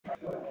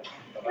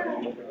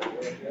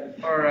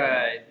All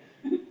right.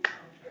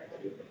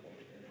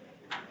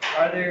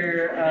 Are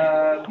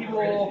there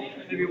people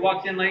maybe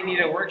walked in late need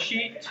a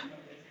worksheet?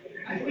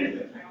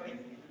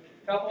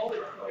 Couple?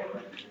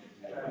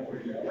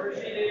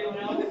 Worksheet, anyone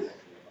else?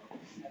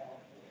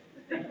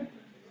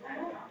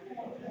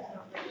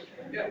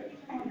 Yep.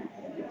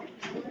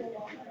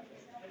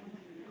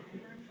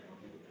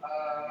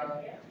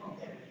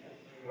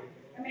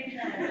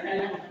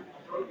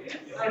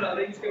 I don't know,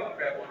 they just go and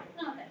grab one.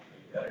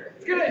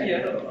 It's a good idea.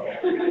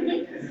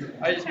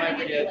 I just might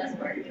forget.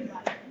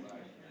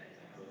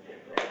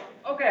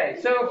 Okay,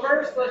 so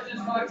first let's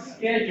just talk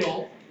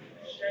schedule.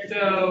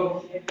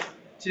 So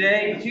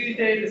today,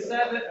 Tuesday the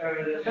 7th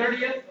or the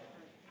 30th,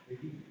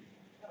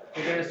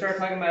 we're going to start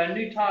talking about a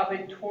new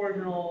topic,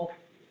 torsional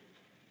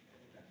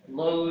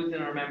loads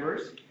in our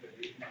members.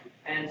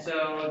 And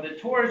so the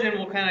torsion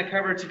we'll kind of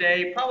cover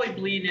today, probably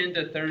bleed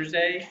into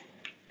Thursday.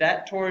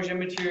 That torsion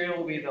material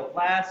will be the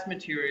last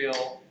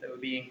material that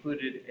would be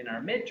included in our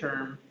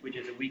midterm, which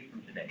is a week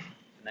from today.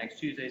 So next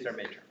Tuesday is our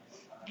midterm.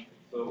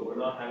 So we're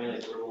not having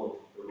like thermal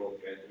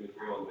expansion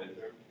material on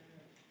midterm?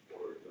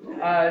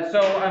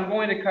 So I'm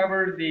going to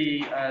cover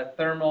the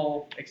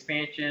thermal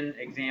expansion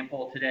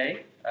example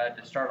today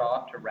to start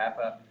off to wrap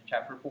up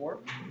chapter 4.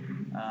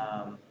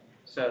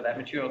 So that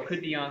material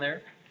could be on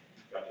there.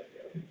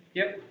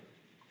 Yep.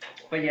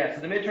 But yeah,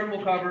 so the midterm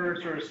will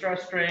cover sort of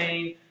stress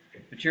strain,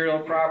 material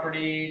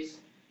properties,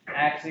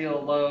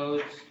 axial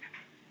loads.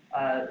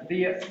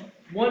 The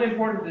one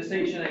important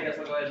distinction I guess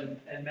I'll go ahead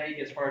and make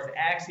as far as the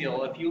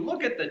axial, if you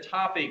look at the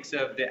topics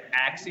of the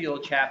axial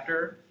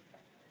chapter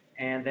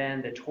and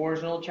then the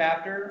torsional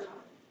chapter,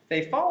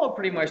 they follow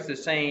pretty much the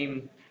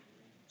same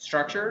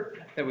structure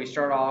that we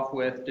start off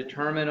with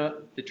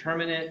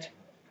determinate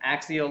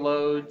axial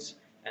loads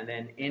and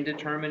then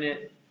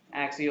indeterminate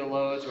axial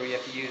loads where you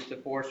have to use the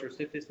force or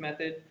stiffness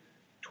method.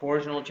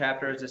 Torsional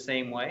chapter is the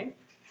same way.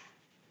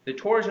 The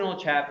torsional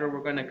chapter,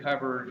 we're going to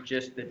cover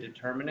just the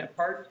determinate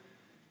part.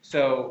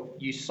 So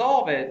you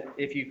solve it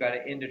if you've got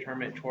an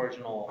indeterminate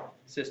torsional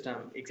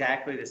system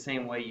exactly the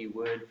same way you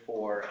would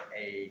for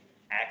a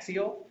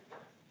axial,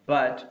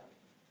 but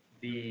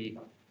the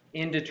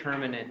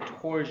indeterminate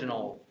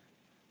torsional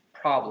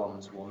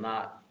problems will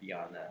not be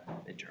on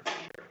the midterm.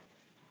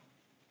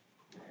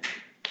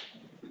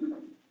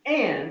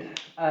 And,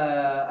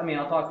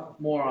 I'll talk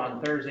more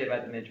on Thursday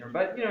about the midterm,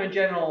 but, in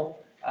general,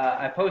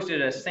 I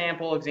posted a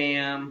sample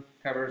exam,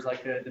 covers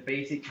like the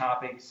basic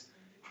topics,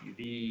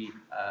 the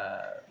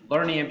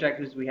learning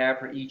objectives we have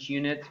for each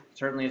unit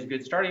certainly is a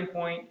good starting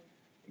point.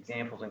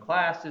 Examples in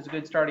class is a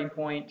good starting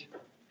point.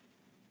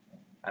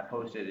 I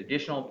posted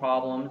additional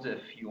problems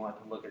if you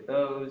want to look at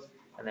those,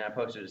 and then I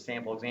posted a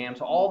sample exam.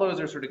 So all those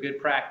are sort of good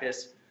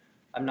practice.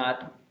 I'm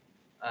not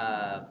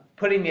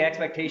putting the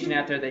expectation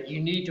out there that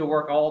you need to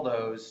work all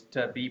those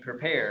to be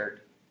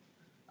prepared.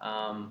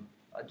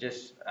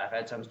 I've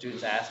had some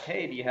students ask,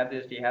 hey, do you have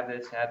this, do you have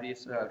this, have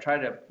these? Try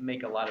to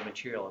make a lot of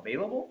material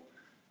available,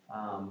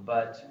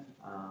 but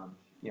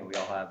we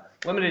all have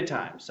limited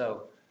time.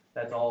 So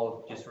that's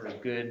all just sort of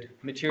good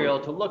material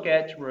to look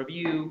at, to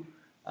review,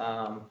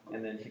 and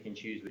then pick and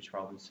choose which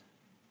problems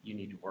you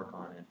need to work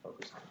on and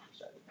focus on for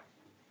study.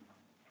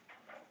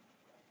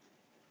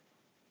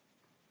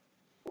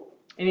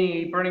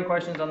 Any burning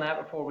questions on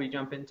that before we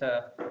jump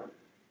into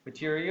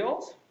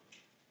materials?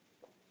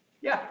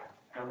 Yeah?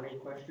 How many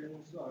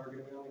questions are going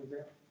to be on the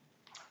exam?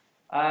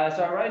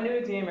 So I write a new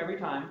exam every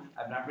time.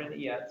 I've not written it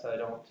yet, so I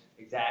don't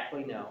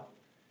exactly know.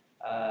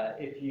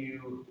 If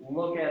you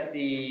look at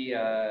the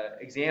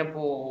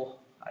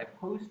example I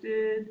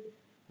posted,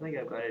 I think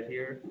I've got it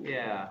here.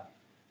 Yeah.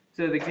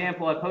 So the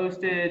example I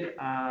posted,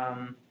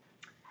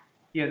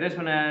 this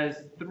one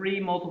has 3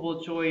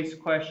 multiple choice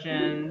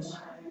questions.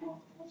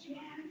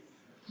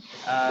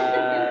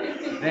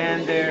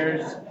 Then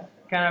there's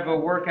kind of a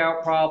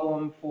workout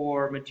problem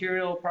for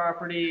material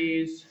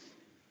properties,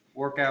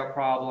 workout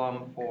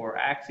problem for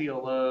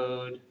axial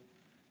load,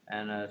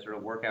 and a sort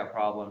of workout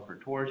problem for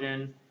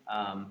torsion.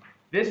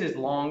 This is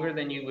longer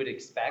than you would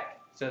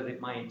expect, so that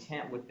my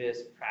intent with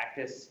this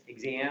practice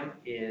exam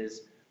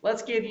is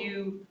let's give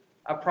you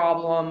a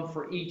problem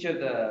for each of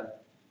the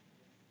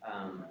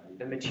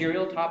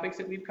material topics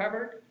that we've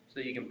covered, so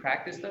you can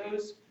practice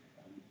those.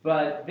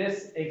 But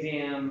this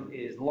exam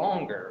is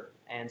longer,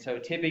 and so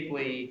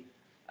typically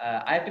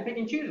I have to pick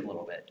and choose a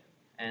little bit.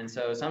 And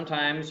so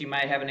sometimes you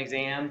might have an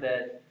exam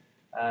that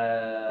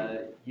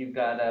you've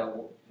got a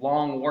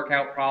long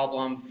workout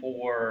problem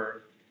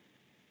for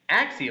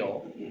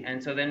axial,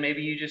 and so then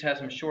maybe you just have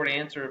some short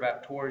answer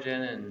about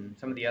torsion and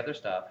some of the other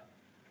stuff.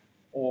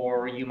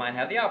 Or you might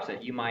have the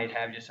opposite. You might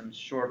have just some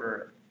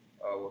shorter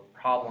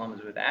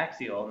problems with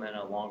axial and then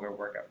a longer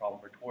workout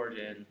problem for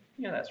torsion,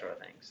 that sort of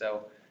thing.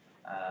 So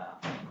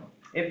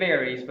it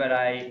varies, but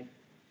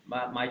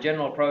my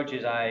general approach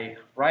is I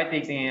write the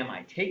exam,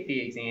 I take the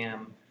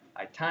exam,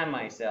 I time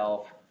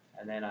myself,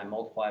 and then I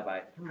multiply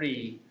by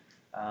 3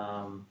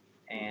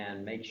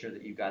 and make sure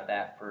that you've got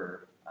that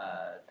for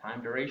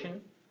time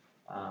duration.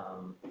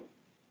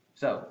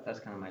 So that's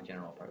kind of my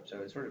general approach. So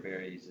it sort of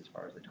varies as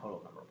far as the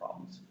total number of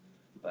problems,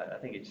 but I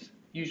think it's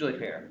usually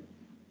fair.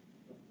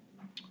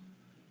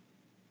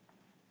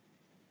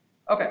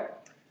 Okay.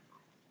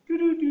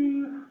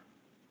 Doo-doo-doo.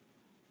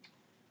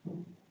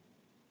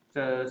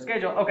 So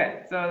schedule,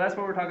 okay, so that's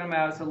what we're talking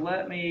about. So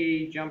let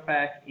me jump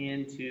back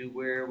into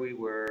where we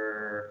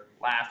were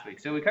last week.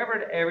 So we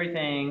covered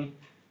everything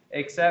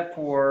except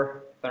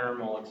for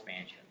thermal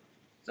expansion.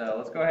 So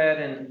let's go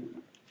ahead and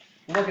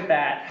look at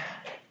that.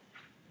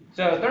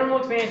 So thermal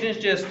expansion is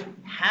just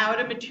how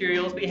do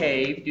materials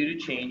behave due to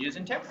changes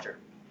in temperature.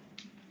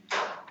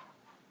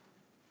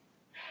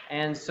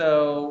 And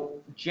so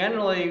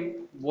generally,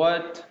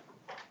 what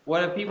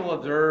have people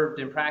observed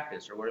in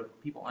practice, or what do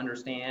people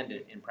understand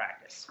in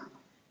practice?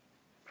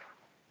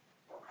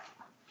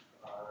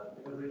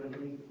 Typically when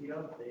things heat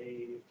up,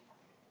 they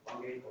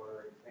elongate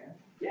or expand.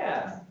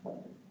 Yeah.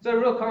 So a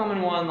real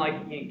common one,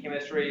 like in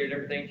chemistry or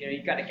different things,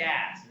 you've got a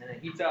gas, and then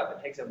it heats up,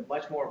 it takes up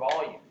much more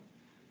volume.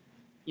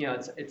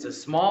 It's a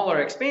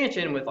smaller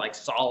expansion with like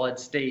solid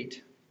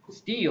state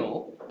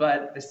steel,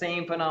 but the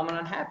same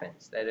phenomenon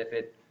happens, that if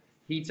it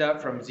heats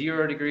up from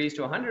 0 degrees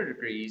to 100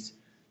 degrees,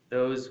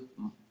 those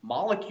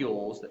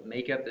molecules that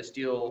make up the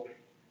steel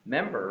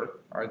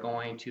member are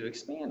going to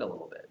expand a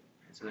little bit.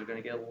 So they're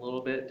going to get a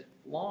little bit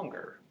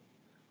longer.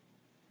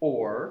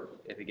 Or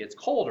if it gets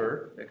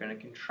colder, they're going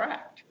to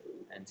contract,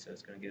 and so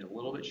it's going to get a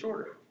little bit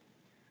shorter.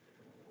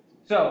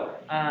 So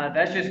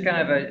that's just kind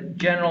of a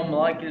general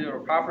molecular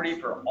property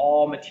for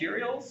all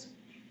materials,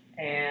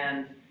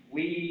 and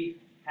we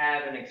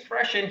have an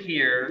expression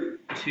here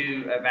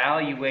to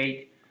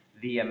evaluate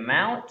the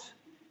amount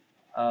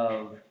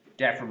of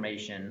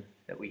deformation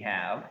that we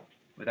have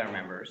with our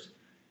members.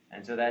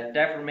 And so that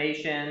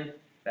deformation,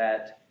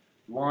 that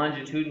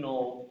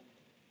longitudinal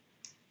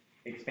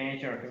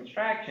expansion or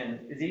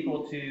contraction, is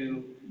equal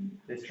to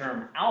this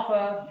term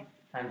alpha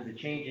times the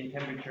change in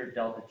temperature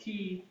delta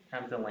T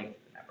times the length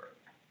of the member.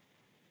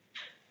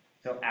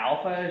 So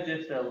alpha is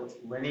just a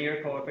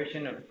linear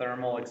coefficient of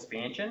thermal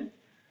expansion.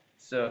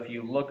 So if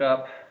you look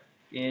up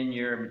in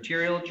your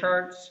material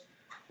charts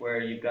where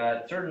you've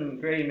got certain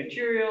grade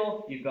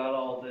material, you've got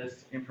all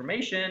this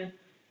information,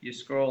 you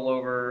scroll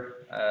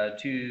over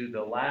to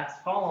the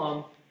last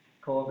column,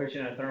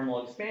 coefficient of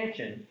thermal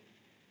expansion.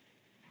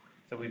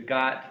 So we've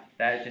got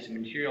that is just a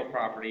material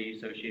property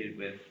associated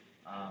with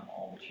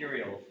all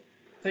materials.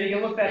 So you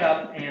can look that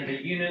up, and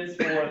the units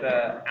for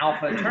the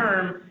alpha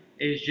term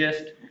is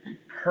just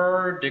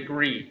per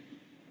degree.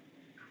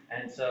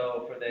 And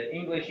so for the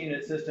English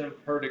unit system,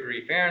 per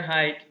degree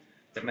Fahrenheit,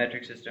 the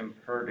metric system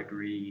per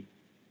degree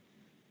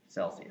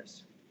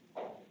Celsius.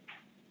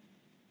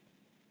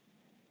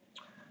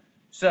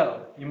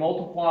 So you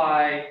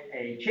multiply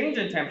a change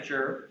in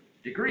temperature,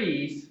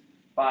 degrees,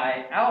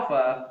 by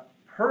alpha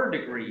per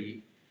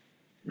degree.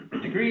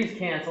 Degrees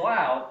cancel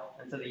out,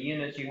 and so the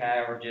units you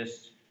have are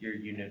just your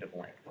unit of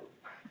length.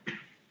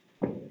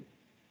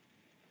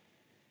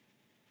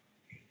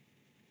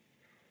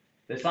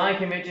 The sign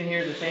convention here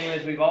is the same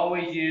as we've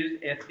always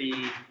used. If the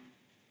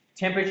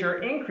temperature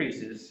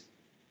increases,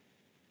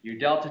 your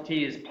delta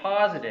T is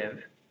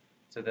positive,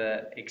 so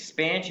the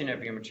expansion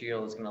of your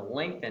material is going to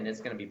lengthen, it's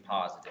going to be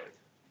positive.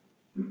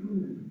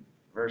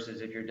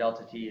 Versus if your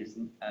delta T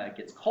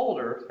gets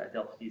colder, that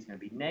delta T is going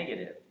to be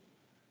negative.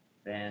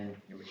 Then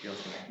your material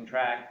is going to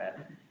contract,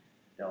 that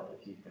delta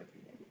T is going to be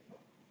negative.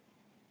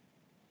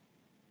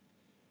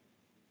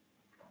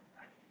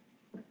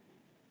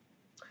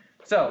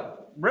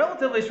 So,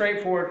 relatively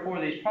straightforward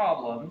for these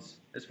problems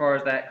as far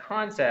as that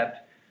concept,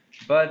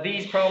 but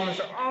these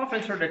problems are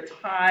often sort of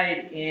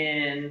tied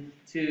in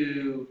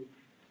to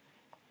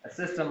a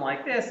system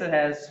like this that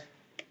has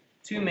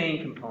two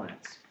main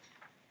components.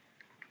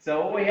 So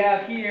what we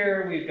have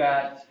here, we've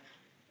got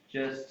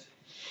just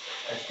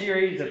a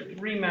series of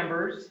 3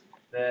 members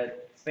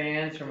that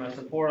spans from a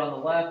support on the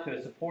left to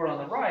a support on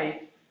the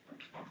right,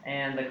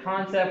 and the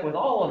concept with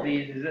all of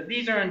these is that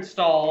these are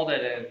installed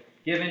at a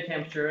given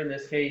temperature. In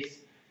this case,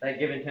 that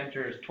given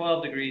temperature is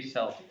 12 degrees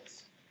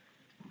Celsius.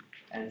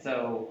 And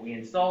so we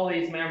install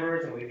these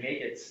members and we make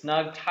it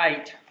snug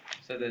tight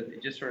so that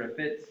it just sort of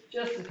fits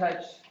just to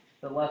touch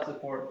the left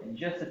support and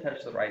just to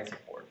touch the right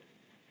support.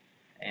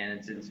 And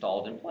it's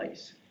installed in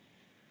place.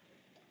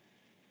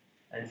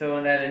 And so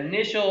in that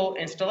initial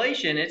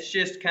installation, it's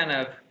just kind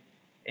of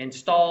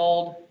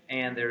installed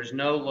and there's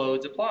no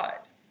loads applied.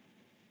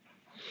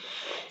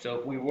 So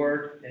if we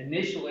were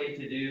initially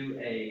to do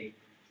a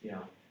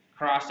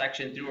cross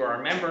section through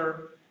our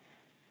member,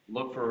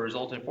 look for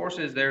resultant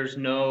forces, there's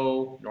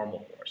no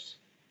normal force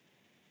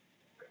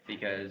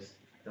because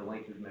the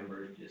length of the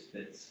member just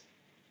fits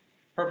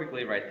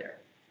perfectly right there.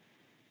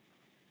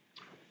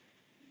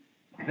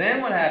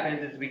 Then what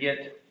happens is we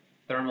get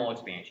thermal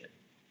expansion.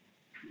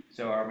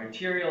 So our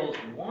materials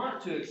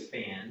want to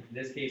expand. In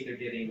this case, it's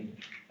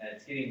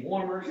getting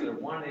warmer, so they're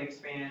wanting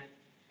to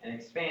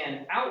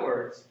expand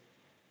outwards,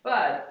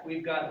 but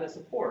we've got the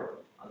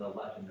support on the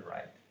left and the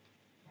right.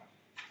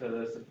 So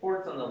the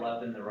supports on the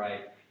left and the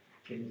right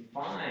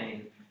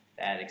confine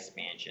that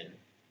expansion,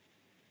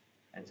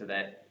 and so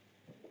that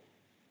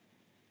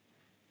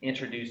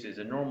introduces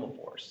a normal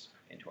force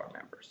into our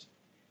members.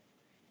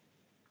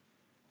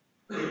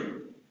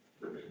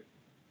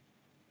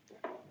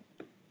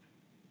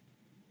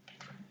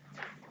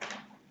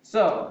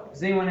 So,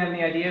 does anyone have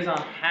any ideas on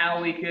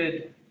how we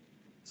could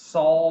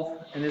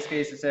solve, in this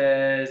case it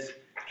says,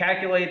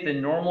 calculate the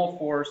normal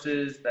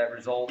forces that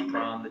result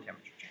from the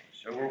temperature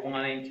change. So we're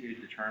wanting to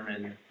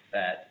determine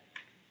that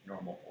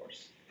normal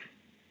force.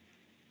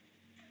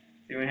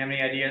 Do anyone have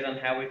any ideas on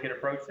how we could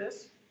approach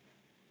this?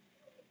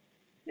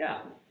 Yeah.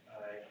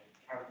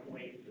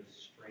 Calculate the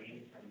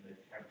strain from the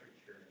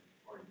temperature,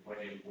 or what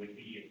it would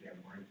be if there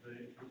weren't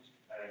the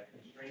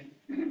constraints,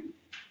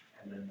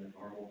 and then the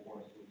normal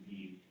force would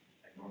be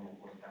a normal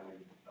force that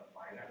would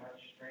apply that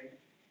much strain.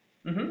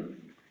 Mm-hmm.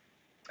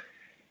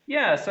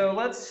 Yeah. So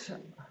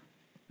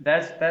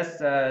that's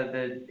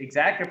the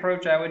exact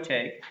approach I would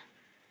take.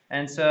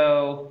 And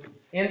so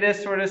in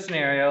this sort of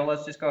scenario,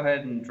 let's just go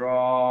ahead and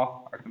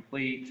draw our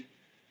complete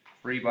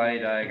free body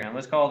diagram.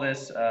 Let's call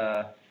this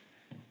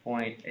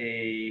point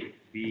A,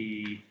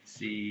 B,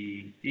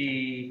 C,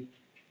 D.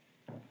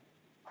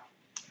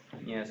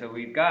 Yeah, so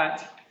we've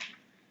got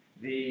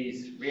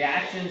these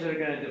reactions that are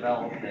going to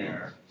develop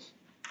there.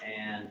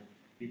 And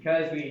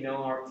because we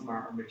know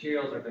our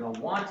materials are going to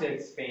want to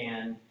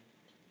expand,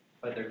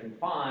 but they're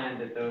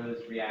confined, that those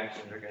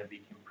reactions are going to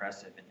be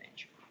compressive in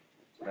nature.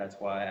 So that's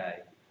why I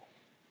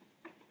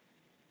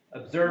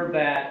observed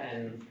that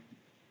and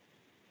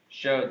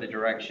showed the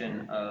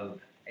direction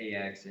of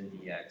AX and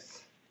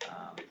DX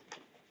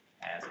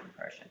as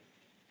compression.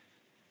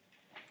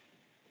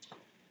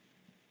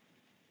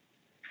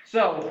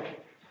 So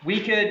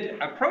we could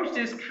approach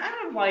this kind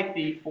of like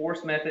the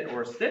force method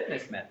or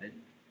stiffness method.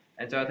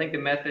 And so I think the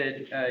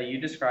method you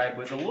described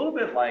was a little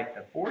bit like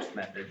the force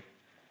method,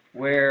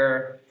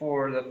 where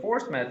for the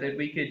force method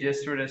we could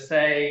just sort of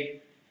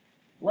say,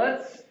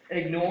 let's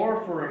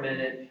ignore for a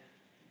minute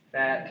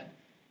that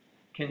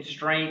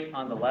constraint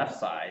on the left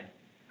side,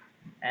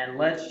 and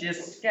let's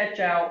just sketch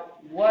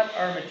out what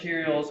our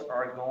materials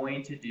are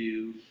going to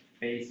do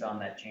based on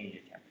that change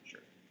in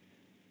temperature.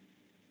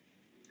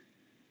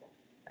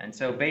 And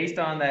so based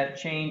on that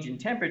change in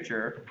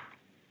temperature,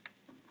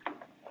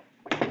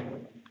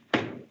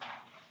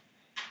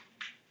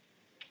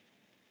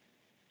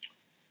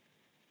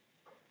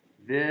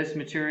 this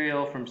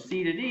material from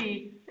C to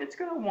D, it's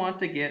going to want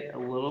to get a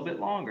little bit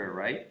longer,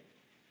 right?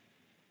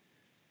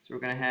 So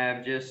we're going to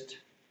have just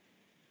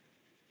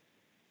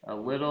a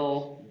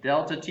little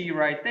delta T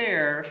right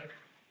there.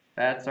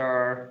 That's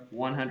our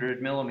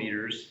 100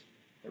 millimeters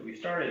that we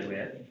started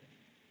with.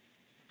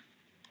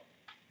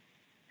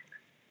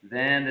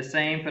 Then the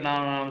same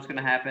phenomenon is going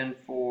to happen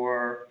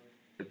for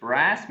the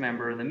brass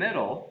member in the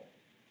middle,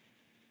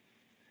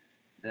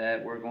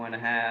 that we're going to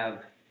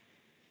have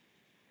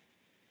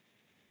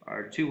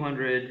our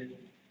 200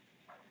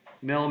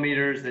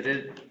 millimeters that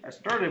it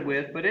started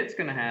with, but it's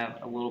going to have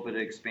a little bit of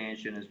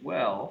expansion as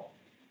well.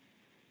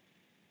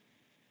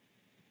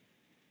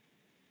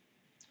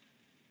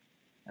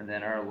 And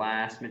then our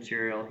last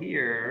material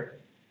here,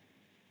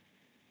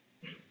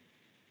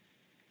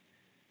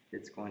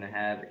 it's going to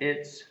have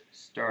its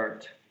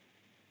start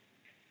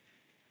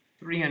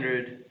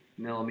 300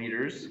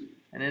 millimeters,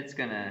 and it's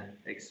going to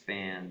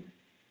expand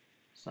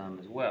some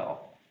as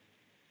well.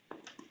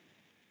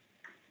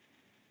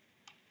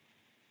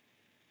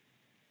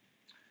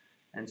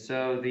 And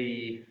so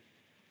the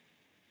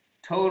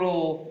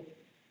total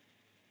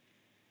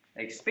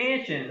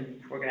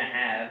expansion we're going to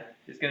have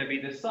is going to be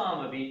the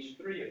sum of each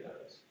three of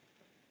those.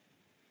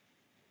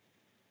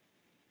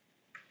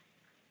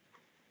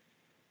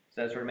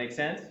 So that sort of makes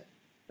sense?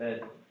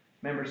 That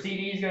member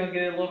CD is going to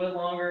get a little bit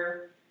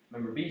longer,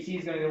 member BC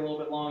is going to get a little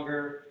bit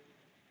longer,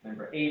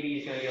 member AB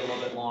is going to get a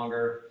little bit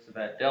longer, so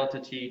that delta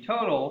T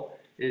total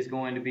is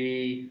going to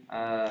be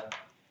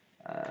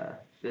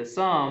the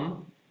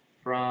sum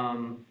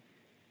from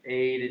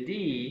A to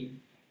D,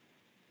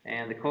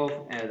 and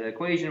the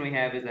equation we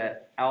have is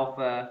that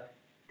alpha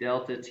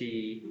delta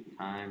T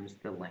times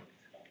the length.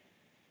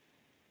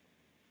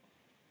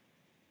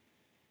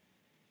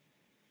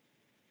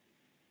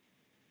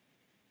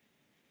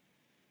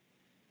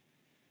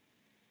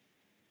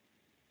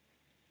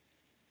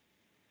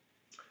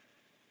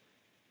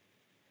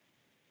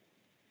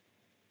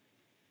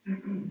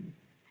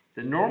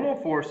 The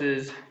normal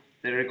forces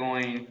that are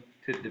going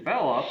to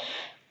develop,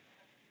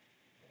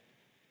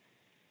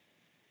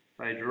 if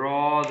I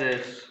draw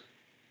this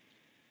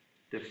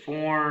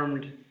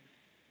deformed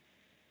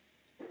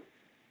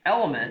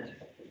element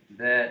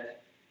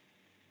that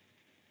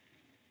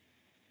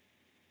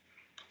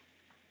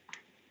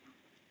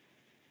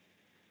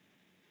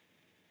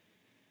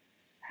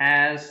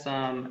has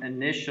some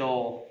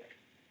initial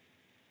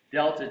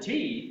delta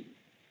T,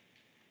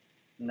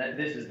 and that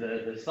this is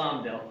the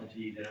sum delta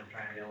T that I'm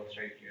trying to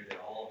illustrate here, that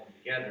all of them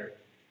together,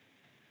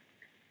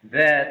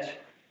 that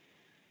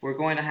we're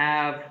going to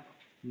have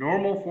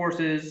normal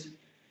forces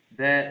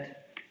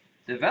that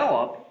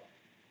develop.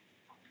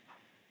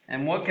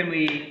 And what can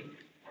we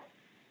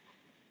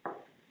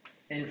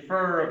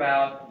infer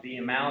about the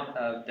amount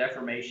of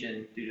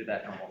deformation due to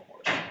that normal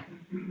force?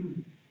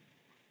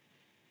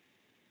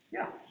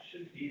 Yeah.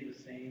 Should be the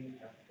same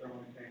as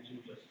thermal expansion,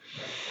 just.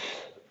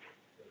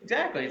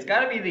 Exactly. It's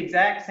got to be the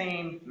exact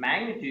same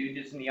magnitude,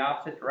 just in the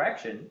opposite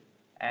direction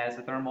as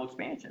the thermal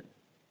expansion.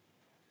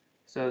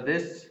 So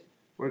this,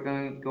 we're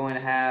going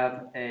to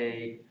have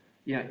a,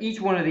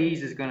 each one of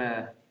these is going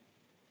to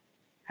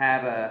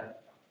have a,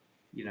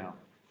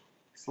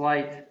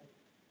 slight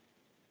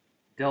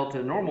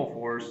delta normal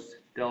force,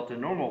 delta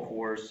normal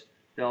force,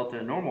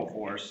 delta normal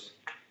force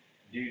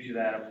due to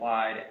that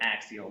applied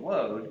axial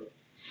load.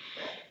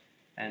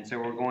 And so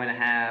we're going to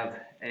have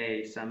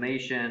a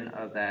summation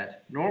of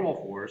that normal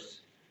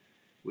force,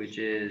 which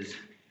is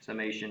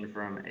summation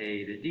from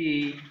A to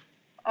D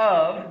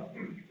of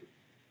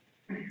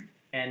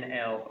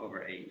NL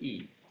over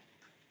AE.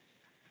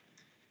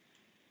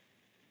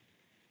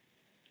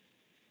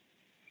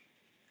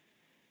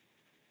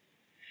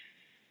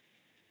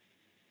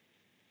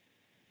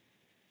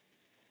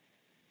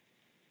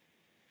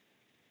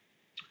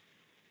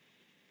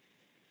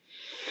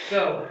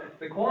 So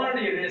the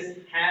quantity of this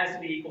has to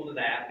be equal to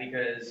that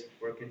because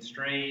we're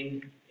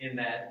constrained in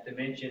that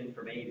dimension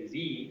from A to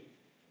Z.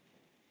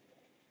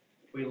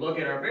 If we look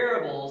at our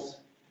variables,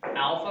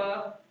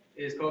 alpha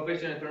is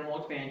coefficient of thermal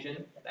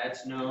expansion.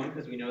 That's known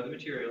because we know the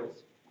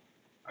materials.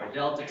 Our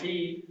delta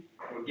T,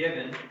 we're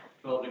given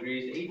 12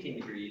 degrees to 18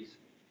 degrees.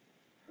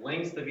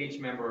 Lengths of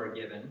each member are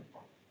given.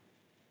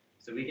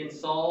 So we can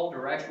solve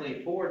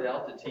directly for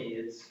delta T.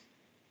 It's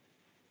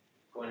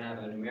going to have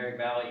a numeric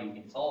value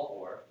we can solve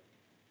for.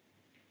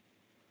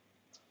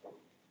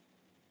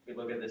 If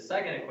we look at the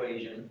second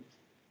equation,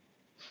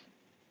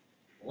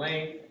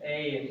 length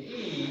A and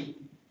E,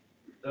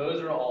 those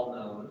are all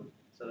known.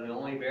 So the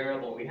only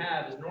variable we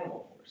have is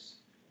normal force.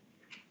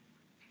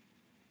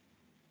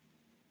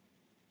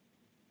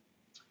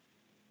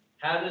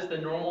 How does the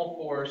normal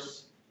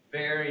force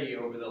vary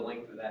over the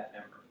length of that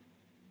member?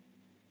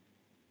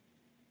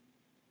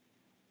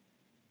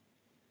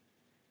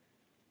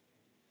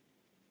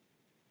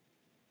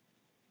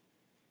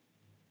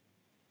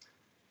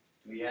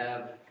 We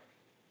have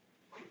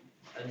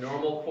a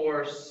normal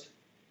force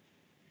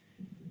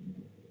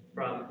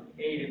from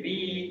A to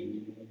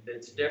B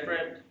that's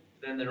different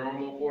than the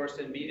normal force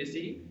in B to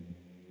C.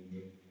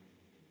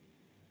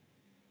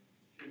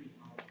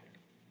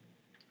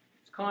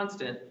 It's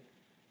constant.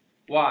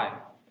 Why?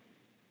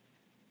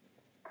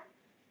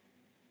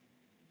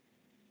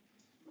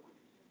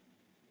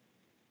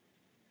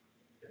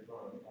 There's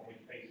only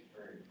place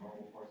where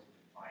normal force is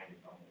applied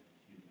is on the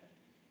Q bend.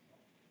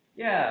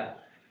 Yeah.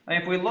 I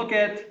mean, if we look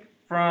at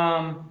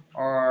from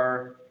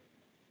our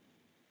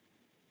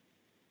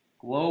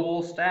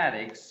global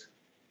statics,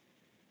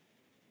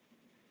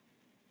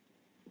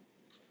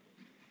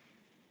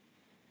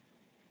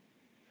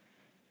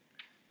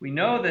 we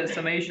know that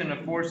summation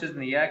of forces in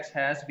the x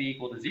has to be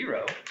equal to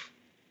 0.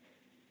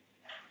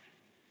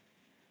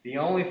 The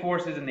only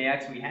forces in the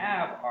x we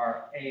have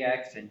are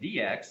ax and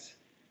dx,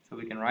 so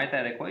we can write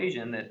that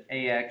equation that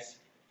ax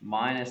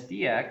minus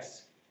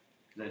dx,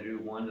 because I drew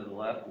one to the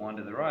left, one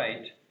to the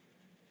right,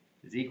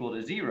 is equal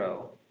to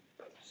 0.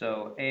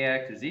 So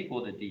ax is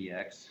equal to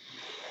dx,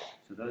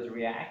 so those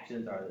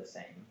reactions are the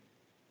same.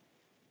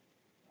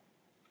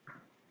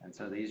 And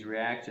so these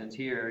reactions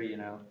here,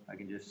 I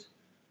can just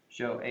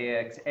show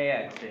ax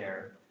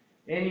there.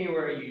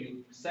 Anywhere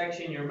you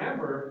section your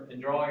member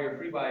and draw your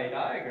free body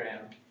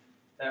diagram,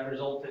 that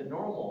resultant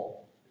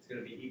normal is going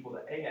to be equal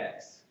to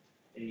ax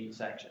in each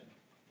section.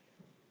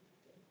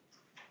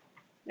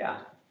 Yeah?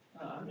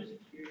 I'm just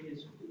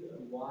curious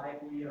why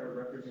we are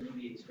representing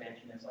the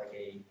expansion as like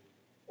a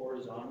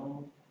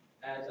horizontal,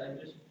 as I'm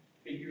just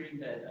figuring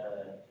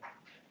that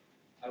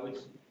I would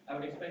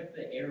expect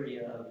the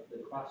area of the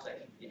cross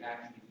section to be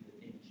actually the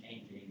thing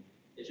changing.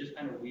 It's just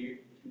kind of weird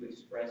to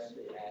express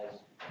it as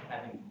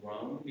having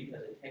grown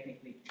because it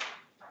technically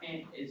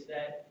can't. Is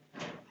that,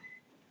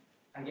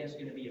 I guess,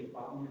 going to be a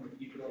problem in the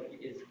future?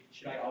 Like,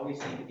 should I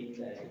always think of these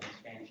as an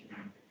expansion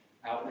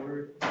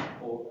outward,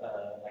 or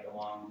like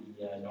along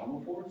the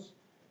normal force,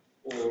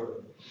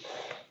 or?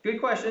 Good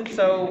question.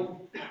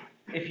 So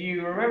if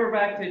you remember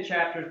back to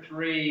chapter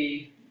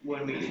 3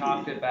 when we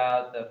talked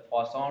about the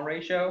Poisson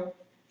ratio,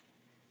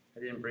 I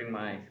didn't bring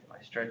my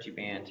stretchy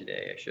band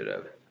today. I should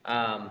have.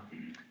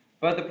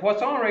 But the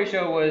Poisson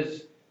ratio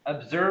was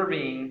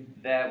observing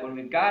that when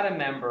we've got a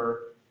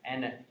member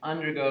and it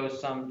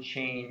undergoes some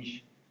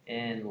change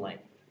in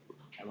length,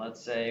 and let's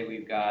say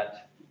we've got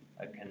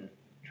a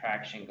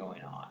contraction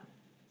going on,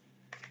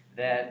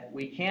 that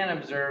we can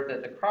observe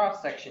that the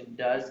cross section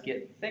does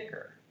get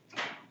thicker.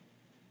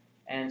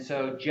 And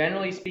so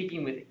generally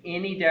speaking, with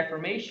any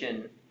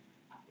deformation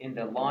in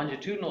the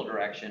longitudinal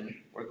direction,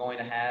 we're going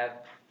to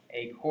have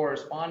a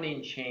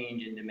corresponding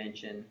change in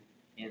dimension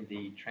in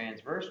the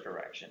transverse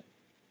direction.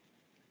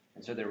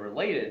 And so they're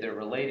related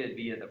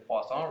via the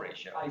Poisson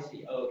ratio. I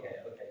see. Okay.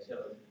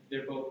 So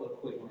they're both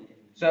equivalent.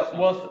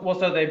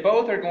 So they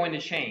both are going to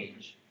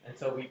change. And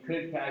so we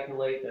could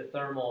calculate the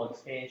thermal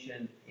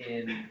expansion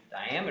in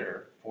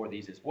diameter for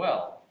these as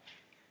well.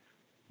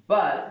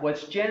 But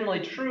what's generally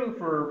true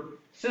for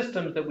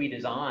systems that we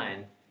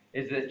design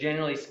is that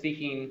generally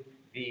speaking,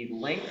 the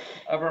length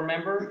of our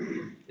member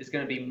is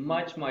going to be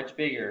much, much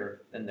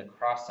bigger than the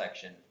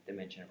cross-section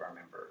dimension of our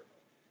member.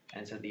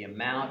 And so the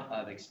amount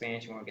of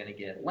expansion we're going to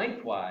get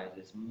lengthwise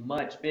is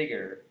much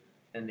bigger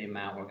than the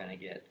amount we're going to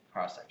get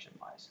cross-section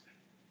wise.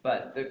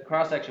 But the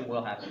cross-section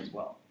will happen as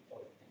well.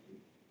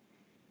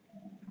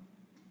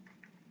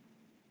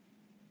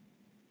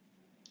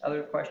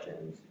 Other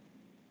questions?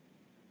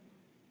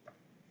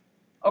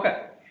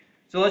 Okay,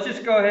 so let's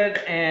just go ahead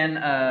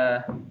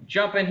and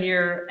jump in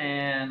here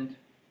and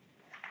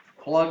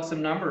plug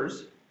some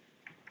numbers.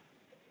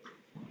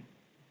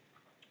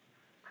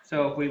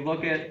 So if we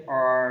look at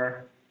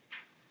our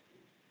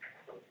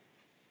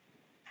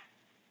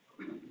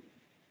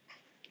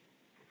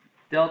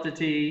delta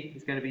t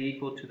is going to be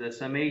equal to the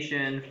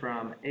summation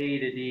from A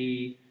to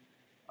D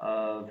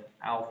of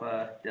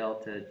alpha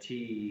delta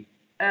t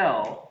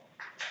L.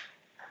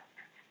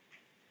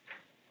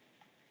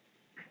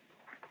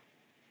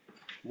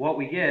 What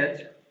we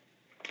get,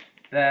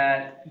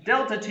 that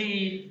delta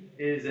t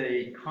is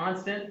a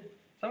constant,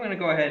 so I'm going to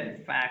go ahead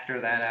and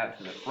factor that out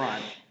to the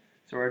front.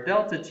 So our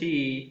delta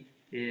t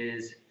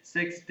is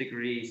 6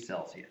 degrees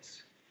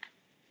Celsius.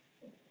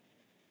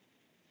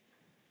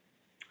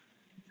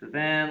 So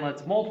then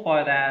let's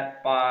multiply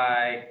that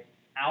by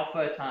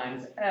alpha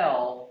times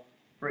L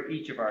for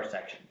each of our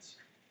sections.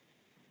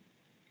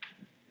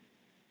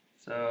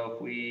 So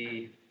if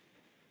we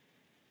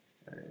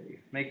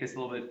make this a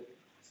little bit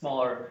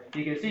smaller,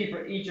 you can see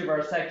for each of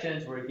our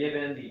sections we're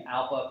given the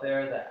alpha up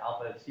there, the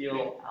alpha of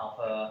steel,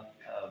 alpha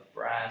of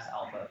brass,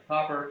 alpha of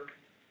copper.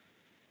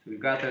 So we've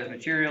got those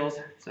materials.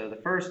 So the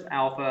first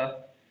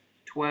alpha,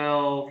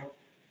 12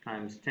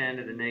 times 10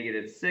 to the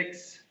negative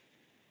 6,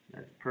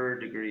 that's per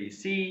degree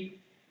C.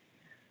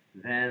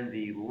 Then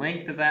the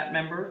length of that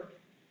member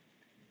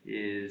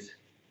is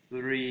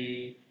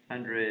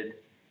 300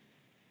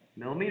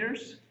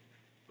 millimeters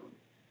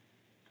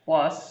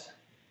plus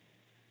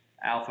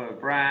alpha of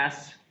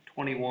brass,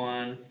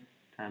 21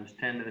 times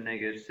 10 to the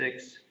negative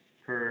 6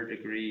 per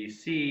degree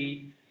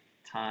C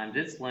times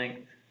its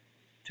length,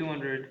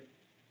 200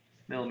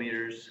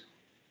 millimeters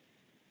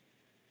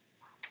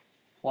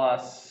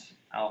plus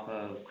alpha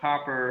of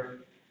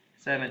copper,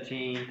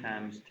 17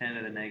 times 10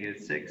 to the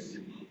negative 6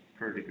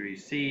 per degree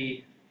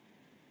C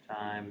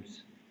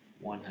times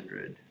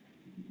 100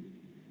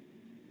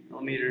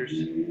 millimeters.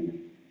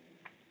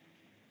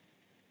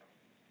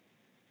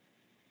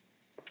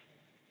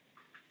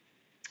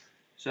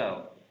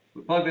 So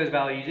we plug those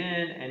values in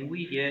and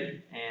we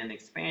get an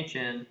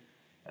expansion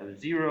of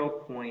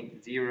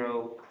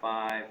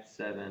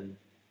 0.057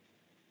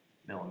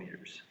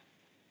 millimeters.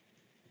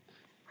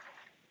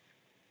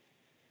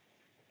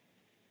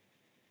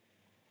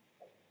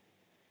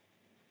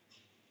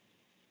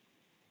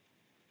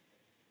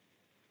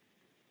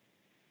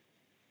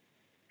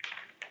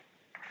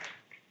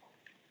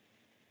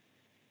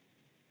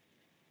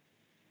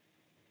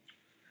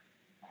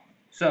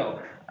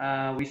 So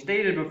we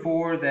stated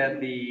before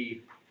that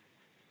the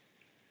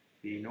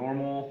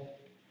normal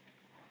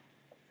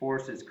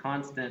force is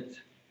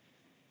constant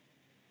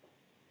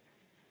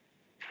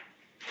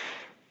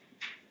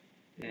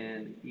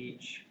in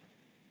each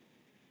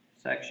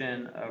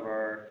section of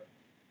our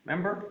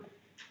member.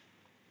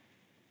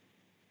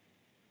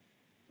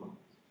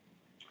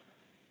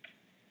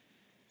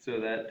 So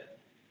that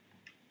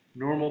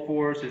normal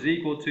force is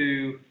equal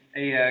to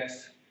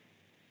AX.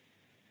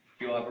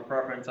 You'll have a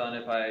preference on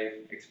if I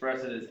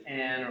express it as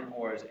N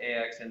or as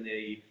AX in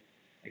the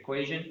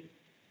equation.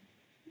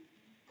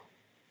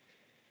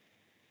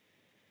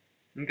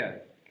 Okay,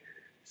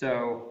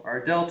 so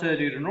our delta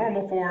due to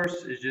normal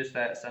force is just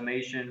that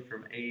summation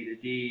from A to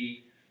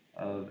D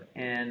of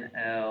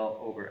NL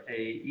over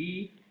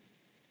AE.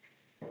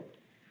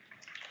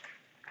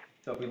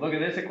 So if we look at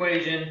this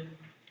equation,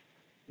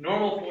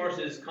 normal force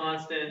is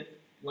constant,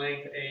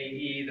 length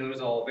AE, those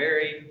all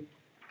vary.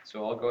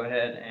 So I'll go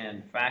ahead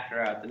and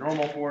factor out the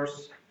normal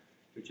force,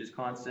 which is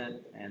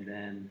constant, and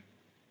then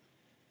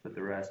put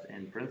the rest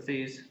in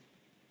parentheses.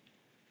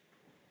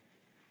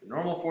 The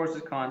normal force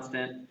is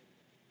constant.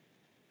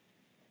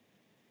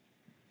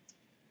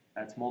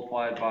 That's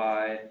multiplied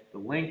by the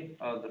length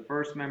of the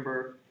first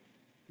member,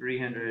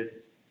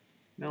 300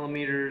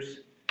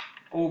 millimeters,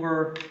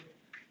 over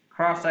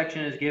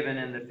cross-section is given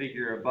in the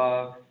figure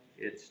above.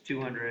 It's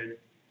 200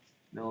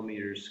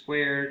 millimeters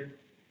squared,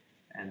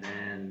 and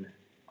then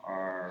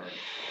our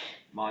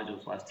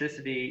modulus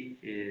elasticity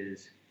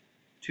is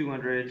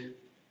 200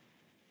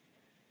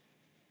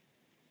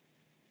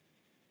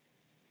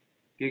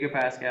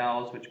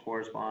 gigapascals, which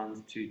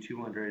corresponds to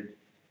 200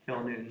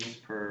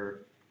 kilonewtons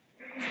per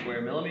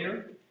square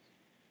millimeter,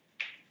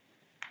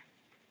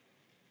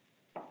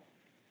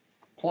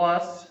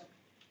 plus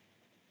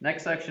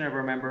next section of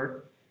our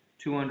member,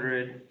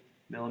 200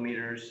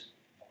 millimeters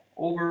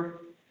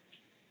over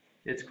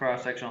its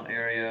cross-sectional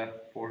area,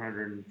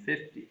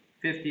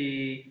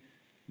 450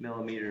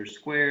 millimeters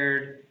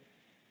squared,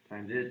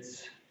 times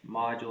its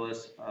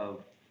modulus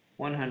of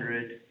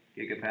 100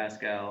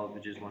 gigapascals,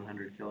 which is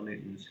 100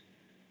 kilonewtons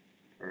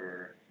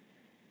per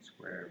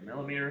square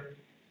millimeter,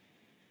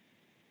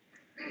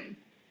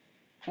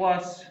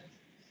 plus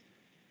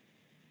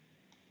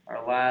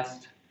our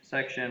last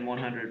section,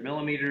 100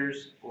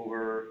 millimeters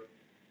over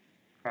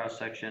cross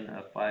section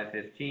of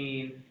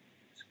 515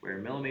 square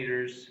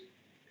millimeters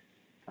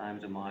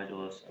times a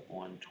modulus of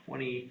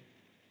 120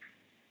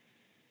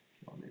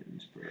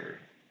 kilonewtons per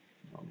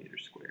millimeter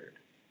squared.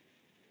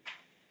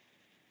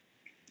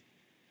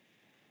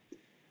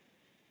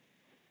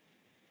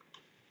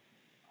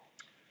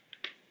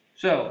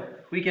 So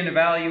we can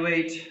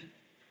evaluate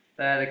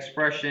that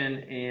expression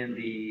in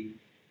the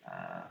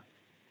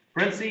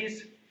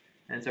parentheses.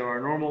 And so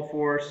our normal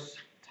force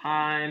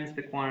times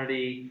the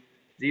quantity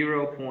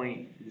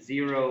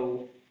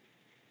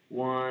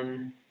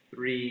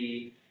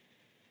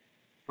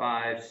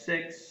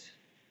 0.01356,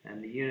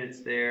 and the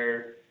units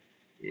there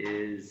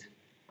is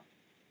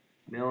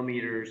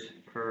millimeters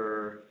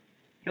per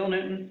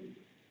kilonewton.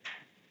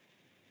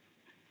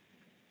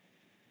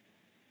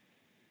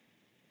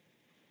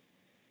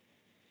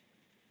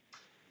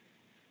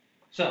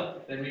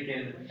 So then we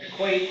can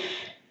equate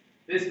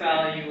this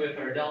value with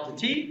our delta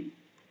T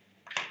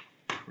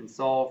and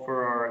solve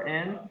for our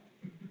N.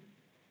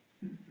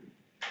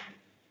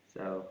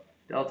 So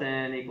delta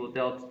N equals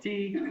delta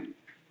T,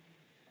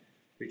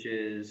 which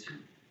is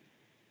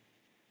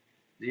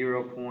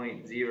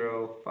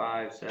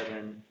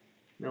 0.057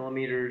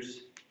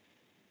 millimeters,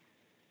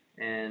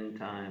 N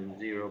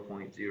times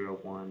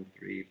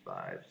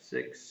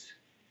 0.01356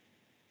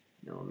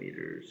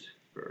 millimeters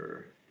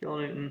per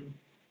kilonewton,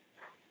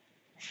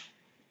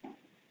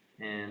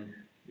 and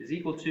is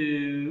equal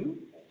to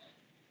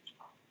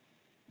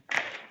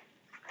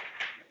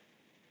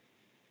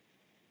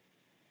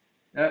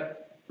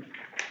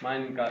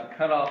mine got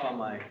cut off on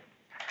my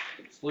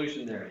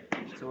solution there.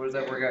 So what does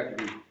that work out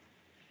to be?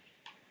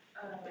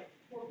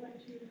 4.2.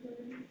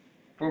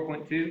 4.20?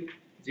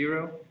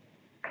 4.202.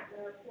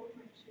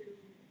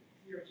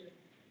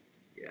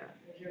 Yeah.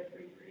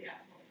 0.033, yeah.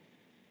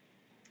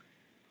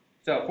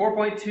 So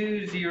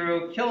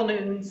 4.20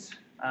 kilonewtons.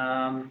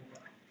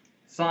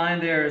 Sign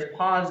there is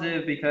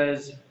positive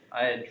because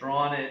I had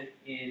drawn it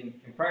in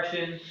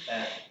compression.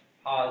 That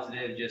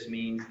positive just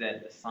means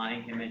that the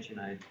sign convention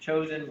I had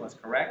chosen was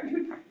correct.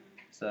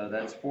 So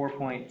that's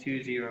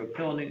 4.20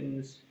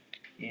 kilonewtons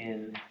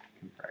in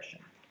compression.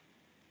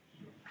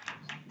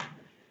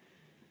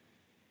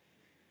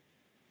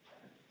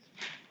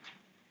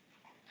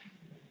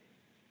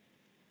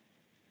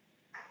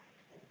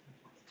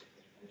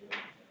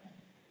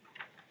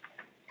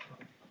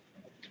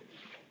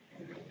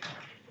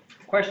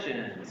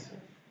 Questions?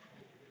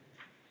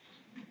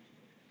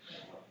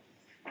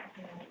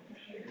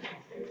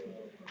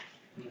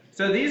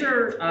 So these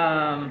are,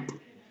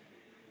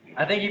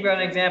 I think you've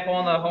got an example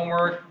on the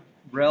homework,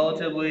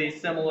 relatively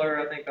similar.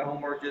 I think the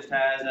homework just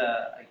has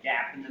a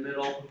gap in the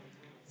middle,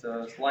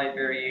 so slight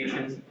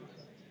variation.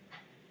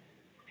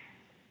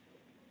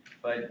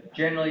 But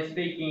generally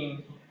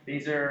speaking,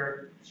 these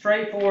are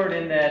straightforward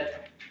in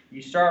that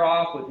you start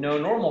off with no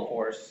normal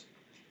force.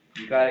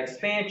 You've got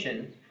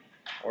expansion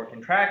or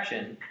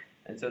contraction,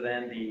 and so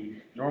then the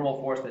normal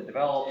force that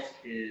develops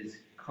is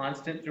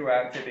constant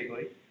throughout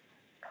typically,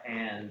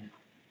 and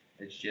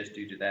it's just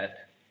due to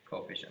that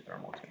coefficient of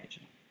thermal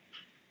expansion.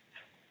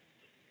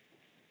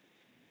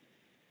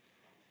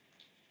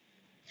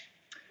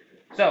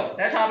 So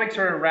that topic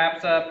sort of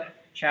wraps up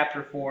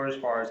chapter 4 as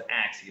far as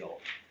axial.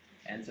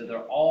 And so they're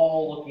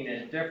all looking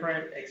at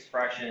different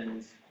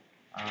expressions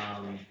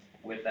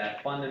with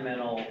that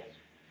fundamental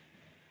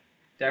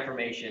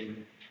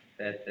deformation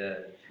that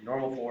the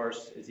normal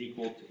force is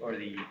equal to, or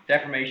the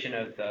deformation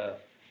of the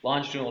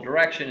longitudinal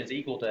direction is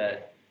equal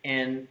to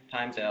N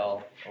times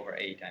L over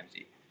A times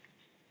E.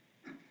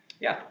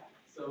 Yeah?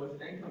 So with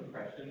N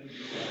compression,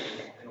 because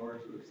in order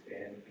to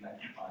expand in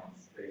that confined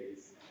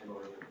space, in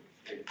order to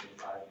stay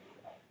inside, you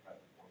have to press the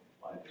force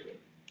applied to it.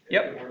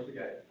 Yep. If it were to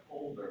get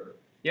colder,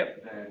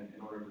 Yep. then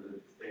in order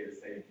to stay the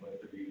same, would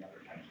there be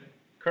another tension?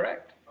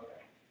 Correct.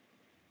 Okay.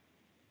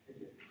 Thank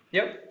you.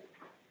 Yep.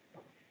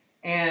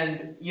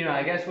 And, you know,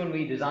 I guess when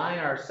we design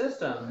our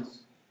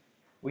systems,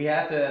 we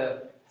have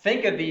to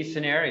think of these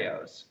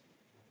scenarios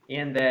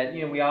in that,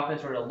 you know, we often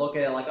sort of look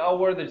at it like, oh,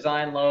 what are the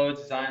design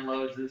loads,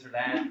 this or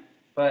that.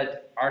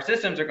 But our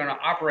systems are going to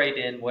operate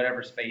in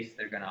whatever space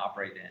they're going to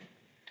operate in.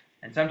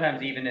 And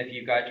sometimes even if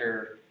you've got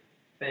your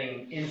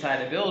thing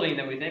inside a building,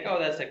 then we think, oh,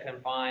 that's a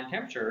confined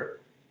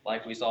temperature.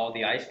 Like we saw with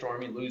the ice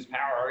storm, you lose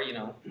power, you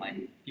know,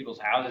 like people's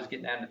houses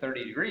get down to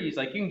 30 degrees.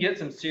 Like you can get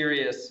some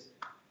serious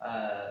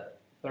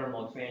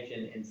thermal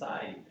expansion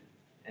inside.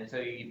 And so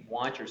you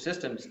want your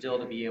system still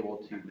to be able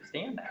to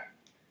withstand that.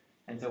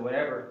 And so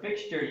whatever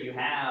fixture you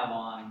have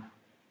on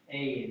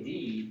A and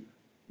D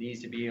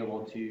needs to be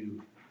able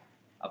to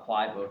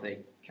apply both a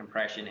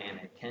compression and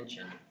a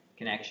tension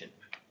connection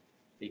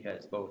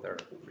because both are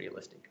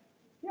realistic.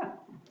 Yeah.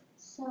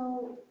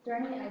 So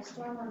during the ice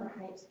storm when the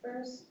pipes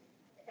burst,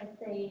 if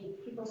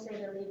people say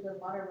to leave the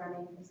water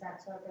running, is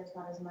that so that there's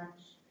not as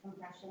much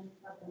compression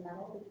of the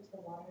metal because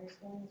the water is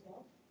going as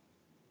well?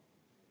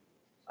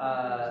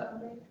 or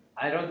something?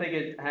 I don't think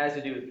it has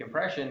to do with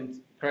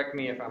compression. Correct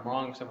me if I'm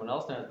wrong, someone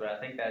else knows, but I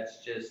think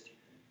that's just,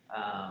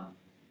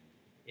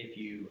 if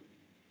you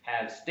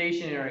have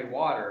stationary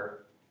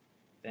water,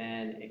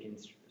 then it can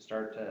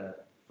start to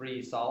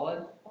freeze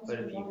solid. Also, But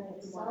if the you, water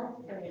itself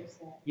freezes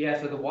it. yeah,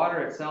 so the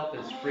water itself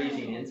is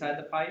freezing inside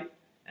the pipe,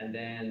 and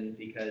then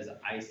because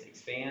ice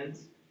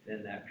expands,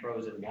 then that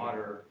frozen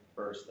water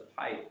bursts the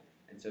pipe.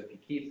 And so if you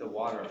keep the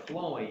water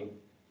flowing,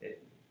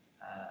 it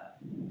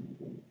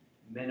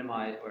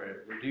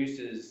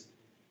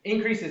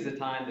increases the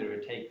time that it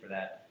would take for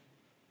that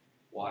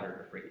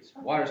water to freeze.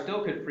 Water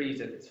still could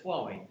freeze if it's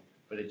flowing,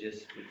 but it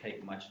just would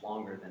take much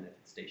longer than if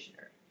it's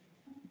stationary.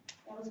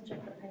 I wasn't sure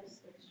if the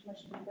pipes was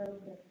much deeper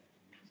with the.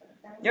 So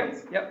that Yep, makes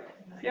sense. yep,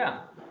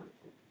 yeah.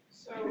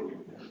 So,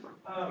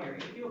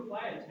 if you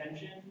apply a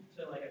tension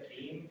to like a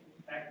beam,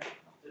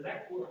 does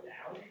that cool it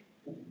down?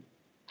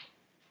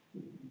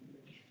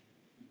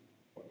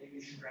 If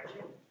you stretch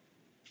it?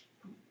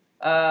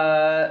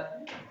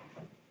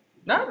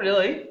 Not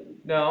really,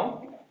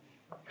 no.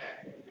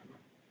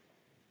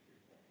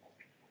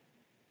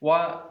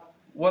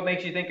 What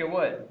makes you think it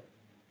would?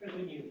 Because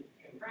when you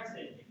compress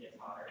it, it gets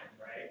hotter,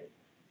 right?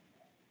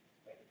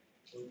 Like,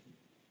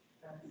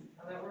 that's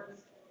how that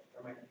works?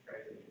 Or am I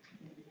crazy?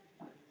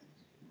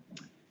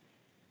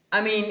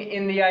 I mean,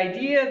 in the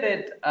idea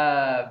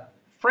that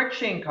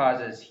friction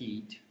causes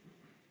heat,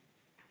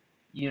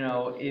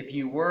 if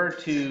you were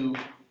to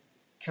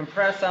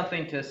compress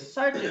something to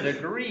such a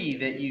degree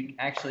that you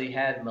actually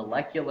had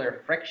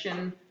molecular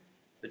friction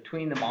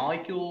between the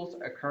molecules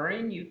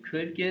occurring, you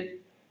could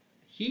get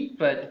heat,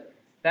 but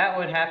that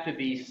would have to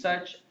be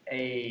such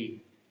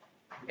a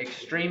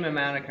extreme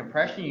amount of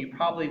compression, you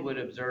probably would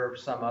observe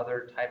some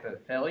other type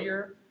of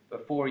failure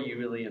before you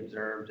really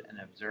observed an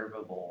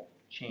observable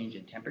change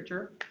in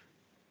temperature.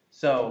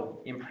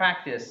 So in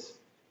practice,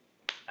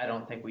 I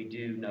don't think we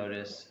do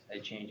notice a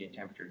change in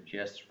temperature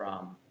just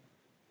from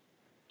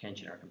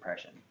tension or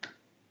compression.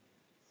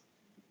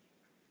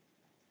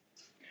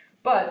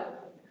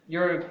 But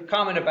your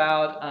comment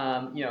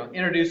about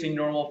introducing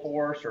normal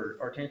force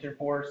or tension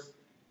force,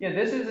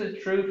 this is a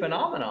true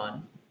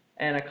phenomenon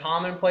and a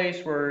common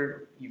place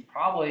where you've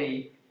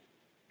probably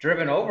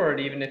driven over it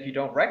even if you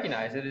don't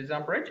recognize it is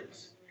on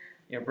bridges.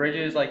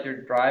 Bridges, like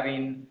you're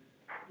driving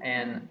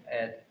and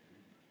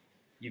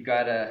you've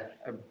got a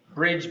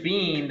bridge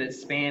beam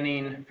that's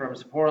spanning from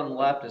support on the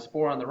left to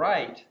support on the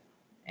right,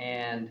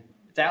 and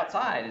it's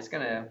outside. It's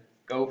going to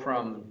go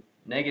from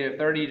negative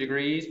 30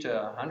 degrees to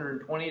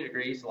 120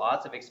 degrees,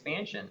 lots of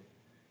expansion.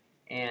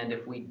 And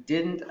if we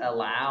didn't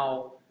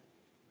allow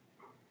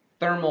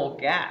thermal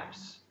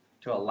gaps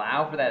to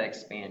allow for that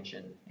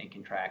expansion and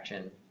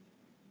contraction,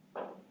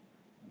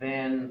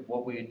 then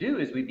what we would do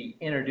is we'd be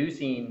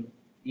introducing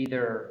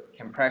either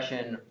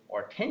compression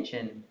or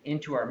tension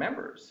into our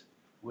members,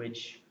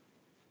 which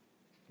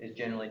is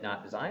generally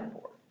not designed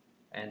for.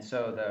 And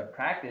so the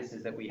practice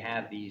is that we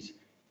have these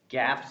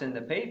gaps in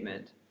the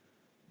pavement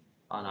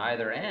on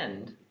either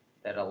end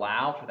that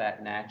allow for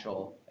that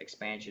natural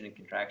expansion and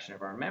contraction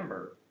of our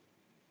member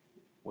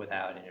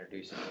without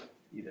introducing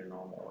either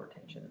normal or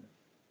tension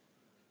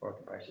or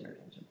compression or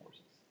tension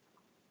forces.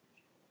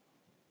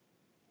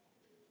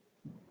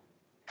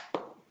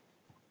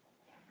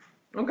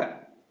 Okay.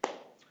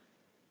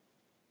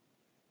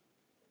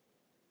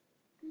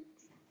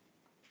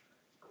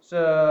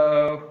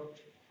 So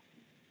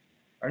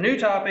our new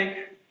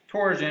topic,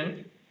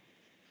 torsion.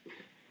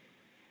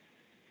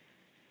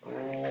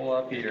 Roll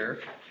up here.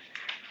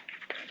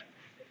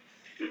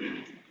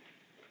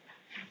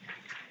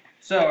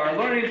 So our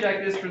learning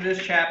objectives for this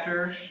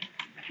chapter,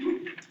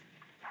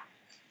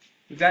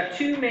 we've got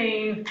two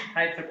main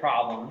types of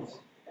problems.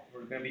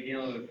 We're going to be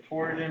dealing with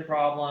torsion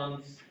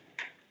problems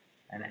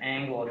and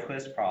angle of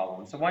twist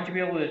problems. So I want you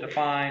to be able to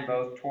define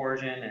both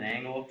torsion and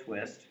angle of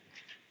twist.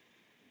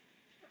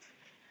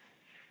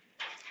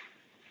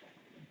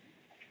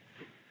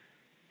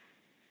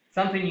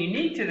 Something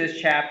unique to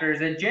this chapter is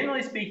that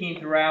generally speaking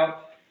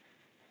throughout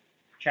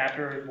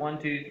chapters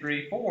 1, 2,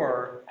 3,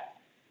 4,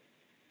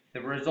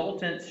 the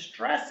resultant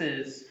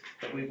stresses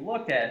that we've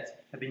looked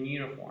at have been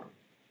uniform.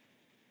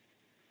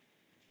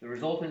 The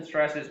resultant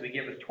stresses we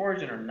get with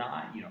torsion are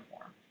not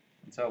uniform.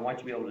 And so I want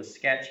you to be able to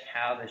sketch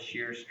how the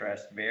shear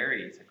stress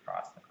varies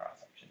across the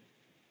cross-section.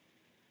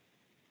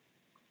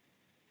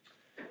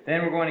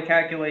 Then we're going to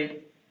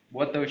calculate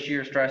what those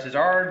shear stresses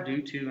are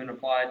due to an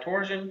applied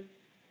torsion.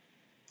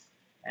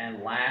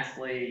 And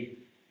lastly,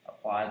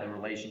 apply the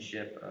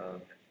relationship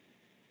of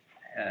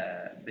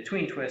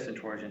between twist and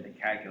torsion to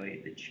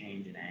calculate the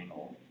change in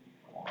angle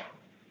along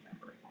the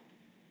member.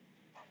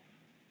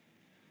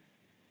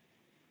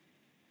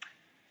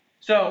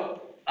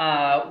 So,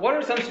 what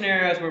are some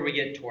scenarios where we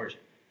get torsion?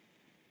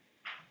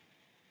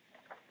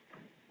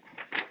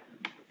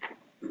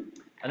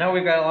 I know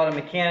we've got a lot of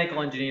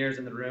mechanical engineers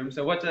in the room,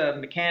 so what's a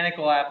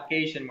mechanical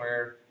application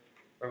where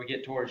we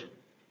get torsion?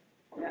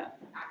 Yeah.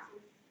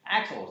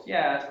 Axles,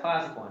 yeah, that's a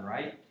classic one,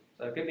 right?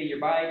 So it could be your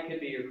bike,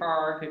 could be your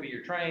car, could be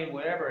your train,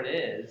 whatever it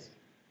is.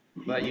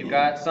 But you've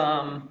got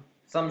some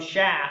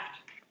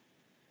shaft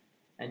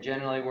and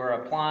generally we're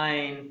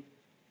applying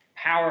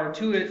power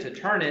to it to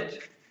turn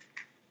it,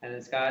 and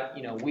it's got,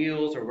 you know,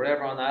 wheels or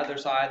whatever on the other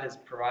side that's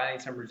providing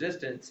some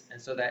resistance,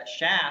 and so that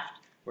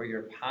shaft where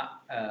you're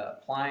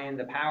applying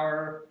the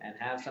power and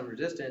have some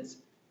resistance,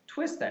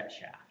 twist that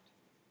shaft.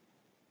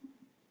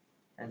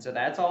 And so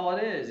that's all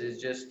it is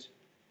just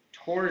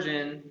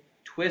torsion,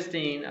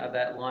 twisting of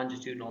that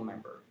longitudinal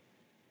member.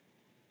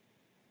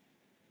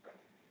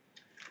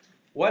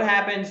 What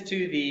happens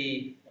to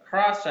the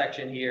cross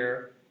section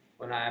here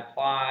when I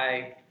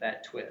apply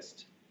that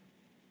twist?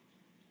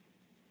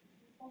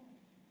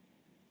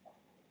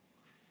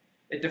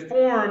 It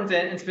deforms,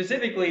 and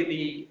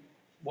specifically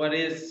what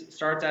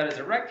starts out as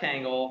a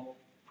rectangle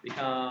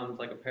becomes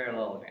like a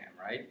parallelogram,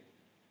 right?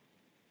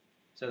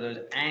 So those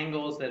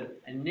angles that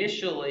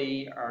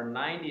initially are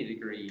 90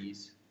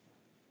 degrees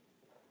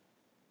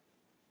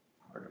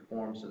are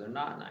deformed, so they're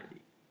not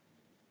 90.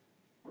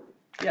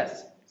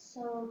 Yes?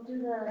 So do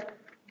the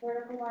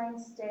vertical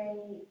lines stay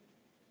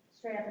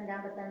straight up and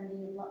down, but then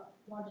the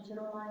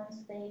longitudinal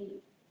lines, they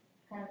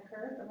kind of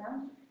curve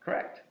around?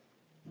 Correct.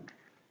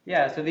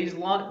 Yeah, so these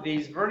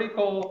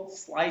vertical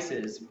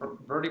slices, or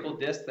vertical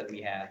discs that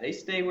we have, they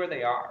stay where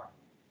they are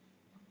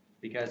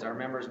because our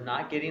member's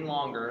not getting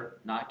longer,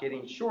 not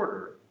getting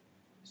shorter,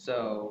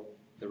 so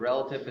the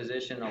relative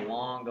position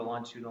along the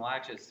longitudinal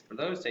axis for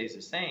those stays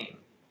the same.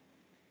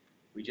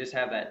 We just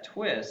have that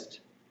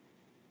twist,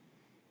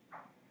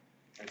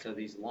 and so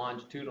these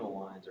longitudinal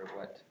lines are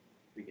what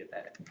we get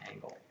that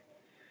angle.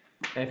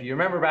 And if you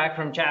remember back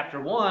from chapter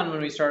 1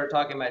 when we started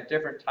talking about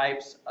different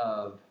types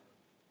of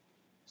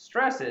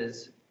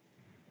stresses,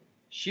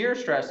 shear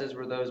stresses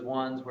were those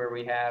ones where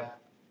we have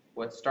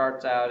what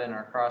starts out in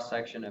our cross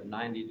section of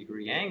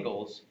 90-degree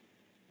angles,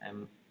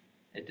 and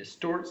it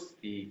distorts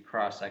the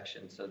cross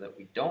section so that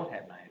we don't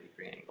have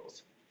 90-degree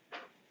angles.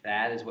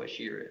 That is what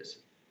shear is.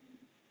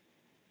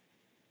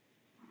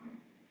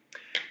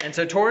 And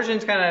so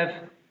torsion's kind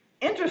of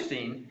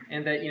interesting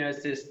in that, you know,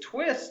 it's this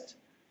twist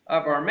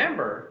of our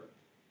member.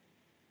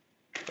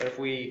 But if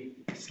we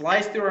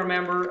slice through our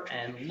member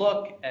and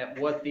look at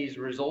what these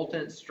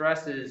resultant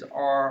stresses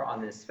are on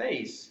this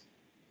face,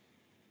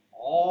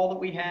 all that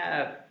we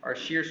have are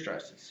shear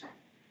stresses.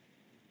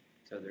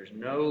 So there's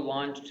no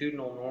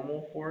longitudinal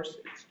normal force,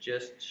 it's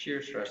just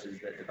shear stresses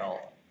that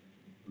develop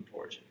from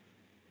torsion.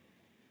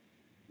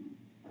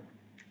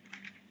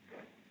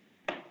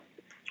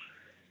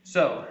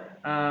 So,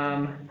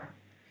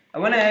 I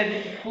went ahead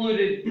and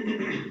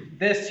included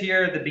this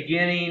here at the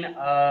beginning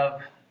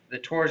of the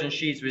torsion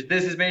sheets.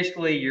 This is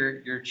basically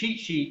your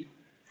cheat sheet.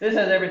 This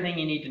has everything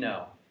you need to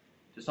know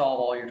to solve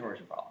all your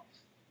torsion problems.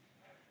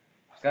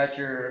 It's got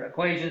your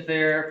equations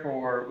there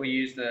for, we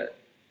use the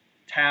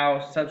tau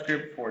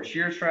subscript for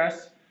shear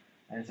stress,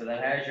 and so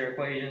that has your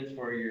equations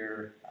for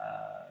your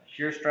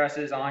shear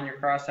stresses on your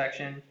cross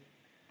section,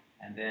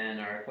 and then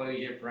our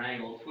equation for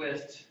angle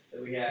twist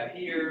that we have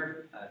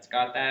here. It's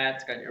got that.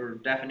 It's got your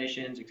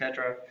definitions,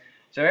 etc.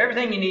 So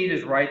everything you need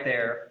is right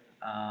there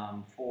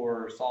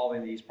for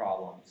solving these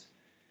problems.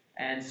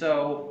 And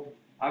so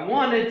I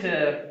wanted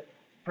to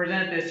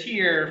present this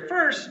here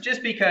first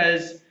just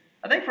because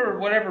I think for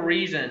whatever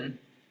reason,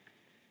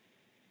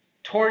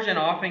 torsion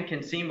often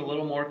can seem a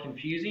little more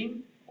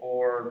confusing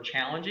or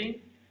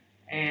challenging.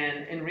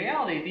 And in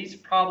reality, these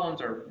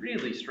problems are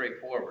really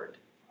straightforward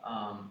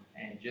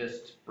and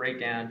just break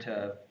down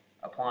to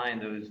applying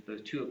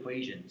those two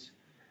equations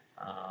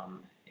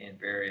in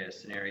various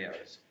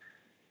scenarios.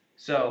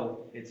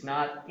 So it's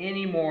not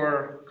any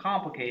more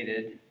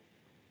complicated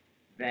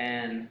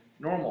than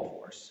normal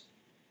force.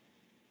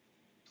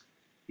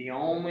 The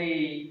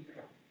only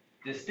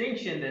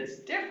distinction that's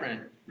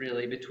different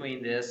really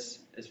between this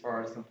as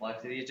far as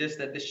complexity is just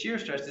that the shear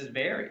stresses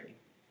vary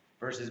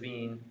versus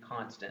being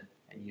constant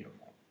and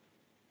uniform.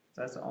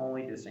 So that's the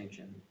only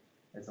distinction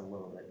that's a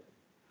little bit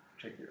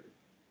trickier.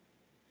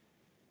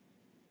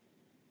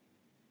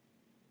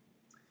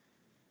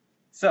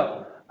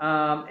 So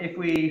if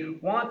we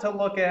want to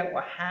look at,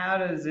 well, how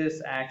does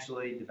this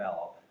actually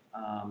develop?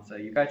 So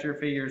you've got your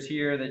figures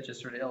here that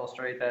just sort of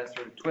illustrate that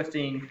sort of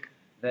twisting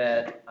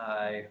that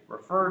I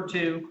referred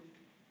to.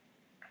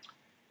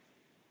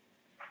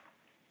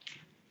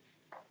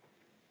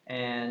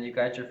 And you've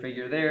got your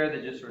figure there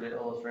that just sort of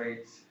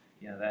illustrates,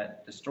 you know,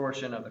 that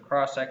distortion of the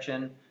cross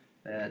section,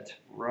 that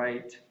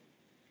right,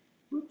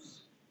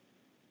 oops,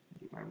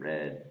 get my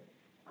red,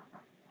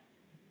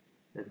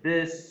 that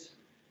this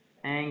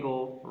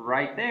angle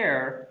right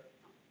there,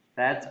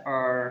 that's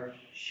our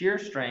shear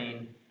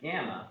strain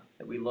gamma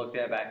that we looked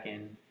at back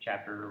in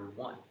chapter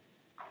 1.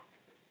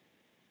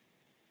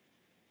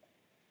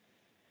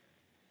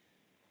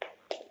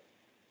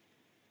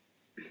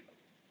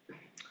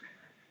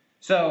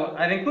 So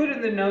I've included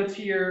in the notes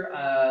here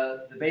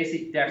the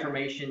basic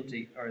deformation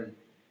or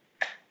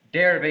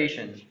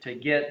derivation to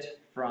get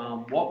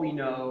from what we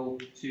know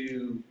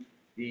to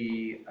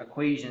the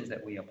equations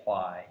that we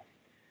apply.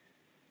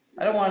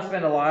 I don't want to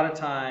spend a lot of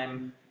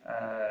time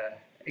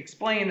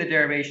explaining the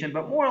derivation,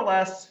 but more or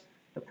less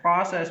the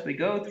process we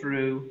go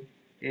through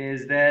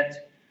is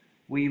that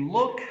we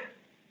look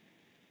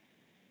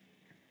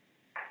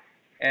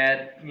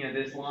at,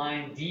 this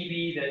line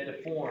dB that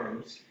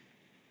deforms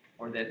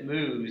or that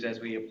moves as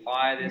we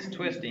apply this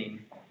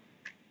twisting,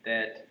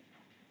 that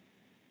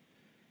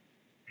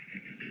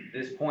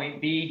this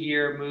point B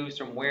here moves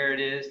from where it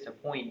is to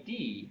point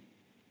D,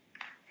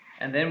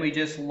 and then we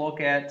just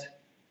look at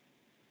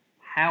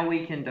how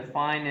we can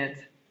define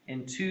it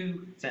in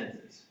two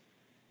senses.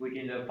 We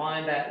can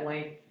define that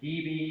length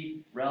dB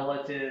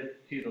relative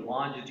to the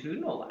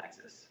longitudinal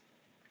axis,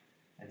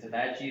 and so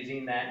that's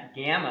using that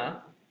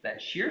gamma,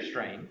 that shear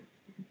strain,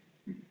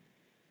 to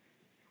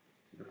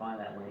define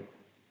that length.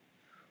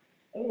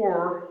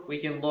 Or we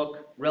can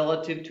look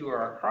relative to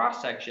our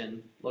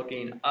cross-section,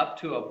 looking up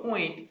to a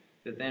point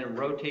that then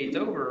rotates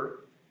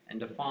over and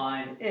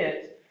define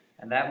it,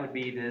 and that would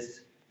be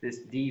this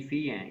d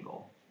phi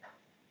angle.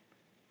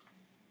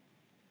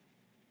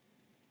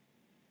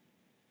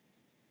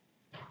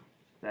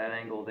 That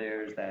angle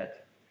there is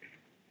that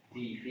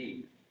d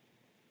phi.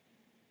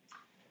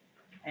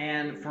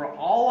 And for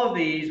all of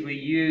these, we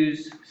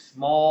use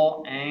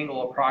small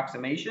angle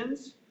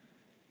approximations,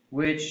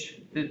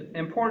 which the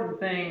important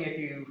thing,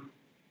 if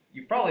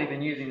you've probably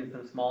been using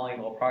some small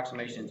angle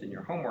approximations in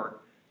your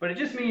homework, but it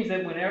just means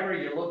that whenever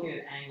you're looking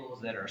at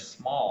angles that are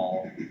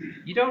small,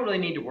 you don't really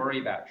need to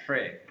worry about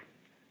trig.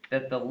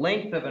 That the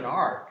length of an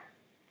arc,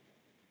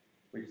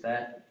 which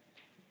that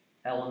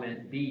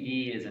element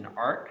BD is an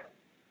arc,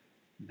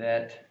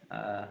 that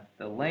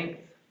the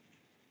length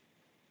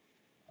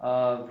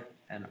of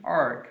an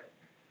arc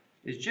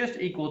is just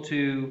equal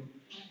to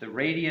the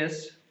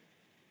radius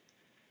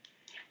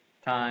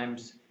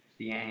times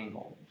the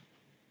angle.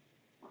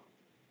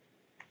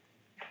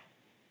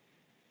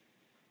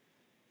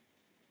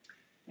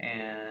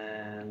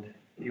 And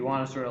if you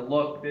want to sort of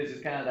look, this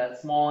is kind of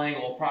that small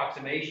angle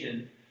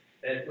approximation,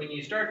 that when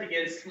you start to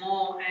get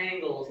small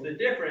angles, the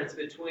difference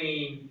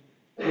between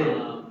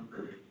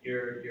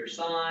your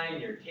sine,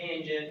 your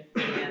tangent,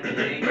 and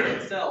the angle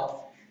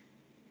itself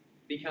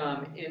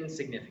become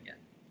insignificant.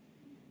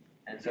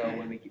 And so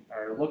when we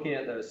are looking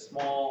at those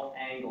small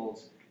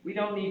angles, we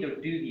don't need to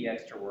do the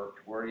extra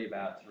work to worry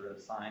about sort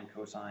of sine,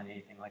 cosine,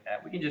 anything like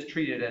that. We can just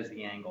treat it as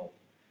the angle,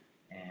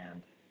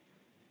 and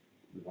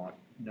we won't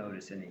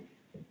notice any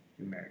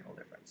numerical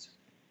difference.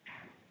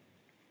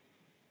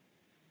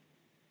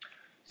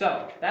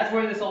 So that's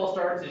where this all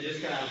starts, is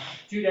just kind of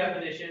two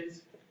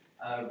definitions,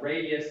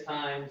 radius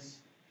times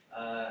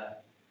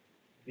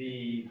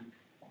the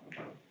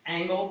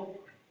angle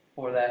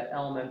for that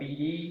element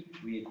BD.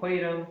 We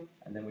equate them,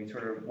 and then we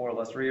sort of more or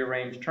less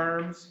rearrange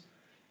terms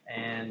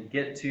and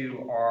get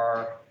to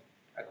our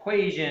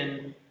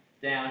equation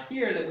down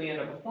here that we end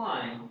up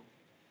applying,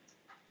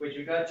 which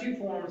we've got two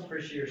forms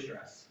for shear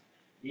stress.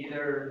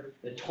 Either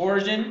the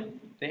torsion,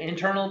 the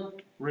internal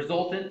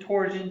resultant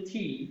torsion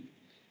T,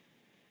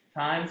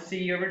 times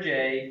C over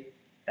J,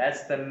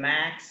 that's the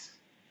max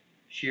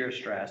shear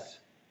stress,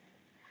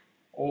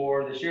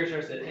 or the shear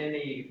stress at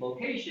any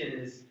location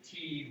is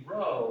T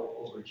rho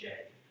over J.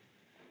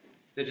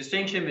 The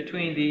distinction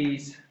between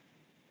these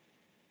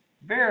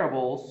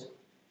variables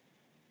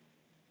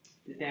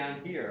is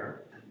down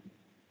here,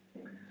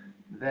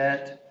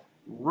 that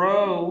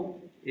rho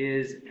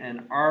is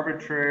an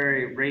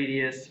arbitrary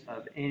radius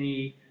of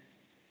any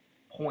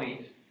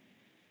point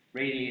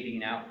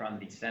radiating out from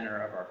the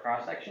center of our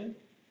cross-section,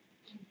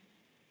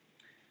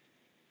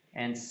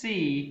 and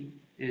C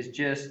is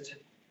just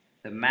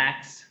the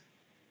max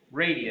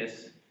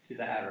radius to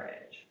the outer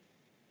edge.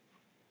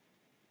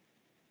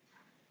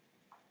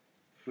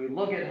 If we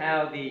look at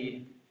how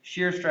the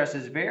shear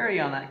stresses vary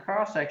on that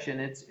cross-section,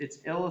 it's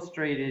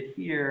illustrated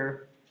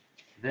here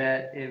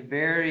that it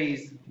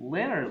varies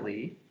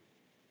linearly,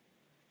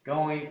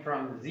 going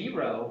from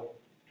 0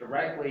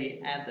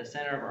 directly at the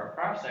center of our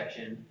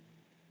cross-section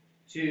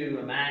to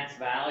a max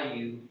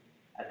value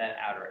at that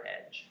outer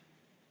edge.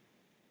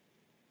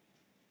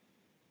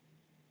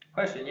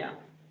 Question, yeah?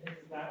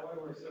 Is that why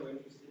we're so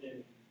interested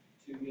in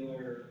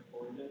tubular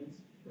origins?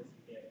 Because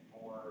you get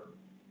more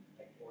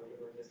like origin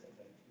resistance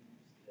and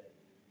tubes than...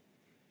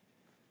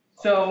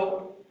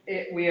 So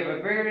we have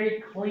a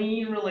very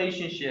clean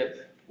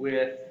relationship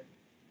with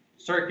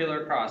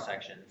circular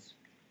cross-sections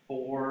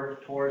for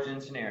torsion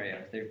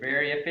scenarios. They're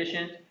very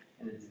efficient,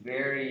 and it's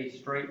very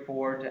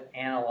straightforward to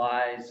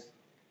analyze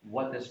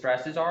what the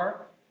stresses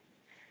are.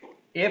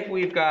 If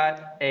we've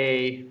got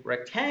a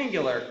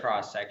rectangular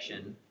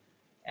cross-section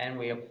and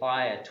we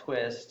apply a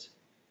twist,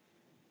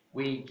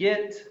 we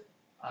get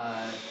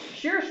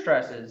shear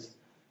stresses,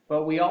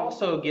 but we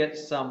also get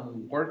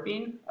some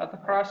warping of the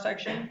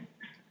cross-section,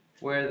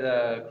 where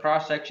the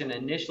cross-section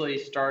initially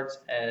starts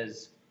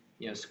as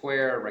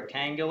square or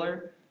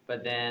rectangular,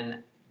 but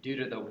then due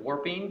to the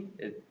warping,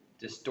 it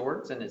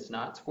distorts and it's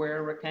not square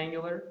or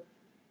rectangular.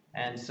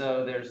 And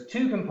so there's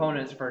two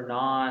components for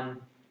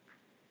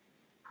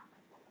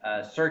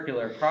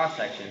circular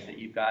cross-sections, that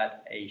you've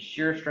got a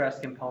shear stress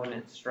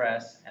component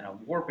stress and a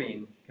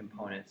warping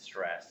component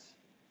stress.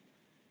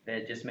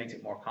 That just makes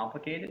it more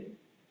complicated.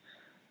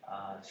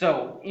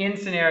 So in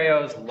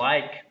scenarios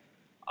like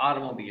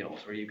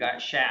automobiles, where you've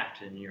got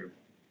shaft and you're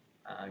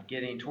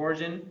getting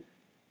torsion,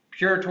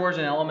 pure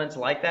torsion elements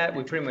like that,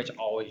 we pretty much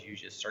always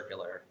use just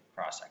circular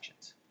cross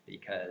sections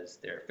because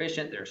they're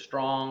efficient, they're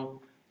strong,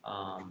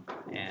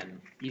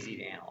 and easy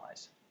to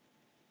analyze.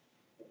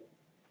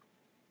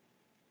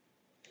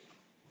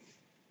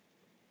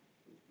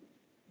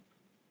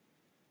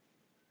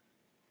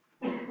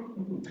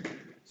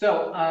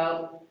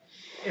 So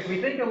if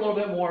we think a little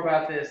bit more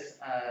about this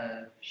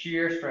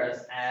shear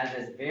stress as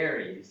it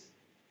varies,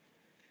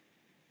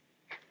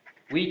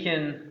 we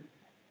can,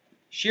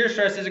 shear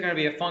stress is going to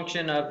be a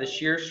function of the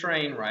shear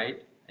strain,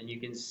 right? And you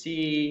can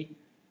see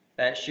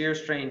that shear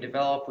strain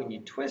develop when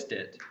you twist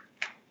it,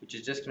 which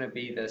is just going to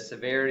be the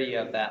severity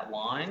of that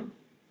line.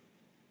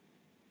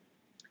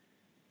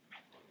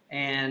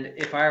 And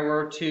if I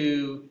were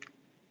to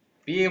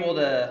be able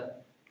to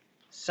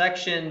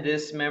section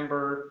this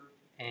member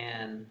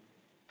and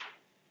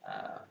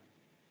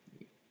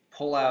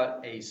pull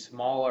out a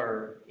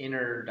smaller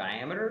inner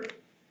diameter,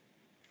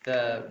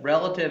 the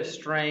relative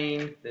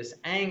strain, this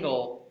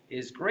angle,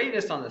 is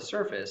greatest on the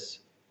surface.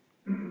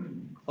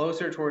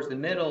 Closer towards the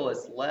middle,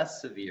 it's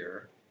less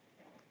severe.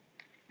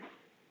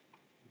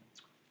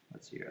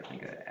 Let's see here, I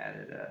think I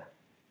added a...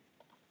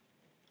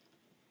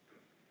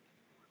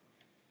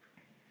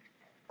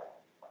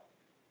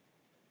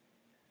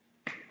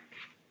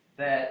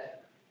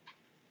 that,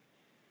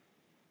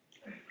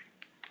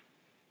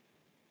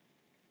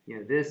 you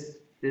know, this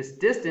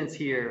distance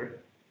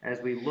here, as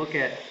we look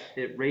at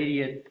it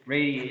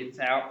radiates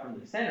out from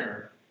the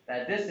center,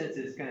 that distance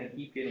is going to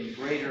keep getting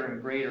greater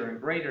and greater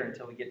and greater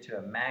until we get to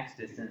a max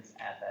distance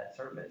at that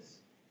surface.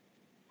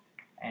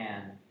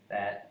 And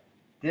that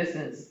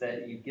distance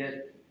that you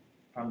get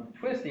from the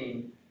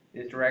twisting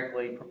is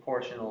directly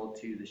proportional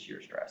to the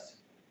shear stress.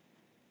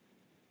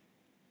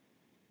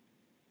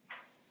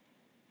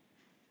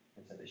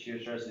 And so the shear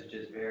stress is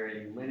just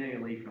varying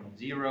linearly from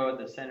 0 at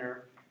the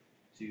center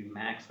to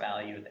max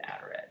value at the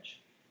outer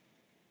edge.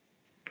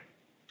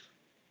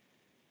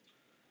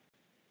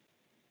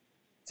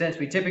 Since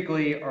we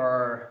typically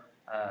are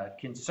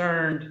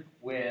concerned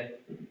with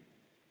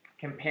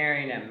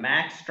comparing a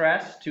max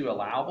stress to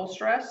allowable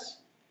stress,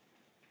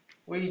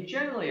 we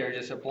generally are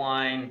just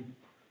applying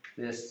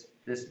this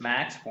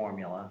max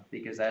formula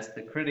because that's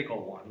the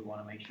critical one. We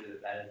want to make sure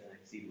that that doesn't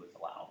exceed what's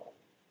allowable.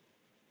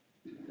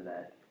 So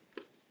that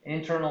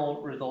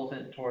internal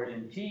resultant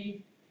torsion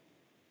T,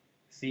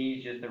 C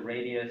is just the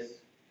radius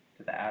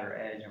to the outer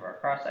edge of our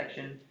cross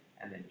section,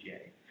 and then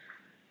J.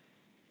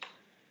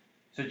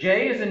 So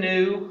J is a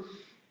new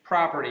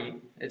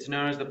property. It's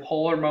known as the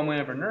polar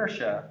moment of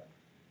inertia,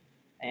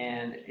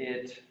 and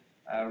it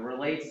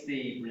relates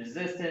the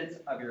resistance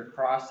of your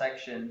cross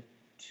section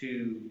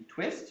to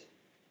twist.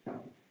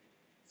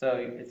 So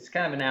it's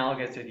kind of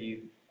analogous if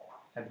you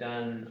have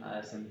done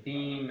some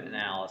beam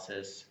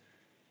analysis.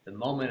 The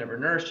moment of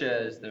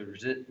inertia is the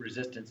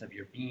resistance of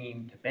your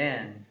beam to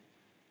bend.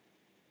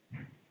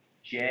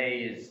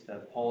 J is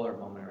the polar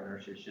moment of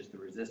inertia. It's just the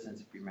resistance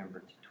if you remember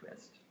to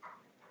twist.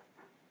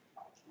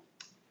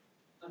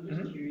 I'm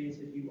just curious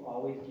if you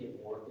always get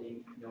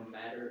warping, no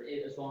matter,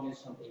 as long as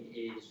something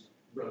is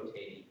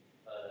rotating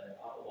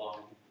along.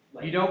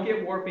 Like, You don't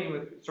get warping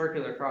with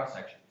circular cross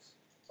sections.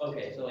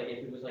 okay, so like if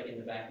it was like in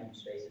the vacuum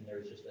space and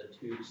there's just a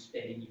tube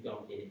spinning, you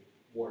don't get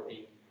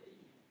warping.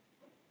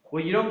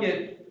 Well, you don't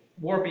get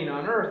warping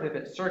on Earth if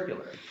it's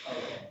circular.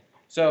 Okay.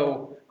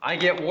 So I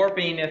get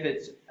warping if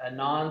it's a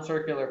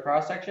non-circular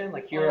cross section.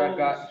 Like here, I've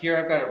got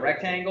a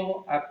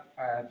rectangle. I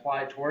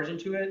apply torsion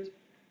to it.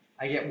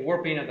 I get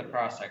warping of the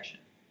cross section.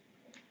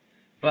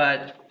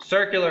 But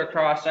circular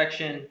cross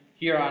section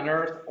here on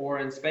Earth or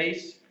in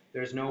space,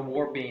 there's no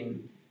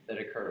warping that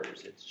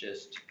occurs. It's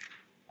just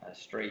a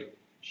straight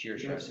shear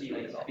You don't stress. see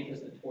like,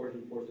 because the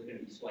torsion force is going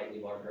to be slightly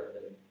larger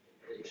at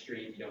the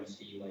extremes, you don't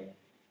see like,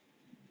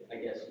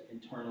 I guess,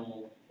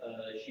 internal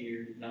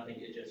shear, nothing,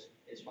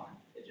 it's fine.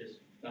 It just,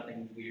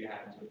 nothing weird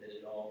happens with it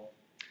at all.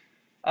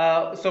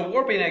 So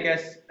warping, I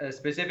guess,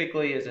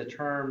 specifically is a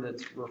term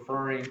that's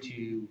referring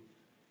to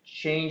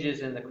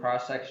changes in the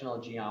cross-sectional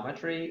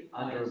geometry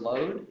under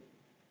load.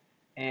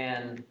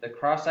 And the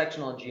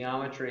cross-sectional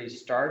geometry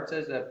starts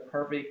as a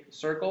perfect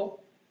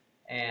circle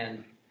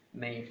and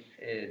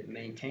it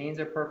maintains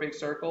a perfect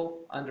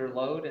circle under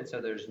load, and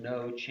so there's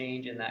no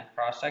change in that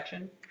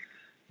cross-section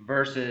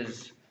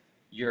versus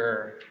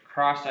your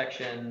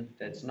cross-section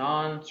that's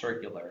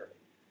non-circular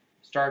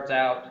starts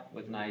out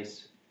with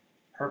nice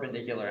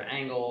perpendicular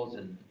angles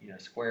and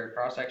square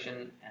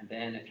cross-section, and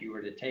then if you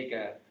were to take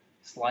a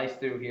slice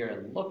through here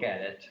and look at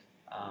it,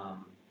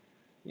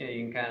 you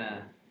can kind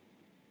of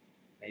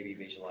maybe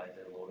visualize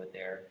it a little bit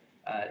there.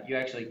 You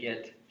actually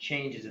get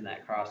changes in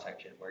that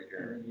cross-section where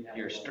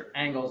your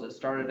angles that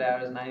started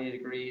out as 90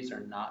 degrees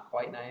are not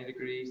quite 90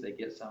 degrees. They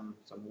get some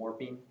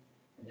warping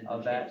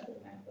of that.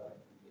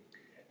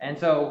 And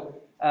so,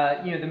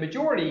 the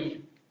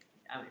majority,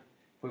 I mean,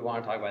 if we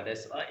want to talk about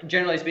this,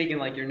 generally speaking,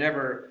 like you're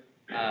never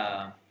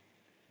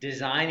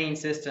designing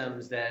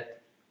systems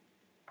that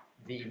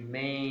the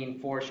main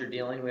force you're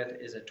dealing with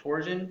is a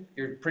torsion.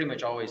 You're pretty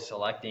much always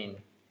selecting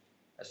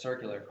a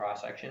circular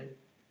cross-section.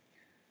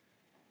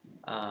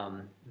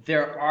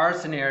 There are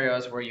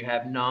scenarios where you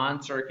have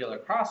non-circular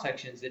cross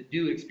sections that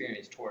do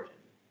experience torsion.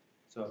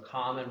 So a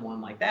common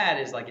one like that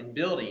is like in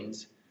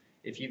buildings.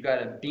 If you've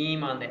got a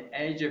beam on the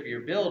edge of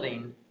your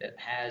building that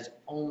has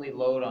only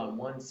load on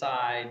one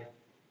side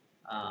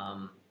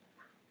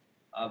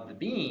of the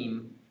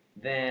beam,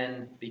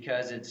 then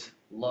because it's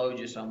low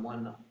just on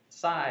one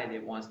side,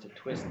 it wants to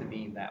twist the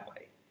beam that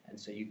way. And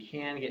so you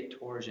can get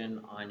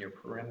torsion on your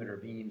perimeter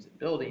beams in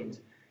buildings,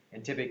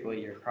 and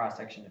typically your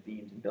cross-section of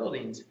beams in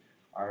buildings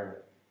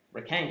are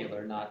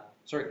rectangular, not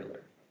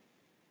circular.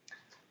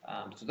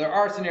 So there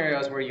are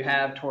scenarios where you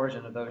have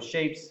torsion of those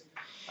shapes,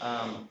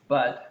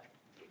 but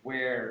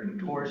where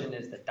torsion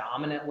is the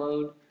dominant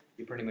load,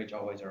 you pretty much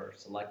always are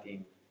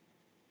selecting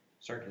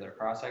circular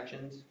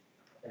cross-sections.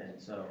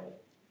 And so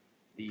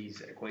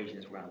these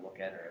equations we're going to look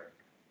at are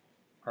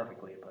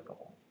perfectly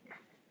applicable.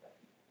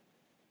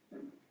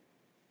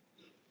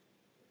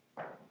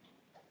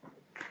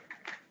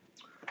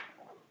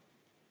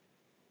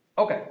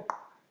 Okay,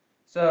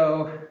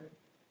 so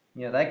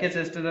that gets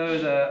us to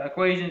those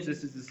equations.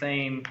 This is the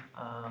same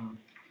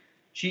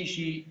cheat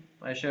sheet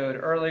I showed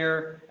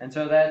earlier. And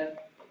so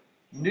that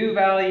new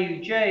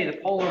value J, the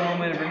polar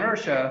moment of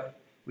inertia,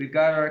 we've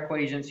got our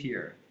equations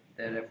here.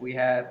 That if we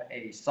have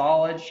a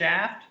solid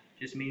shaft,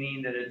 just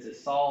meaning that it's a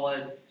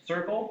solid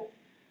circle,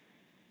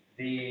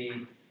 the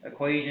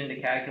equation to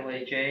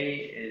calculate J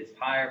is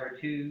pi over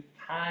 2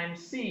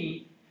 times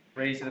C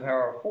raised to the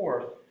power of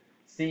 4th.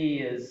 C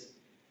is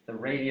the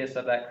radius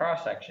of that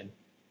cross section.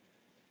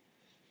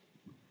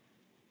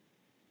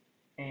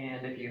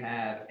 And if you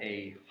have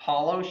a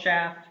hollow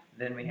shaft,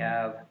 then we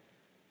have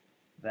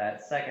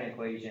that second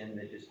equation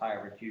that is pi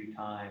over 2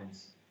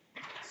 times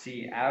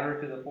C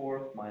outer to the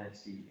 4th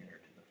minus C inner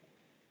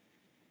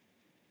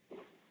to the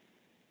 4th.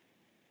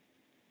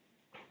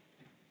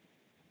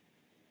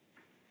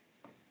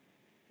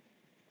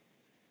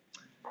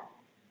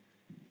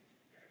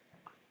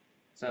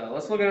 So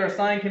let's look at our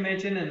sign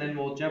convention, and then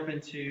we'll jump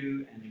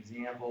into an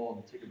example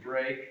and take a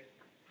break.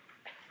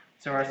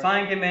 So our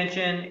sign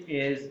convention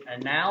is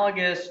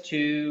analogous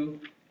to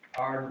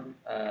our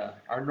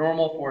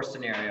normal force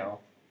scenario.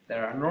 That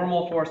our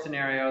normal force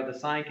scenario, the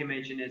sign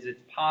convention is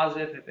it's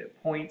positive if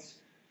it points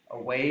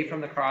away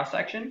from the cross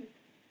section.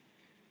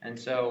 And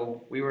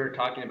so we were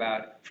talking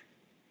about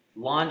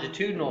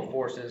longitudinal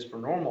forces for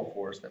normal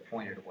force that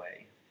pointed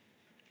away.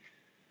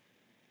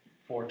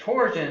 For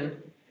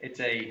torsion, it's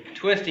a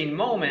twisting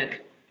moment,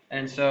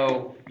 and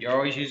so you're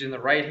always using the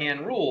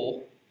right-hand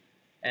rule.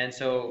 And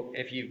so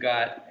if you've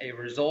got a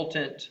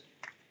resultant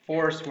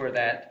force where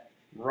that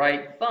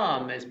right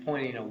thumb is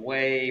pointing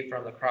away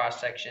from the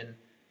cross-section,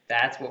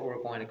 that's what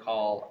we're going to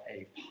call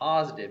a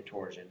positive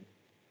torsion.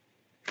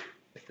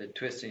 If the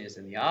twisting is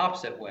in the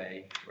opposite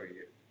way, where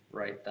your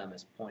right thumb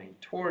is pointing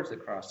towards the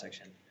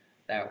cross-section,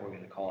 that we're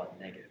going to call it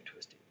negative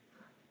twisting.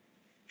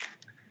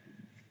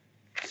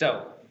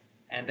 So,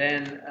 and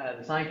then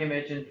the sign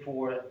convention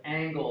for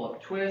angle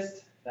of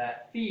twist,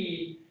 that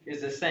phi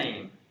is the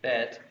same.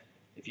 That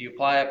if you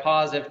apply a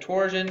positive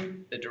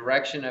torsion, the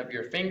direction of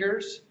your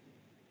fingers,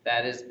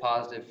 that is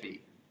positive phi.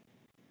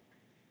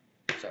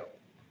 So,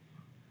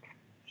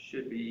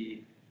 should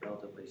be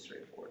relatively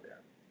straightforward there.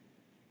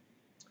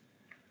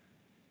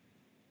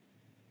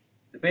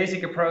 The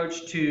basic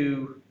approach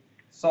to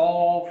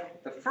solve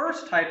the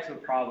first types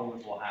of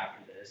problems we'll have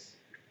for this.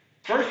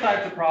 First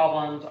types of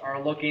problems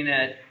are looking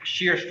at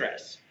shear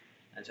stress.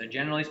 And so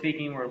generally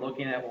speaking, we're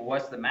looking at, well,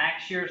 what's the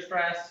max shear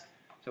stress?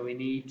 So we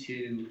need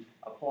to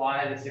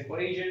apply this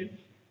equation.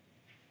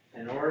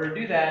 In order to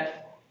do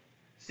that,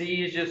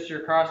 C is just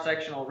your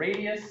cross-sectional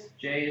radius.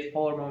 J is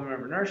polar moment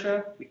of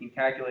inertia. We can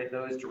calculate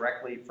those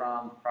directly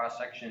from the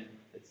cross-section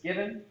that's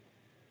given.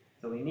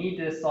 So we need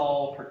to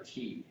solve for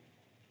T,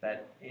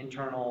 that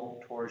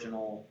internal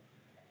torsional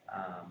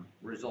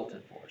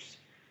resultant force.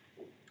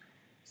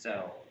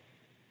 So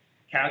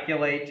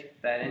calculate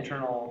that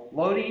internal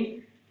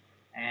loading,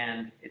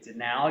 and it's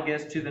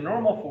analogous to the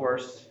normal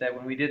force, that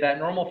when we did that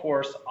normal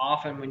force,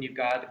 often when you've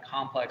got a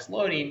complex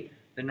loading,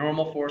 the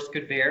normal force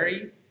could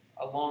vary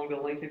along the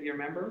length of your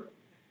member.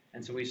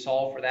 And so we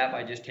solve for that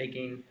by just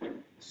taking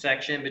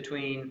section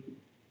between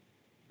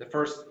the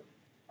first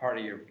part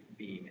of your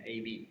beam,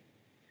 AB,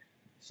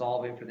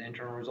 solving for the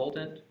internal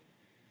resultant,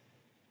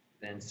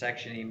 then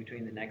sectioning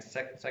between the next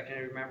section of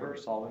your member,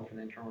 solving for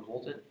the internal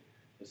resultant.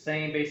 The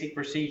same basic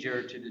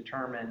procedure to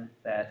determine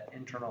that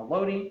internal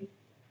loading,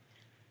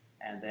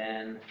 and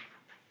then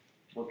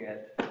look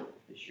at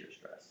the shear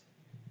stress.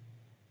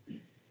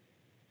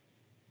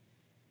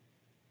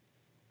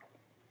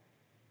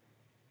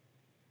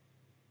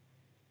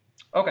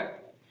 Okay,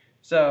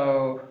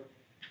 so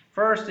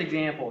first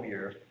example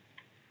here.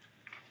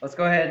 Let's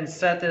go ahead and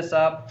set this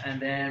up, and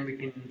then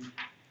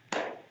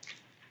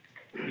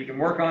you can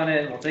work on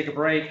it, and we'll take a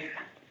break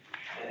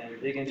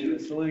and dig into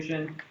the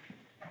solution.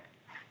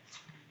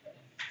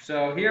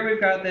 So here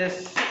we've got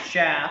this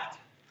shaft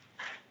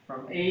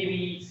from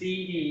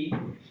ABCD.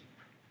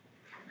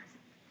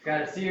 It's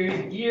got a series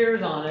of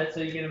gears on it,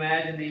 so you can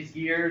imagine these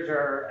gears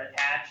are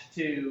attached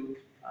to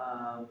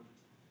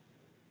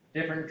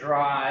different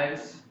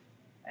drives,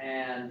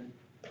 and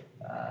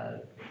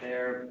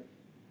they're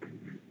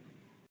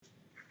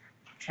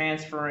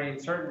transferring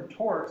certain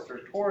torques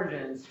or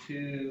torsions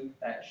to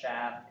that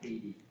shaft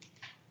AD.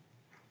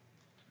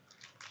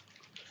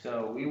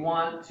 So we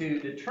want to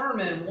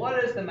determine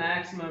what is the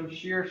maximum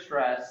shear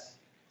stress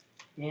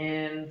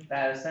in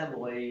that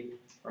assembly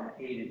from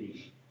A to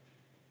D.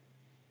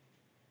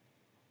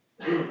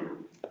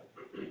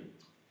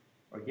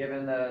 We're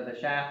given the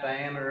shaft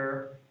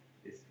diameter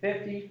is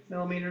 50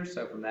 millimeters,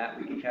 so from that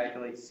we can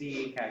calculate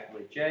C and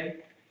calculate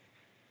J.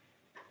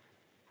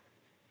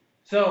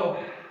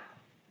 So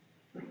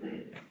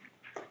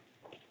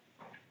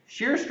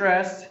shear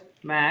stress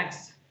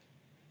max,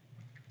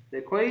 the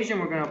equation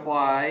we're going to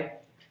apply,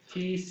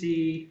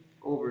 TC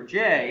over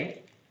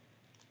J.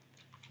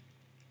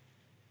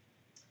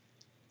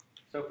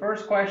 So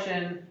first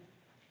question,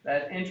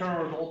 that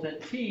internal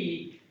resultant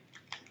T,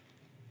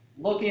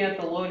 looking at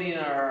the loading in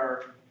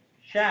our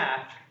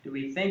shaft, do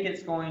we think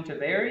it's going to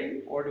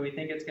vary or do we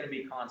think it's going to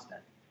be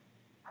constant?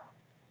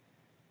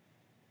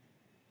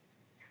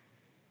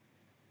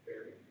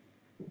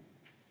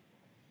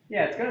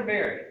 Yeah, it's going to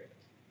vary.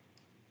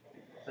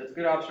 So it's a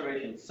good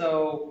observation.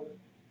 So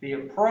the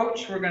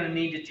approach we're going to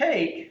need to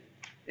take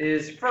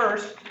is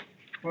first,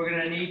 we're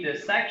going to need to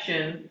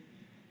section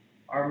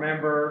our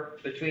member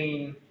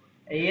between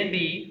A and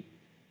B,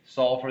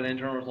 solve for the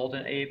internal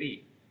resultant A and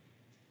B.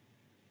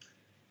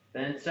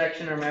 Then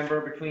section our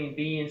member between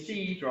B and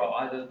C, draw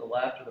either the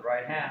left or the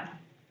right half,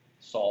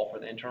 solve for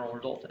the internal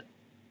resultant.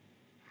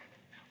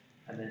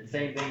 And then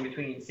same thing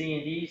between C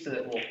and D, so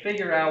that we'll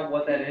figure out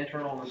what that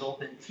internal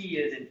resultant T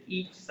is in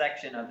each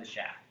section of the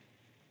shaft.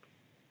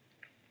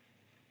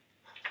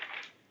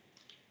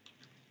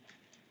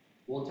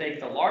 We'll take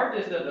the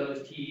largest of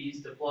those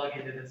T's to plug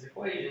into this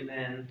equation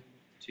then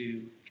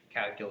to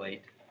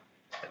calculate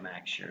the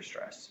max shear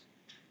stress.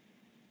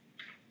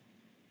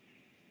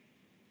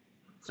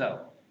 So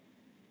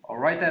I'll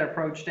write that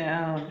approach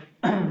down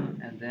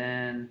and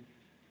then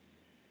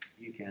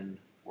you can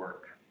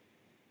work.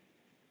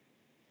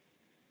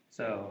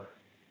 So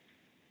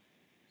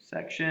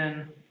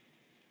section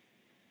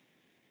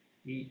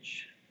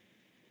each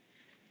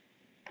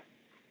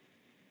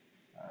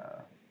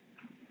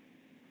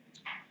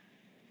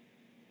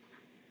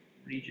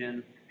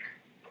region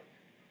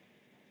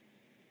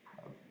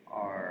of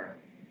our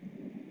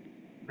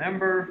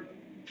member,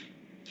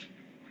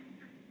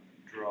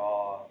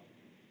 draw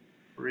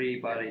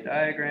free body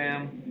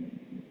diagram,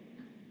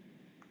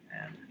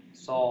 and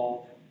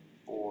solve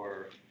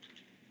for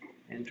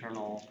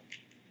internal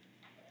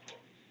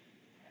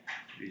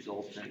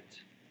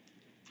resultant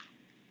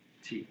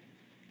T.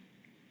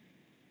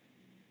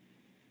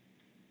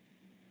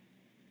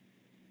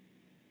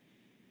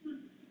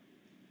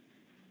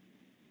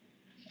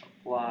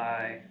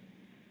 Apply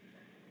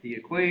the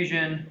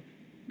equation,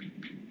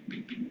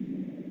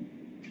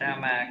 tau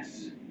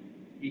max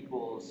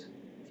equals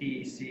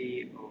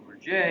TC over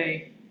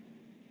J,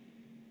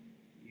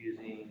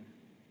 using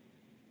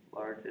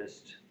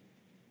largest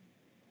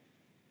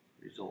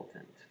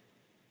resultant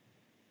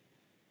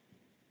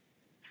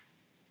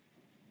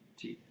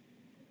T.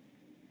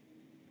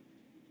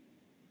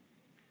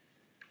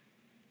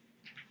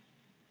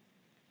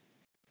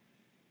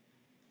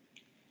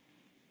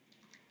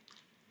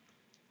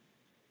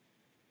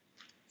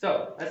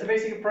 So that's the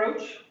basic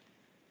approach.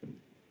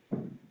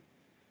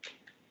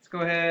 Let's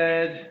go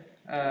ahead.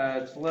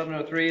 It's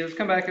 11:03. Let's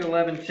come back at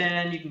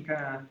 11:10. You can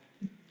kind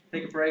of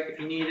take a break if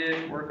you need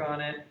it, work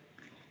on it.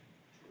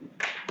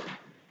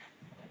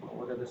 We'll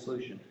look at the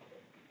solution.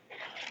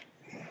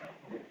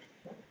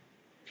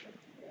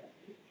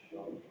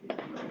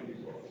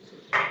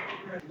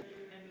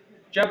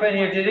 Jump in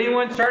here. Did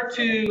anyone start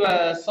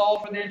to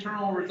solve for the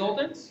internal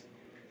resultants?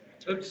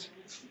 Oops.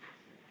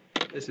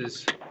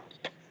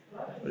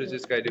 What is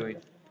this guy doing?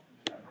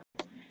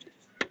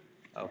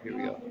 Oh, here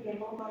we go.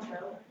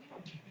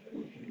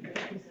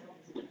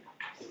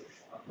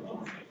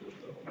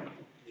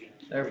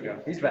 There we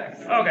go. He's back.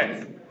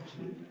 Okay.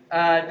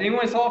 Did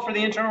anyone solve for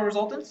the internal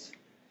resultants?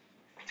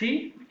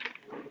 T?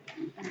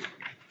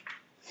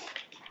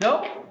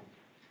 No?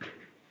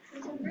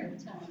 It's a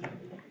break time.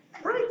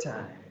 Break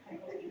time.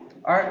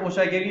 All right. Well,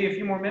 should I give you a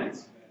few more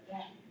minutes?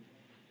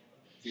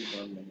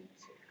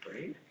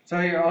 So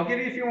here, I'll give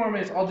you a few more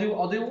minutes. I'll do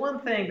one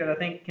thing that I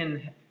think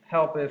can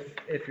help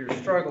if you're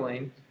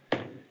struggling.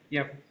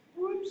 You know,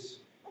 whoops.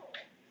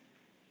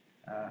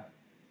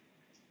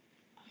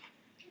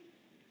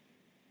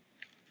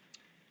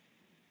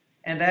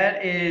 And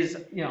that is,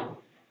 you know,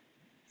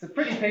 it's a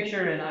pretty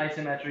picture in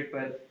isometric,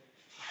 but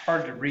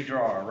hard to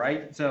redraw,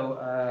 right?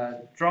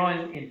 So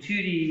drawing in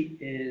 2D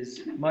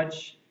is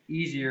much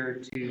easier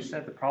to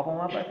set the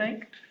problem up, I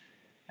think.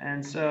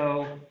 And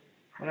so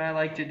what I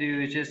like to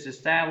do is just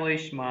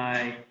establish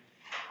my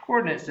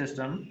coordinate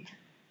system.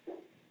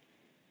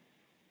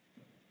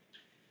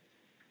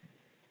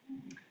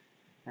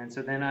 And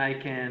so then I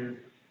can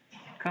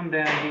come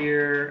down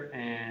here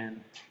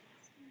and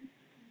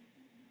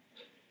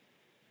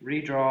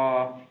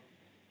redraw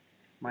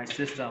my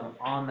system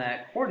on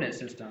that coordinate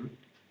system.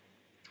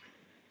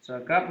 So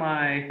I've got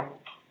my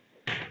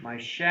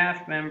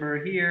shaft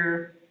member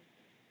here,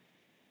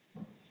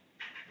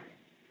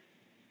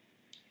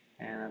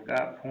 and I've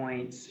got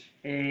points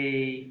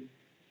A,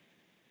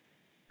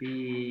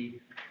 B,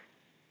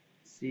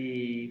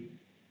 C,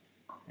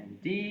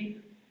 and D.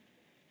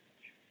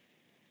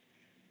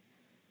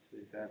 So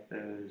we've got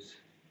those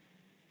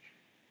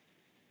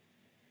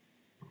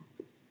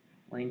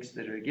links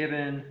that are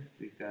given.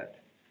 We've got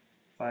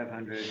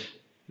 500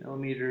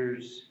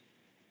 millimeters,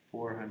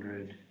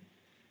 400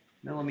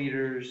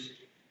 millimeters,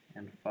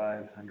 and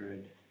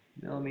 500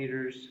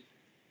 millimeters.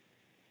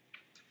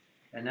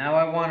 And now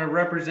I want to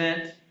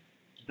represent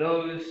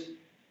those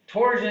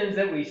torsions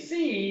that we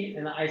see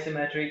in the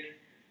isometric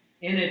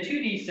in a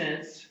 2D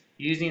sense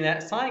using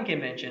that sign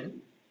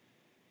convention,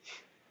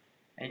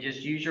 and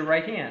just use your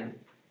right hand.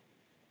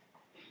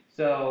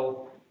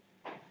 So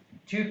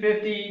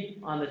 250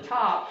 on the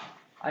top,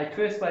 I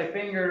twist my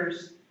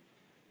fingers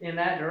in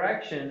that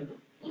direction.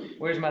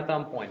 Where's my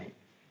thumb pointing?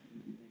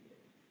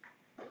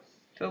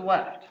 To the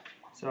left.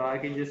 So I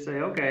can just say,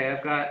 okay,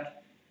 I've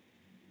got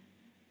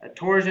a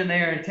torsion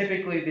there, and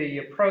typically the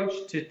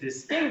approach to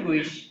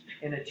distinguish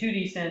in a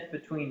 2D sense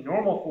between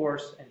normal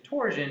force and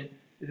torsion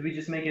is we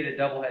just make it a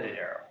double-headed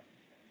arrow.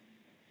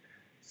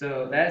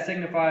 So that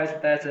signifies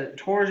that that's a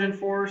torsion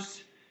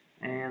force,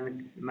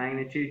 and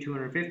magnitude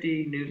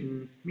 250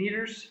 Newton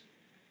meters.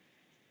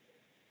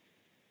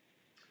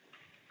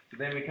 So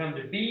then we come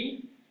to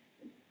B.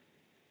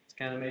 It's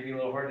kind of maybe a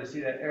little hard to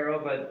see that arrow,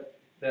 but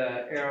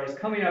the arrow is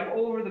coming up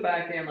over the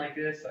backhand like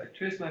this. So I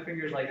twist my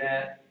fingers like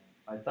that.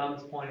 My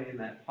thumb's pointing in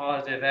that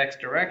positive X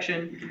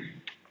direction.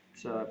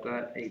 So I've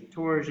got a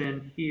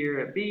torsion here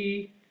at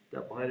B,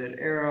 double-headed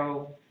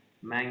arrow,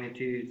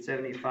 magnitude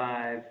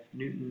 75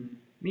 Newton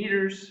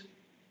meters.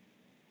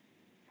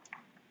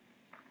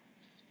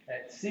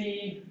 At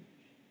C,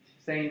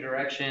 same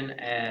direction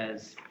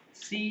as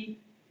C.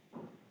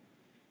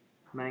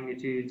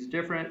 Magnitude's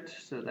different,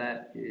 so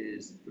that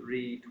is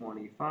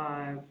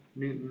 325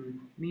 Newton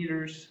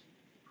meters.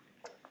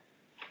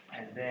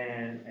 And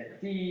then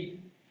at D,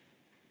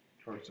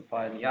 torque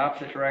supply in the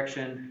opposite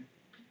direction.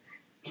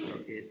 So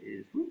it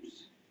is,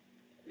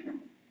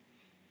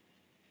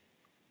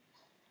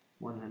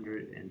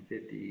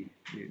 150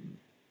 Newton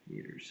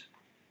meters.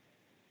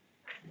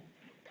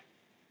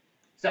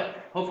 So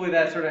hopefully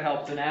that sort of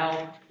helps. So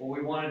now what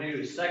we want to do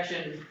is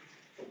section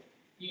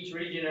each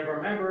region of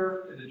our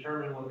member to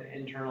determine what the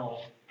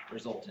internal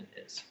resultant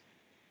is.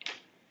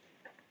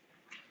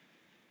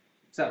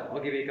 So I'll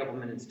give you a couple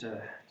minutes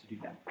to do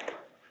that.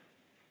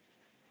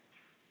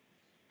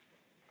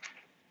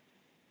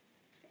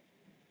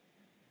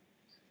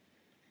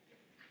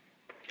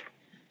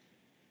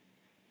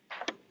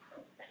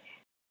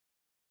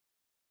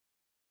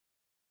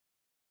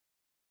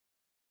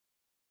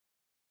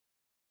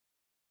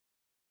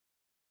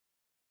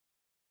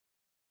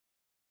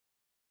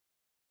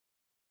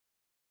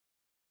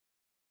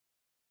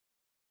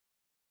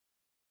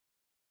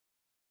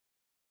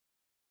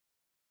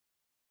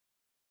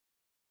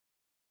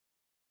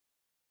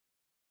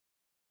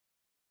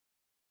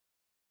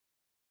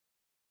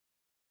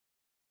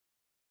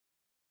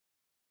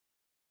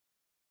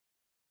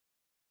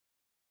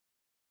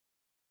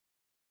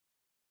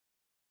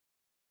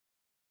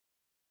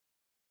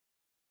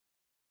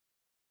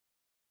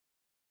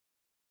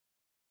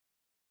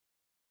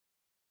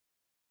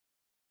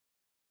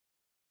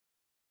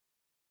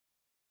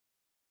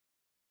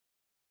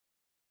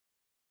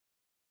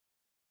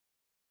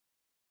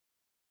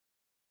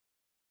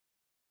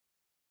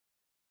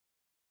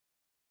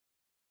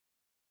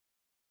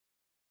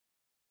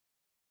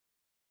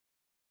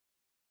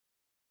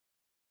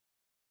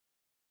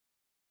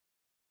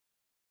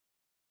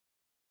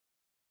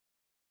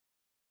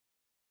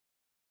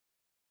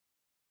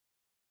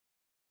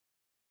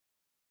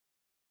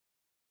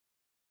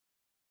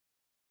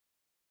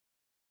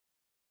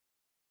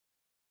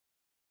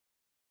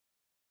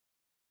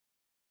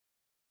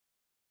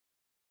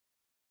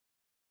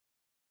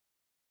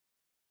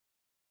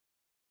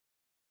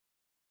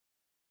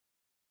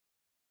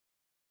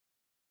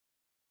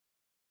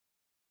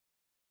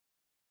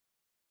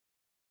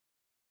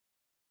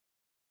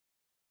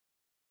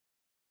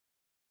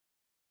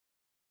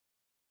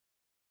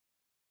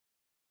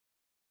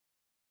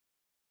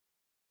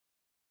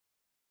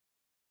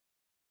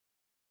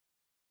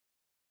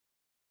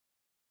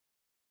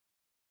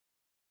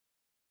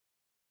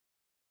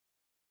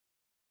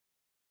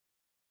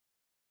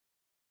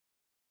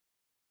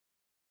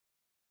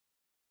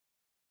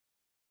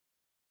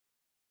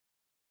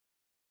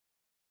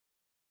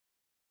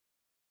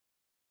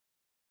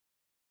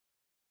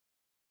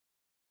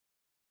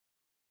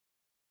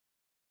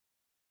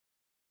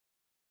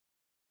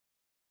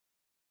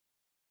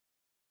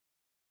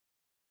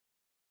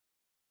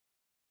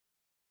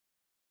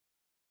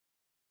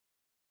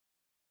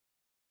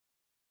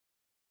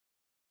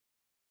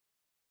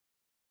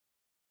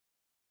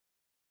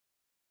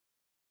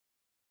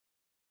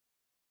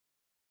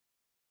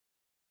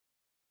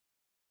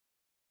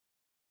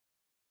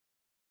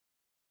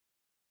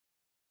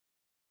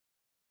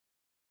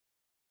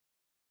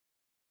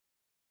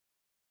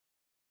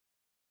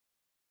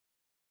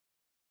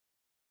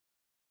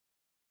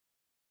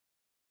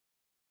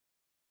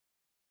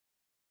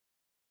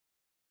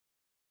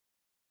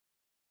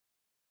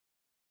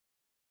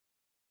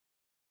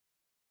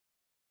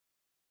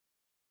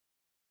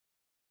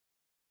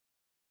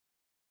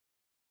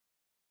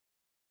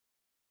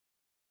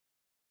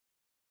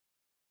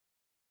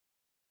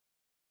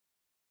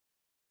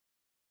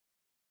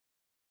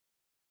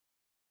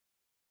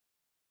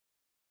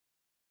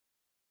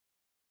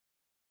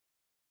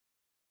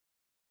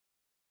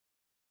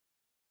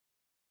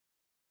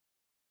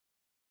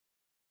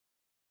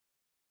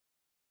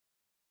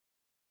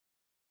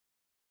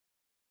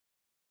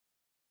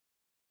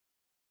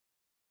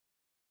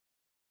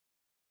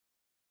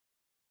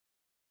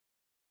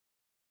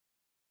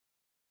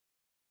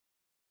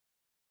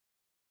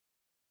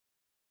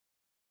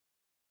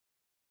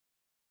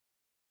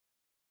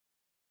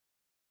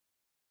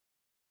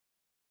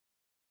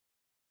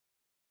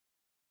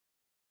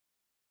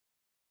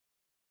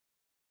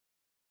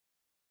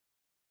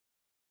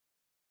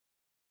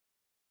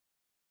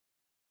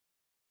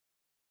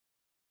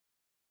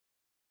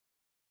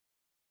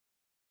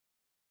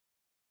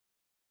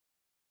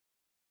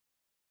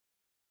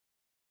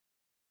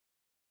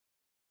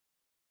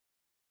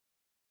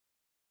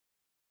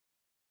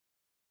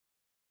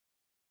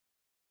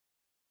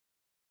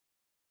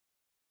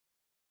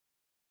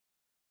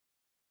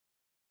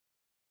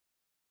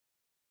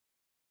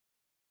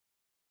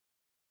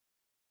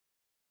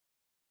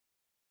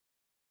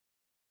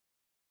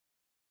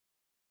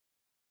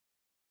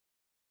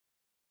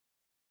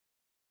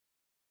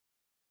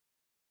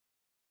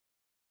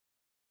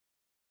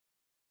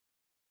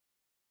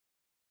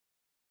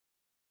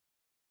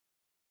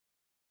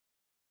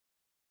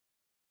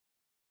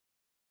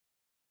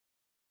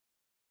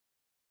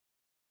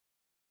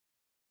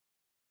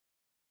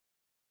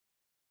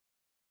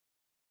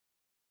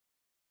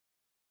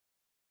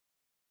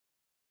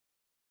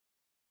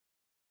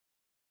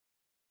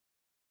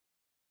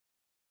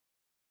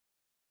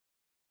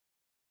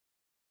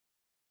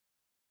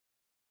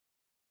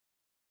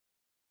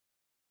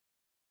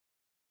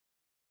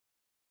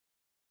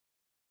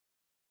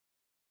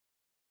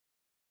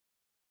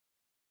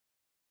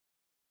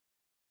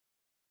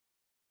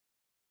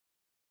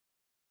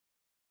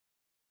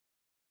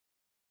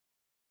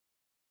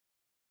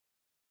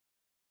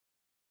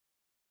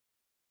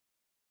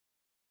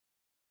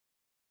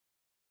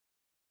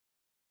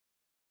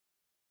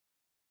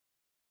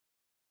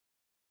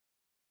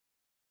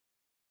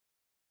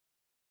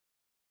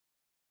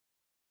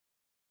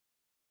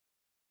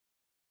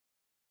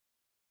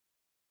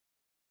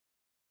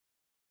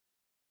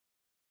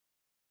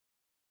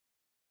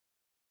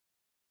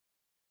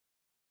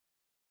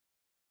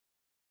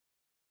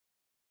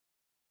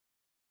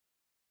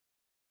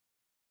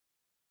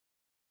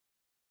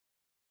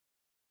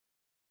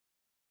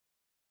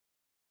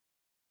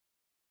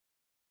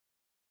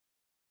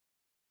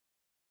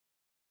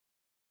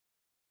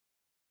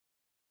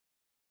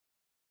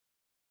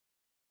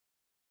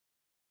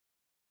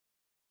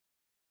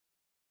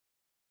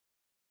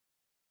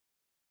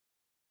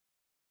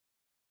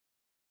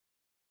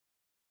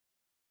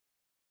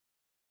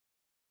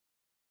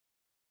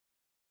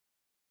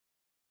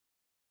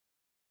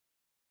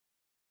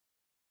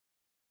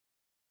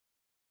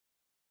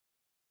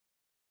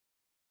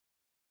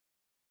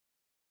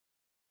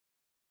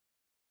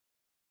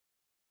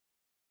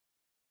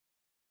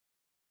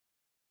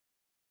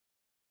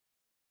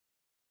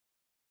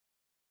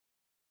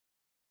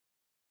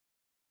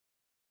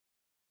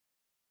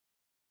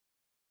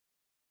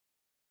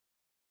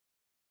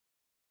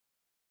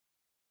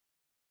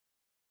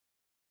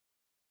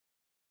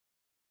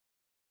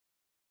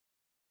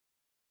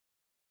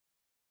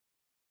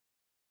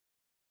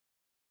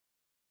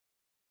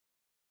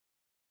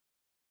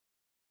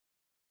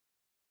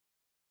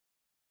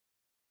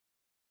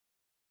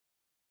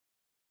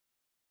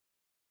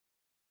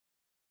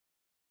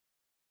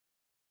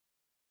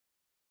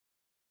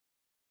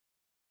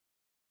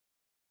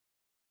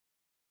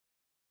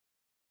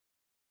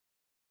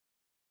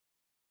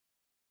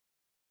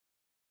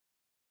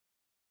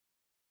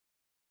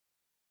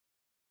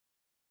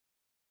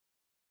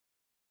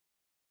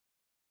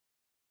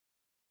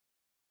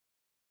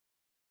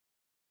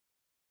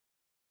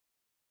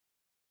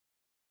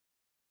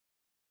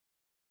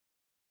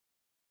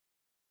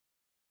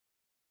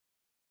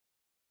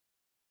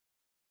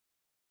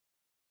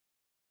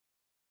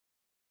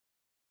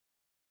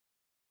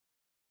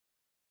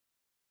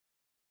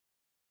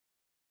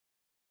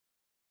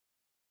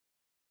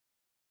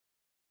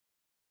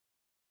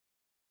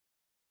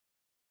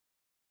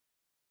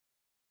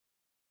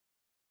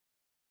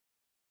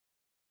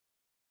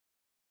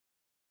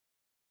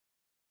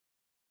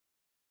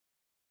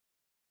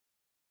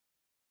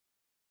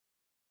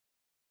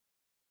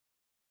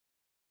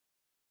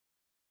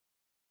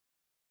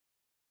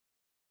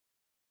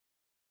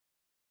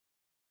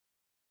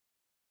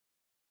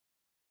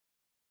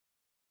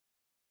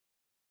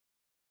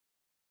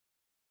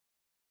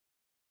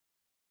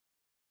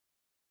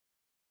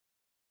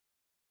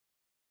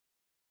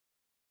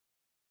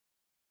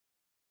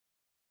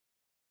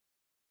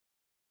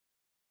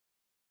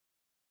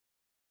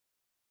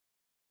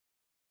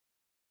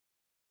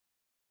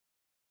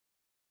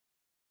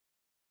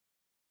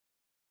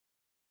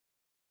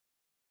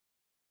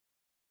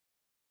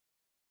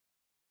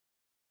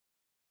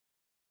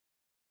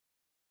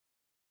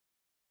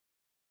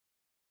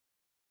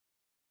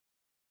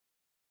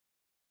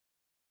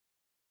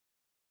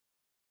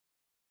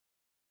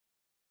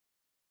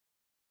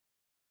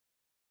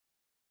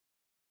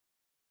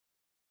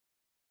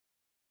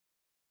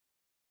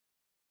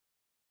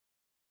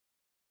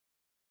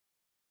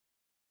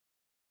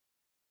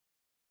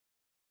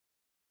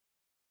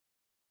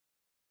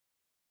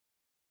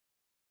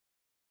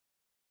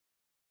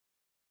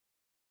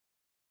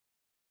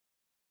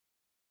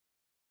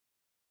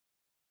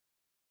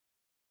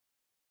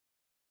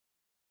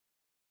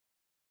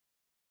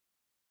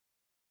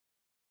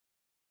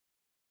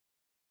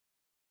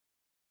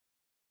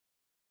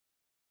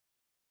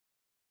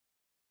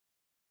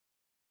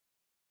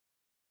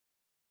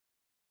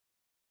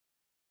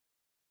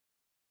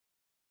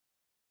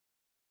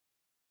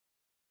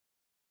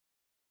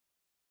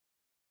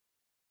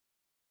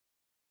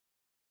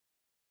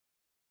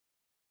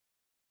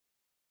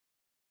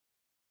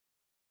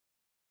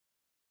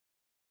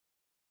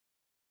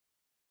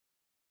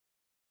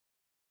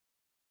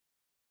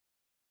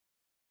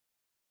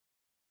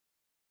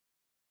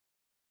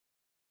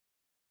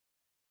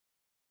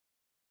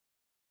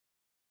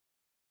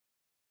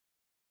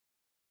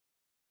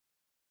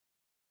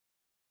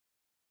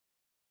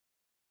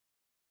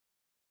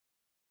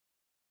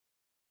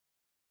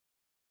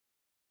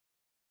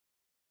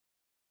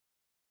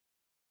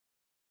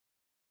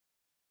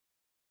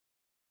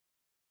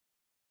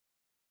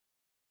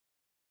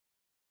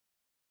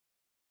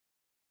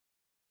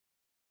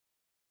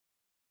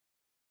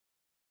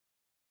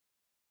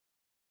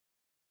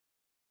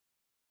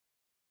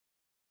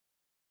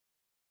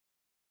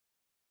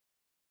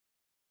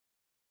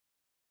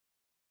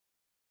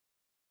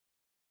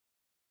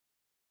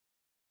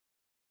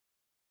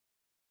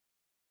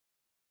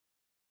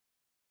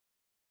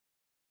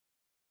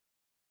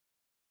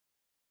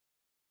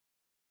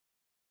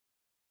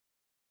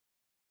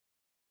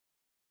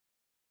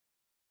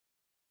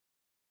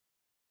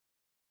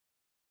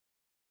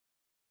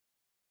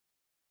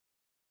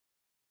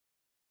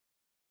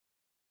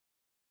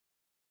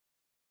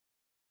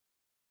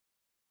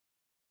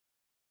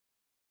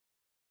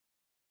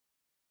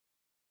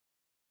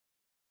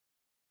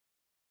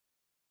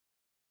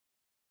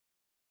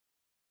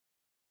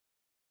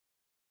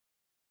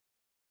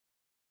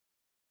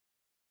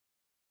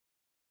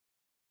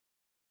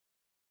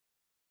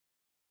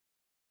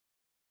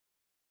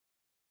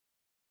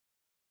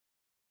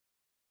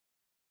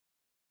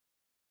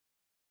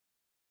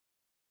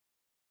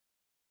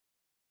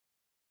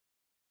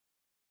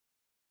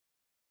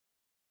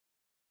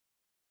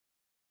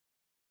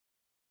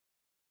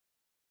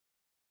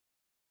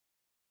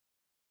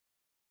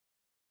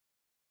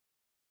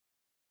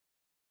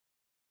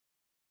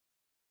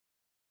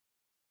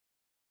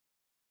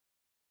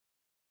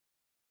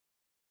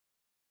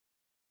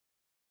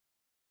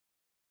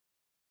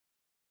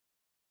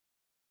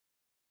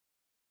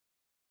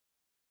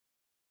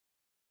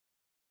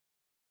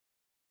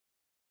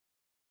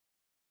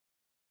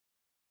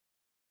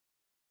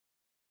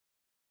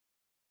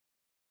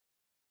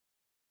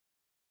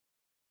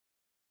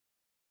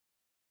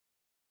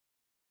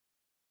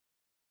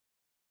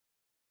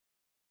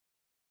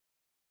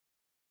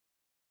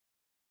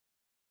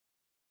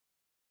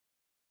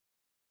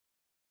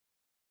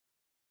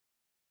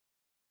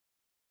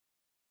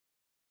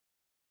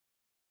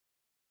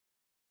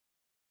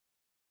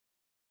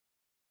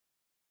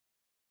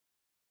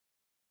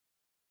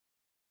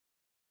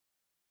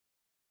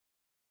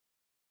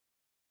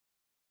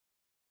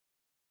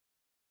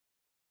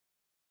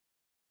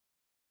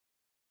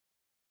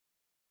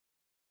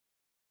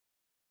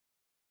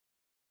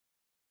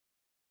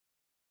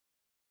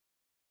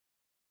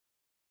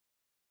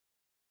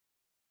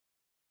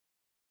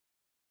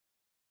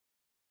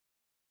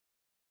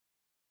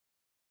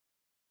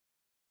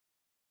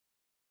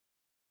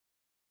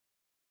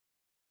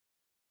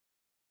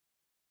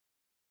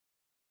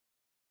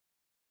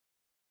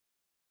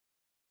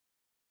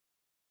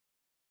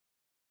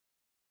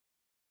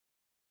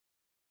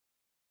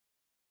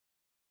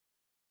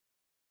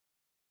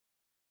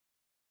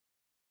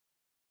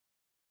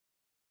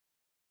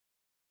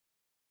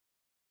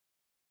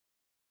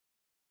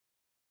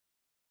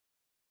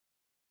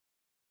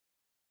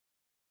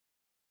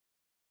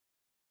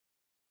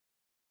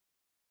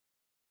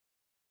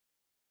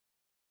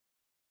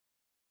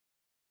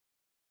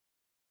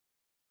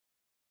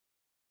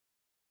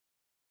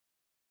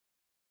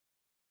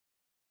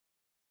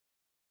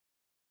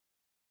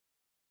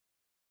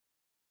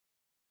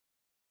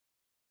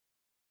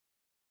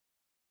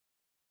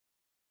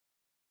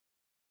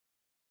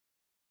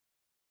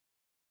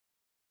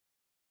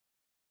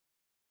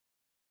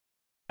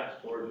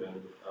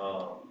 Torsion,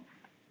 are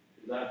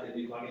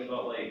you talking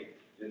about like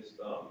just,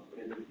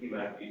 in the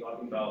PMAC, are you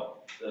talking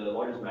about the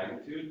largest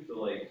magnitude? So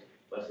like,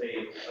 let's say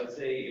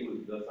it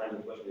was, the sign of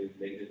the question is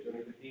negative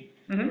 250,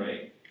 Mhm.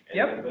 right? And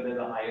Yep. then, but then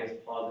the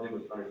highest positive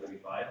was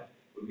 175.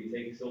 Would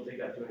we still take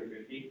that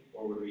 250,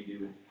 or would we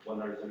do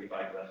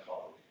 175 because that's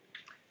positive?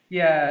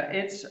 Yeah,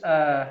 it's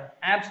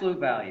absolute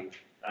value.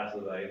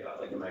 Absolute value, not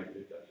like the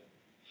magnitude, gotcha.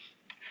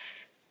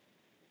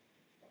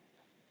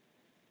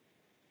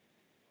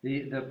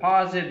 The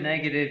positive,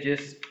 negative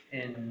just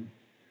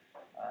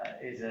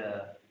is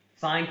a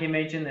sign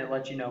convention that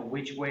lets you know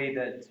which way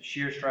the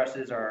shear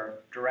stresses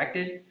are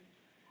directed,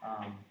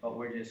 but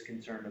we're just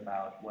concerned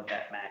about what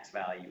that max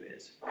value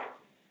is.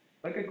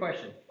 But good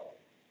question.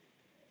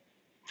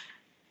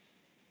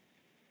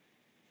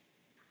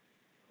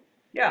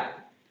 Yeah.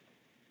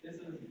 This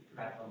is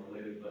perhaps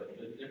unrelated, but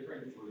the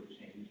different sort of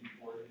change in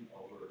torsion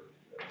over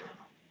the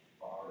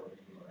bar or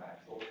beam or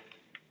axle,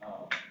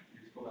 you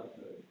scroll up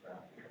to the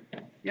graph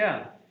here.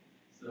 Yeah.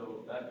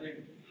 So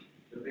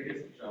the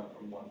biggest jump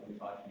from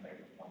 175 to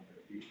negative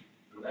 150,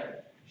 does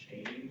that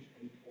change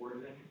in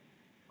torsion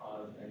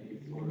cause any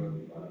sort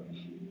of,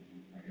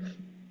 I guess,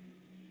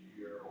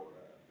 shear or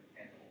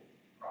mechanical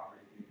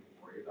properties you need to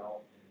worry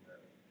about in the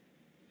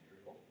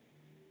material?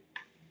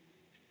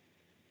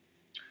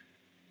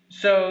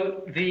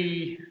 So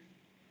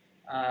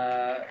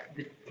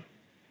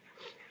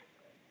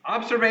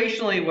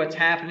observationally, what's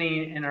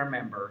happening in our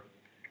member,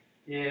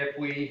 if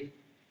we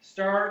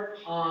start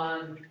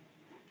on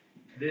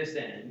this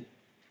end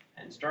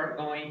and start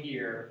going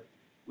here,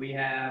 we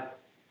have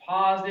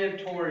positive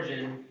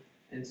torsion,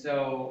 and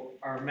so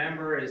our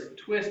member is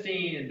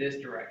twisting in this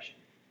direction.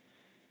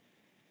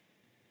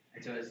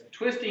 And so it's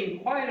twisting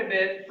quite a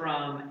bit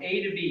from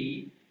A to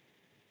B.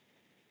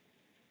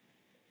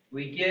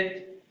 We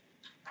get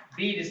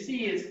B to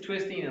C, it's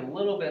twisting a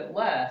little bit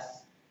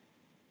less.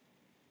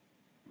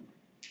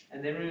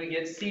 And then when we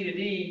get C to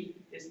D,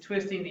 it's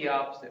twisting the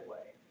opposite way.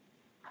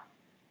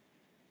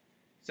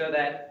 So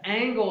that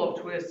angle of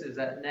twist is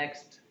that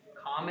next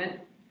comment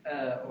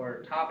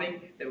or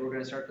topic that we're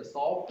going to start to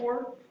solve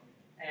for.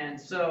 And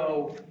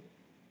so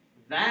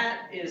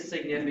that is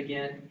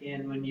significant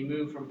in when you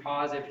move from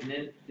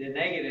positive to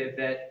negative,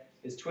 that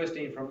is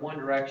twisting from one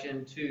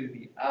direction to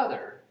the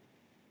other.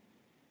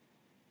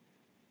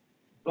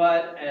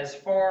 But as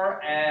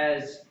far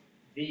as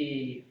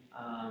the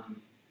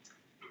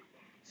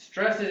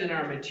stresses in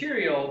our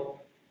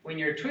material, when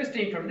you're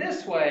twisting from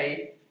this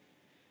way,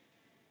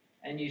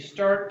 and you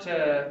start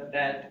to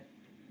that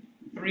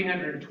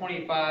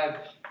 325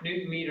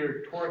 Newton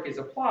meter torque is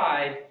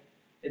applied,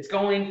 it's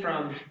going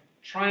from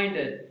trying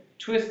to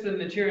twist the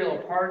material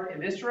apart in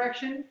this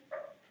direction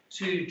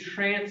to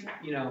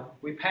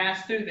we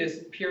pass through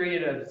this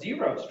period of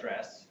zero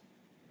stress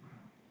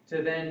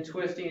to then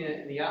twisting it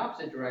in the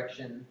opposite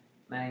direction,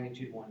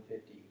 magnitude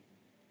 150.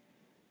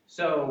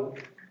 So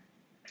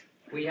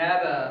we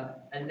have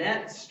a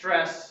net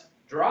stress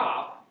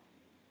drop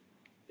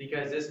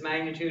because this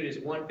magnitude is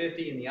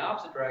 150 in the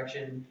opposite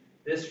direction,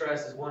 this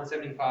stress is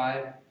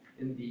 175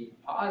 in the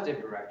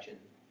positive direction.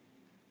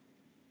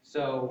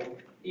 So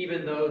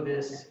even though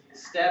this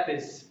step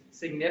is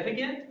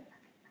significant,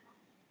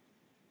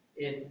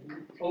 it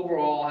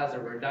overall has a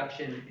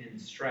reduction in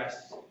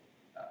stress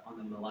on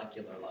the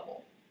molecular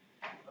level.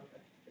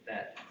 If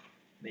that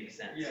makes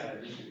sense. Yeah,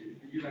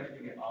 you mentioned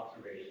doing it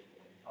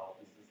observationally help.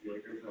 This is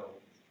like there's no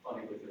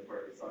funny with it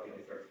where it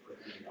suddenly starts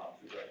flipping in the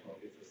opposite direction.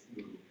 Like it's a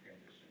smooth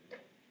transition.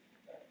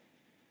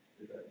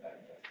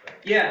 That's right.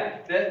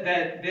 Yeah,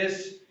 that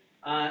this,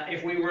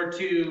 if we were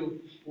to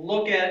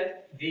look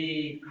at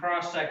the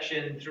cross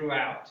section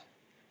throughout,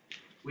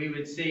 we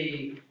would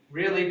see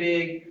really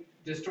big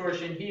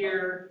distortion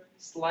here,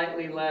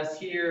 slightly less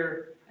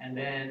here, and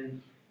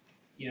then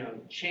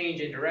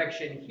change in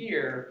direction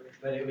here,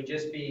 but it would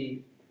just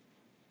be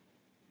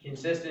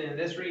consistent in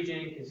this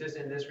region,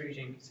 consistent in this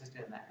region,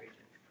 consistent in that region.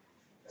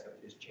 So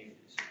it just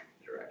changes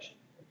the direction.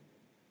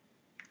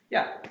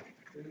 Yeah?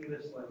 Bringing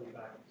this slightly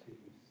back to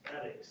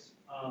statics,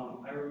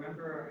 I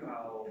remember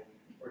how,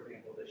 for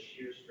example, the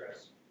shear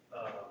stress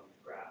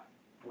graph,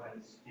 when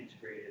it's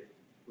integrated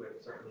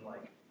with certain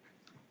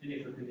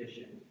initial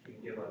conditions, can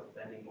give us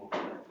bending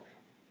moment.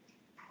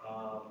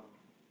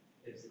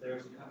 Is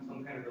there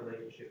some kind of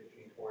relationship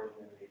between torsion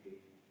and maybe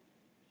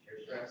shear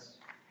stress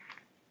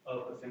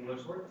of a similar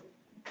sort?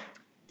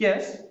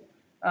 Yes.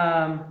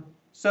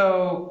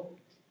 So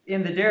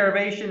in the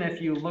derivation,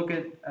 if you look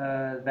at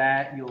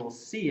that, you'll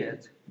see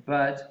it.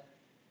 But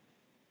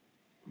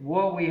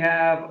what we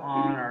have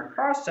on our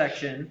cross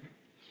section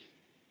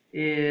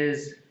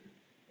is,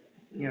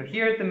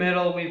 here at the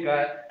middle, we've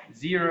got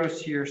zero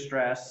shear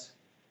stress,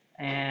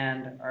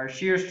 and our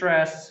shear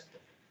stress,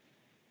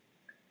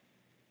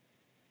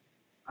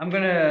 I'm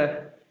going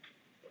to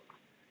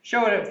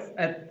show it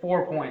at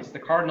 4 points, the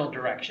cardinal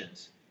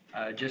directions,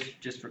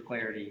 just for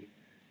clarity.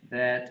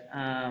 That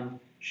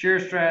shear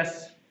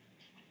stress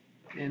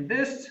in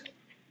this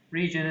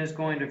region is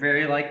going to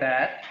vary like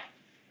that.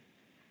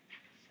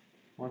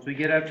 Once we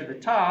get up to the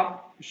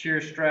top,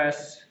 shear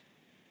stress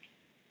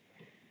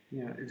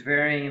it's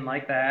varying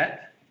like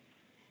that.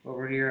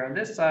 Over here on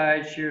this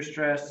side, shear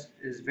stress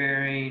is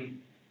varying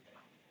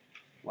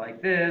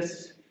like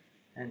this,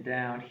 and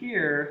down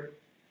here,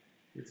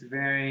 it's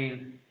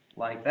varying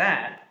like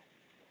that.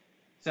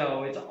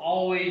 So it's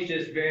always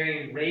just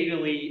varying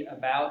radially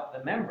about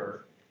the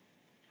member.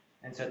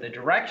 And so the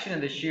direction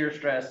of the shear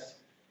stress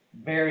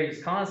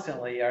varies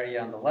constantly. Are you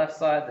on the left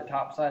side, the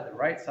top side, the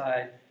right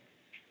side?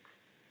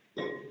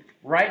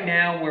 Right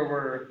now, where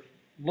we're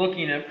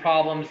looking at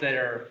problems that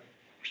are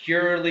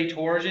purely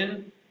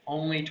torsion,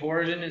 only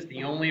torsion is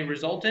the only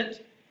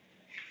resultant,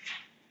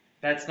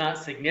 that's not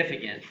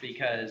significant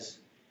because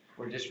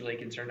we're just really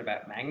concerned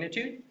about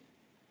magnitude.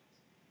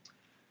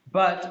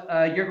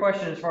 But your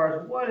question as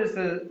far as what is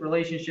the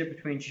relationship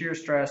between shear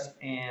stress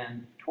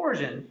and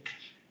torsion,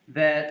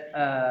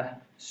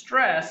 that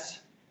stress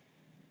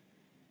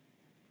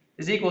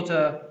is equal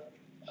to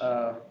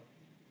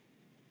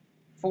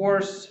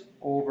force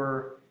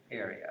over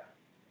area.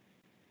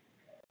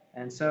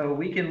 And so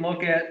we can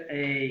look at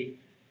a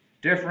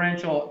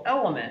differential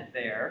element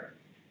there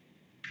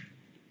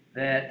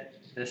that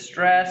the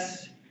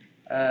stress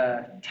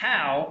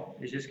tau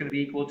is just going to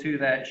be equal to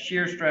that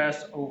shear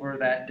stress over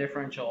that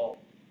differential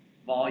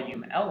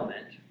volume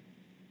element.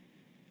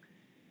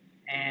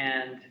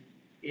 And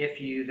if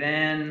you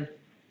then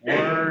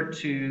were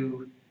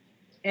to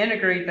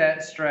integrate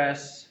that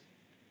stress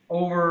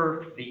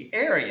over the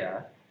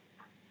area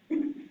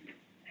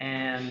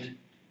and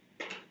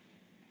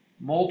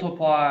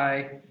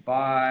multiply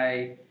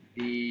by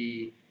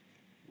the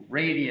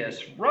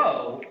radius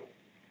rho.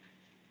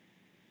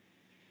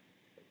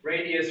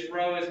 Radius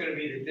rho is going to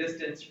be the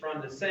distance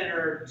from the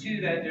center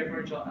to that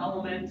differential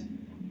element,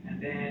 and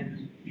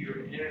then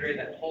you integrate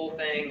that whole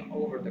thing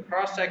over the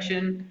cross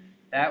section.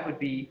 That would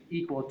be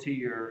equal to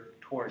your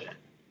torsion.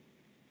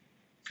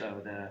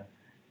 So the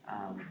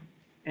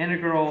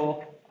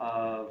integral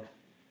of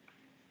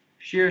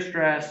shear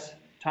stress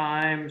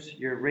times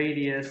your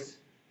radius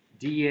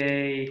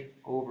dA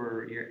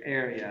over your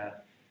area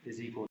is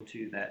equal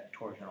to that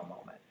torsional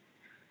moment.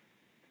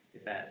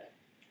 If that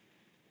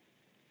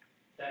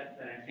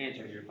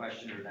answers your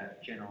question or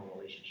that general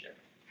relationship.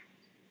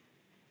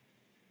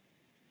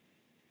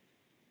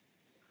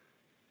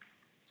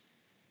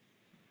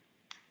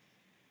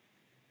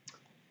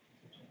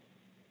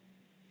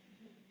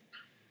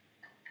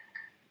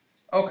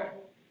 Okay.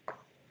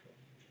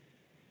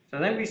 So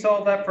then we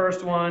solved that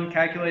first one,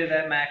 calculated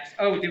that max.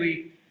 Oh, did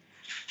we?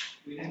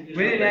 We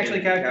didn't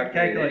actually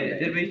calculate it,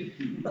 did we?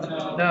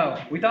 No,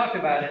 we talked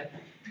about it.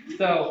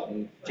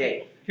 So,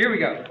 J. Here we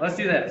go. Let's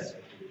do this.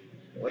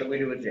 What do we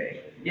do with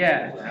J?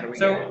 Yeah. How do we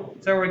So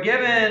we're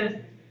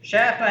given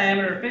shaft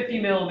diameter 50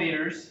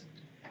 millimeters.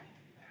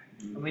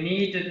 And we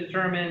need to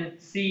determine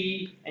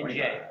C and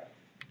J.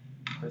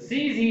 So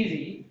C is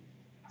easy.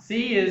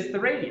 C is the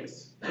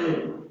radius.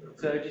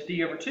 So just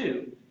D over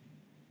 2.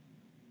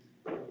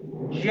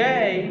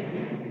 J,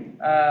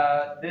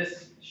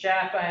 this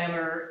shaft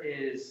diameter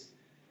is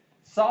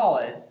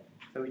solid,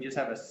 so we just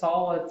have a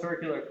solid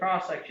circular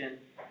cross section.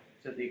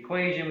 So the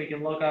equation we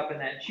can look up in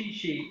that cheat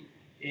sheet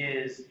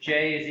is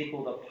J is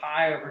equal to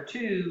pi over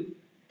 2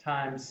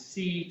 times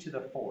C to the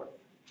 4th.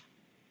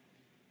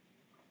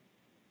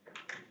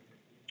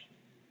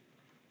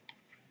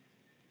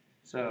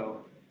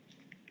 So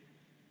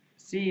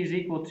C is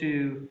equal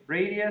to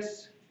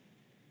radius,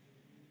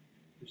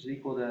 which is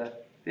equal to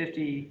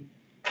 50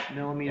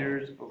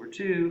 millimeters over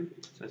 2,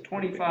 so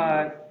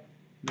 25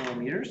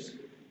 millimeters.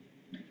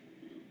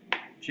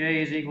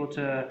 J is equal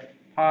to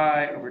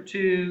pi over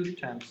 2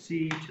 times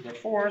C to the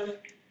 4th. So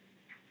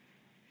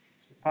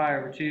pi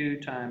over 2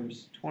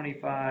 times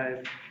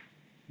 25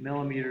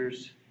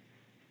 millimeters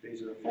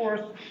raised to the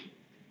 4th.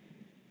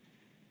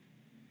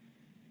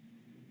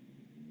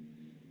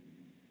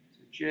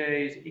 So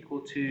J is equal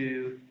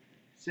to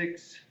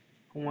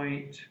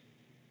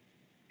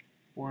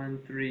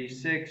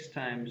 6.136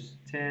 times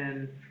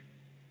 10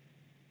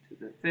 to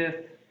the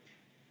 5th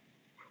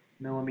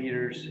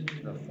millimeters to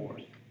the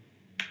 4th.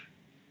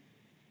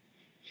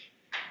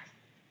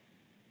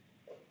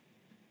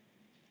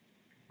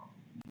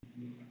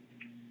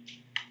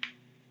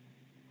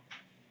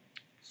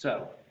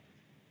 So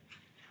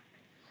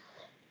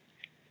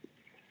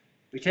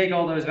we take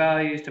all those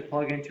values to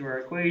plug into our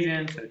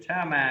equation. So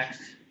tau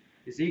max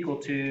is equal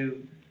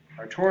to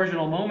our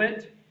torsional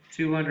moment,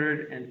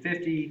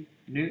 250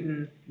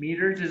 Newton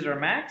meters is our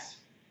max,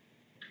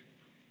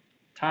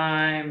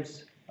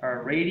 times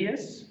our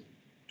radius,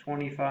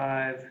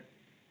 25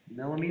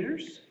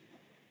 millimeters,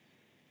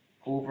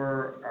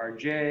 over our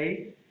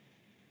J,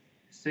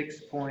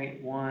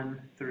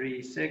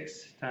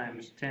 6.136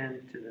 times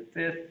 10 to the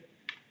 5th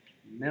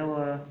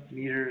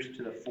millimeters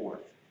to the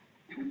 4th.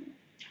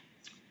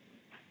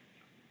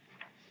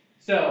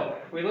 So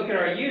we look at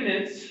our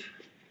units,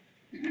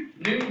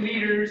 Newton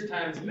meters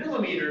times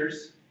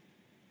millimeters.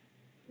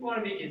 We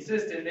want to be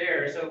consistent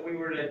there. So if we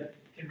were to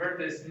convert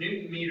this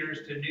Newton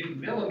meters to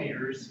Newton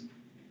millimeters,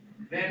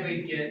 then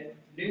we'd get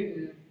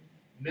Newton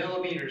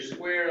millimeters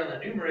squared on the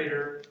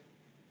numerator,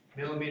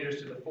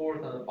 millimeters to the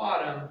 4th on the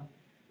bottom,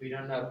 we'd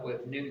end up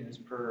with newtons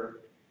per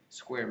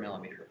square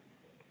millimeter,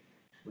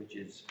 which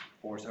is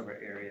force over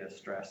area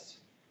stress.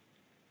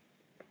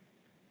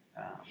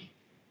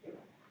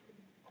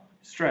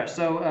 Stress.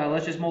 So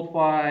let's just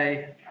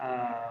multiply.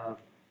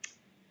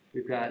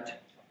 We've got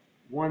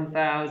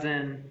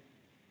 1,000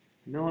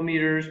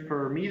 millimeters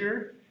per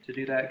meter to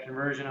do that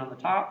conversion on the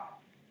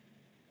top.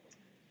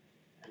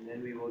 And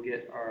then we will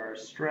get our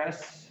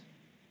stress.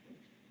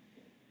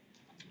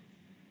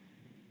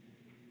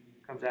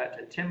 Comes out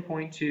to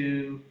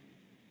 10.2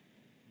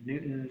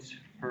 newtons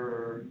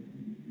per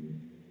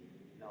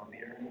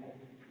millimeter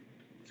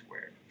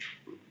squared.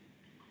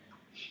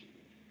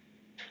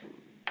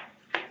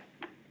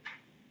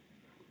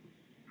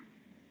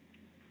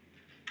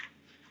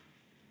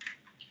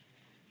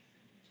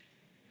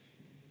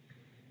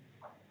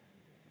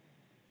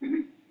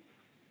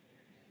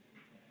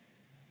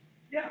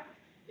 Yeah.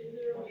 Is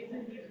there a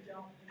reason you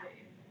don't put it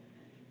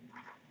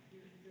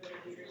in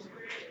milliliters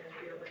squared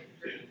or you're like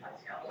 30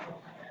 Pascal or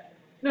something like that?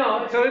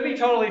 No, so it'd be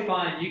totally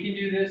fine. You can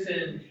do this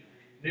in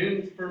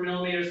newtons per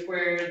millimeter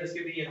squared. This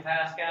could be in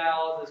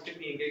pascals. This could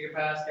be in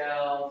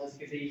gigapascals. This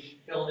could be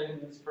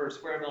kilonewtons per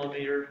square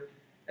millimeter.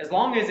 As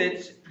long as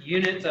it's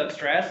units of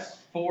stress,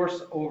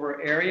 force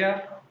over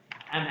area,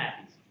 I'm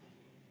happy.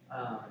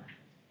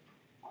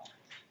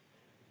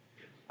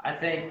 I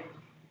think,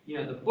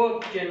 the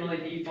book generally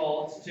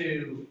defaults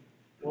to,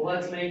 well,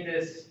 let's make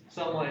this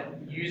somewhat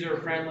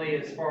user-friendly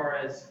as far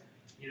as,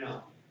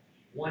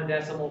 1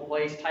 decimal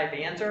place type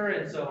answer,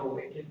 and so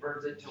it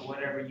converts it to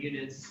whatever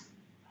units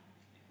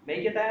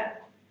make it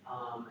that.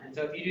 And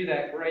so if you do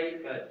that,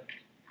 great, but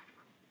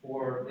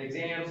for the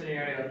exam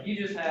scenario, if you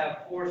just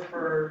have force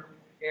per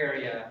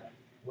area,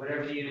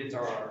 whatever the units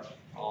are,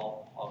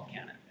 I'll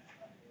count it.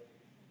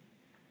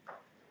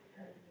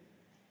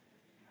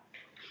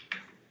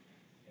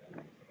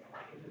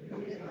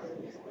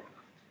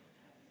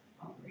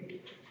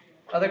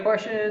 Other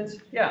questions?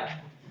 Yeah.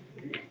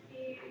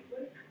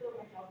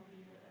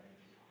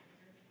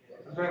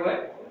 I'm sorry,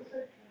 what?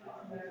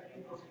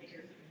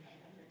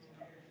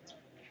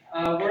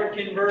 We're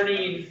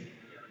converting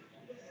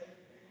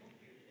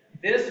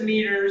this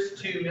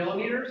meters to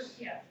millimeters.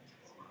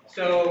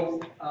 So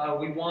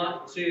we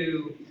want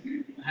to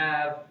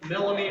have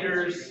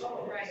millimeters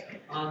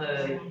on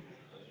the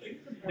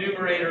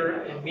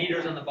numerator and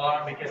meters on the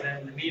bottom, because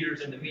then the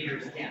meters and the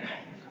meters cancel.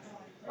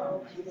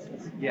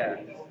 Yeah,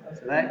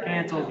 so that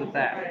cancels with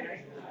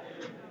that.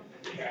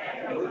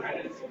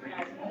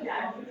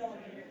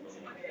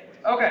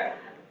 Okay,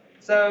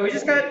 so we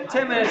just got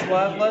 10 minutes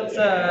left.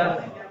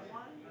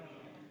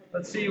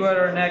 Let's see what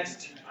our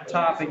next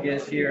topic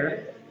is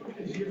here.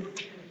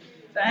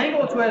 The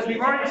angle twist, we've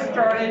already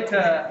started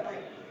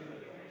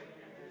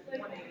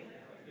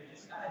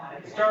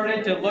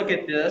to look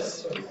at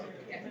this.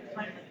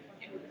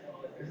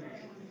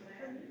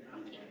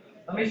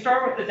 Let me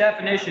start with the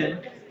definition.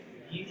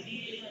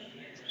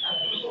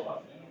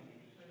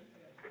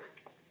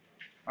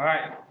 All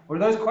right, were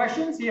those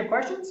questions? Do you have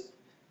questions?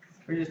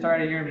 Or are you just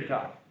tired of hearing me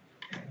talk?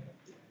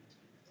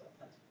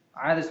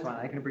 All right, that's fine.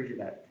 I can appreciate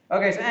that.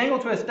 Okay, so angle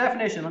twist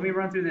definition. Let me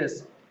run through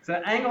this. So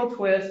angle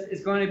twist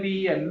is going to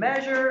be a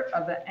measure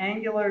of the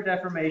angular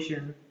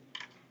deformation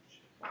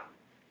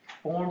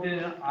formed in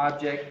an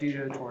object due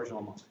to a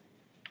torsional moment.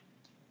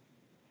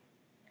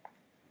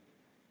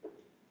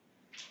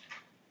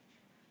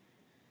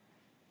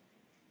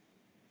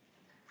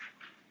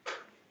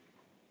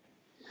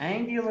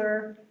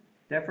 Angular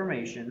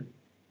deformation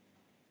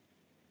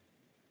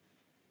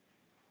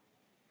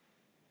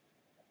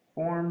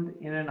formed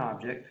in an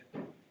object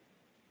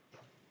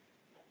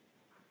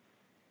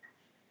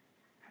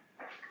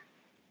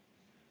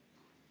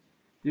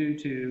due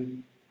to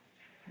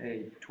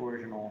a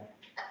torsional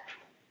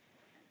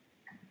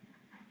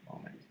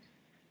moment.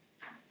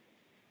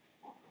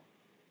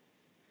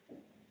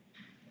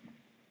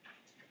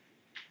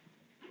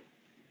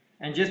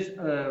 And just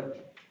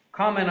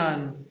comment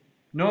on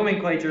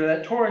nomenclature,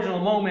 that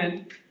torsional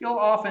moment, you'll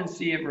often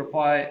see it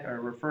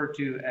referred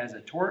to as a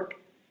torque.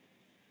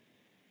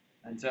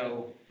 And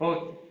so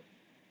both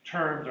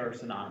terms are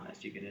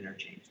synonymous. You can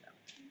interchange them.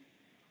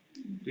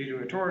 Due to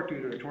a torque,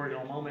 due to a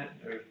torsional moment,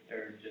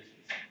 they're just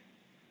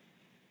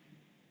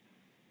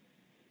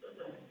the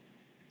same.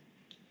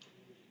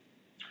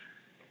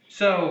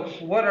 So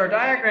what our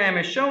diagram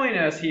is showing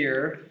us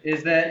here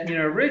is that,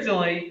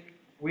 originally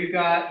we've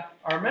got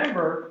our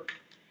member.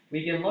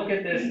 We can look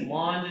at this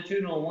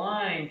longitudinal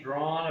line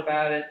drawn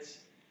about its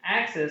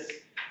axis,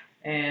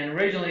 and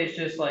originally it's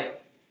just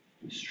like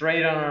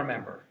straight on our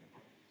member.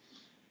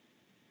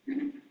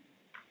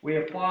 We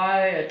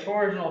apply a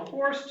torsional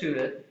force to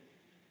it,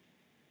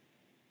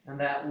 and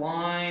that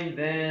line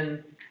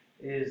then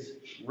is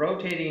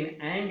rotating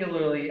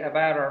angularly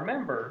about our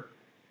member.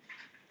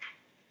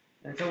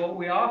 And so what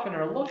we often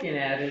are looking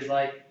at is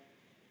like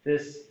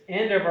this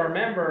end of our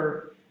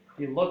member.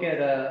 You look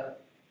at a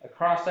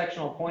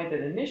cross-sectional point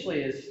that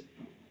initially is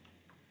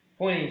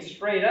pointing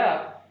straight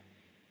up.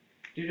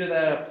 Due to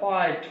that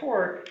applied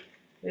torque,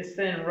 it's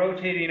then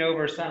rotating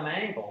over some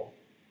angle,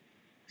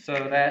 so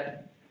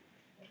that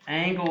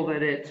angle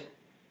that it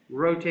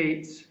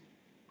rotates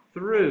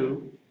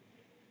through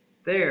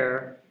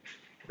there,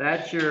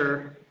 that's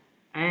your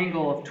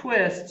angle of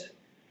twist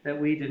that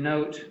we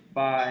denote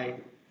by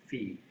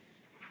phi.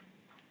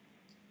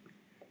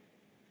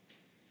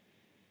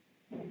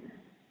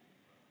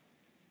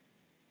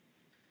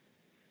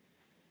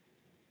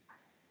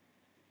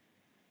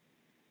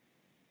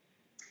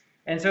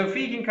 And so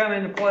phi can come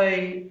into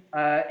play,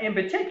 in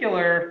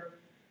particular,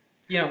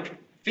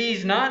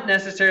 phi's not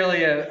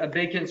necessarily a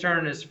big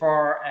concern as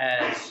far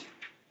as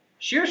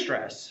shear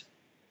stress.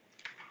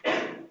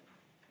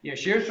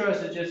 Shear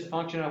stress is just a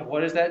function of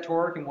what is that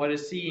torque and what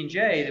is C and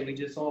J that we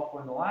just saw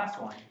for in the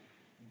last one.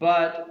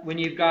 But when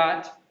you've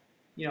got,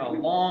 a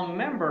long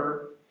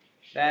member,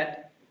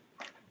 that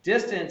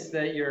distance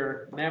that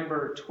your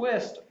member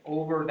twists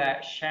over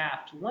that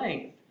shaft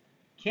length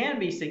can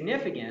be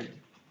significant.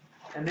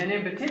 And then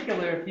in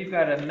particular, if you've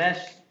got a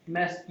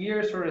mesh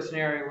gear sort of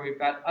scenario where you've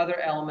got other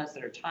elements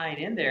that are tying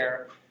in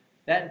there,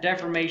 that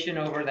deformation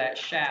over that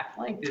shaft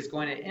length is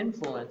going to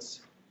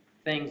influence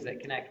things that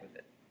connect with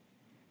it.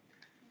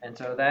 And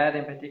so that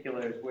in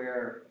particular is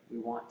where we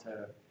want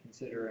to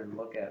consider and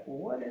look at, well,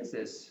 what is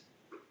this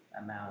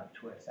amount of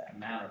twist, that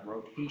amount of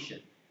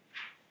rotation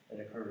that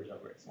occurs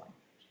over its length?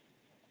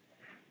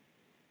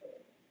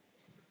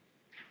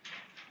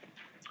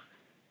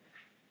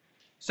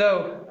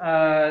 So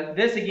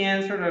this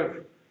again, sort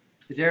of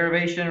the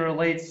derivation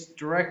relates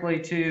directly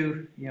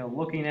to,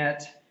 looking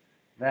at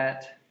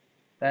that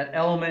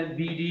element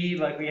BD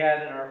like we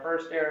had in our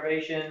first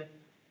derivation,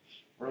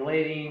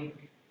 relating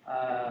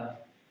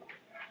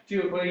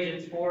two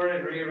equations for it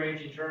and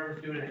rearranging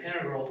terms, doing an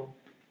integral.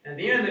 And at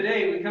the end of the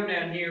day, we come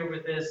down here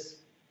with this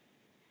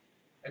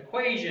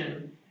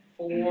equation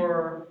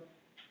for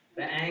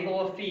the angle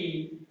of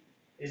phi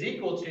is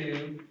equal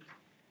to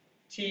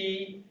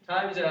T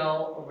times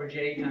L over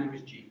J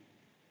times G.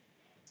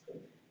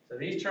 So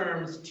these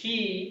terms,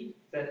 T,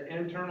 that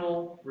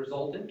internal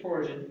resultant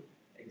torsion,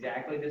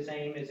 exactly the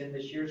same as in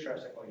the shear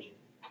stress equation.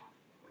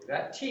 We've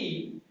got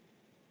T,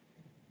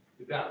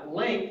 we've got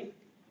length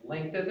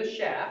of the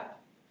shaft,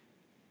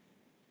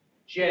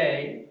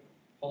 J,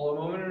 polar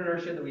moment of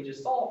inertia that we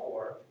just solved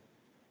for.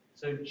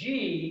 So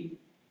G,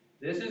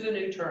 this is a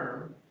new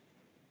term.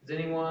 Does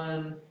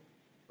anyone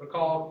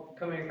recall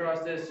coming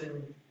across this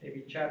in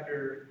maybe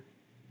chapter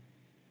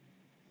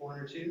 1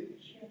 or 2?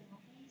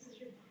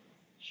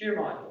 Shear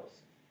modulus.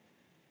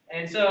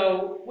 And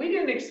so we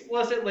didn't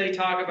explicitly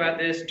talk about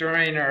this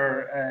during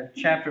our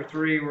chapter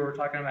 3 where we're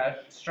talking about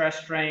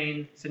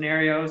stress-strain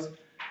scenarios,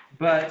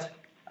 but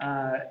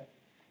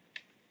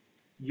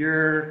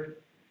your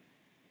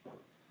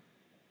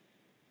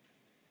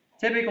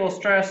typical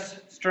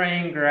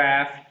stress-strain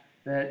graph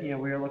that we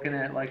were looking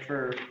at, like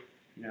for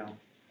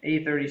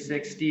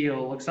A36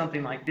 steel, looks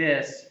something like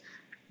this.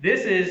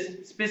 This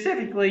is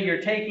specifically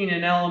you're taking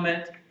an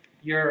element,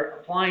 you're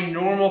applying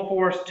normal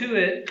force to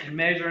it and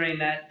measuring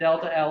that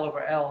delta L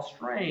over L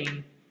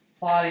strain,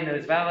 plotting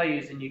those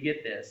values, and you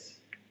get this.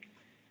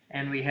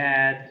 And we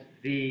had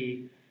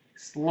the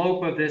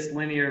slope of this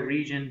linear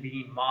region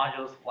being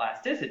modulus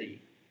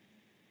elasticity.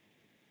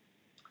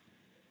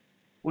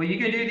 Well, you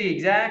can do the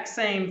exact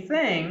same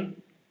thing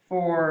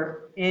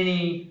for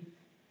any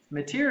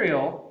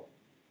material,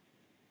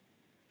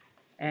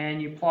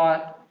 and you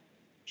plot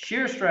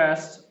shear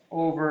stress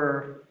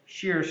over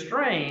shear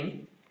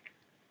strain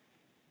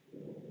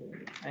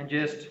and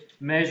just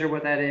measure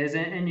what that is,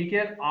 and you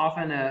get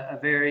often a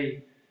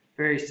very,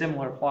 very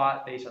similar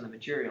plot based on the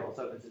material.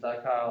 So if it's a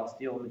ductile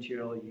steel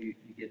material, you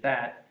get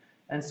that.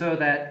 And so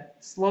that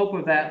slope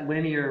of that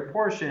linear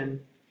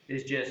portion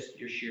is just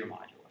your shear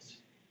modulus.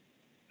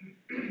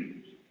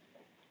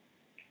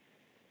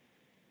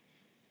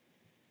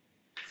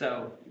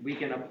 So we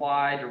can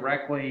apply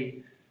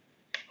directly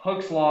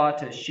Hooke's law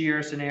to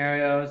shear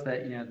scenarios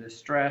that, the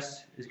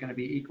stress is going to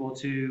be equal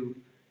to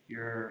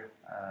your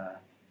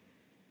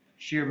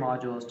shear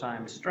modulus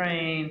times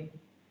strain,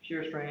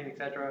 shear strain,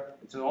 etc.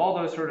 And so all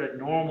those sort of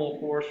normal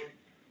force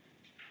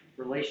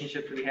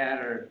relationships we had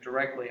are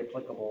directly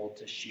applicable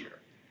to shear,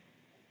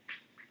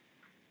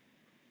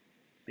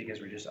 because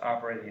we're just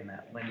operating in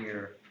that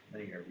linear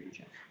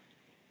region.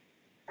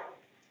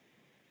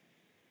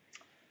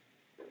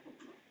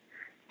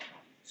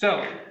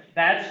 So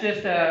that's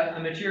just a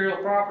material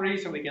property,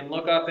 so we can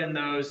look up in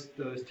those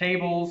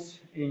tables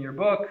in your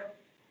book.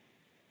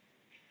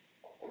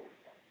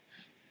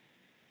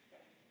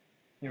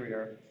 Here we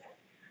are.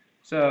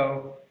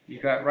 So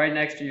you've got right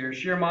next to your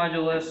shear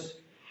modulus,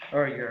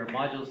 or your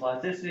modulus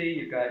elasticity,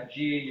 you've got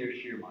G, your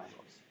shear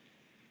modulus.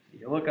 So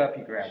you look up,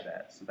 you grab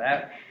that. So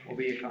that will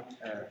be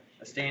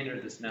a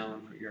standard that's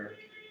known for your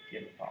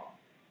given problem.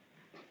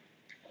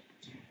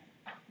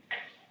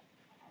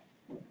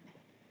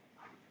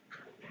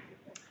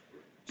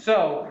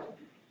 So,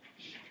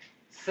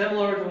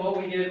 similar to what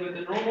we did with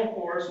the normal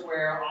force,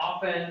 where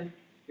often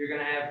you're going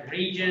to have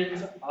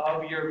regions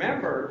of your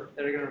member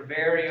that are going to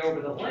vary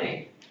over the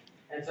length.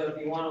 And so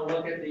if you want to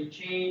look at the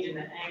change in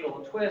the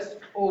angle of twist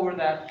over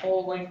that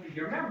whole length of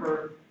your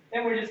member,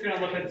 then we're just going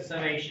to look at the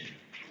summation.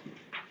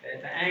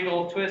 it's an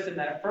angle of twist in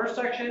that first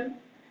section,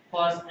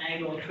 plus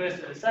angle of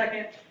twist in the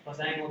second, plus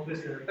angle of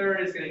twist in the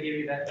third, is gonna give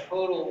you that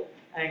total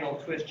angle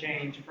of twist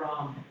change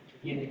from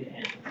beginning to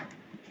end.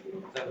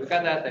 So we've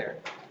got that there.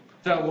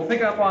 So we'll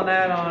pick up on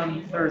that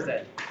on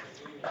Thursday.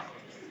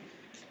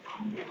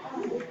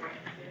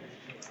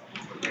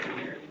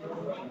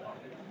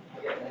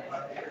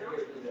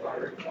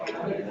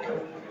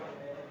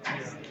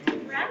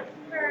 Graph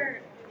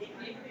for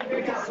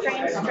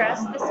strain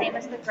stress the same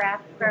as the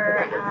graph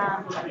for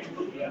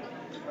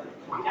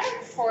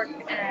torque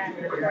and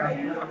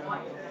torsion?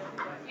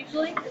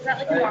 Usually, is that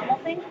like a normal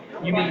thing?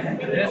 You mean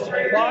this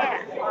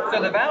plot?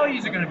 So the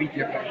values are gonna be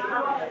different.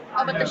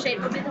 Oh, but the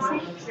shape would be the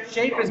same?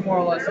 Shape is more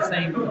or less the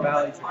same, but the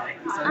values are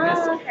different. So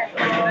Oh,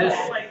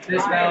 okay.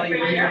 this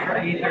value here for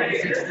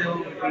A36 still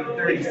would be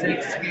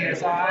 36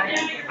 PSI.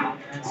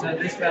 And so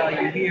this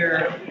value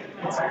here,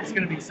 it's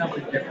gonna be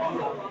something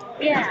different.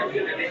 Yeah.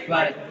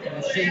 But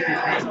the shape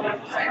is basically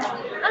the same.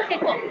 Okay,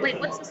 cool. Wait,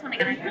 what's this one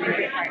again? I couldn't read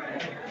it apart.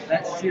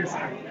 That's shear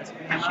strain. That's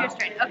Shear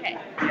strain. Okay.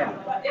 Yeah.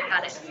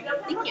 Got it.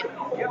 Thank you.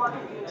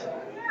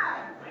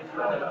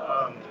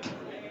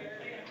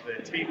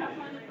 The table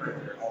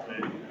for all the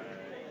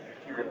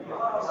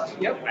material.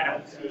 Yep. I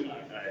don't see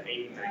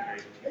any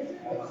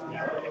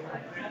nitrate.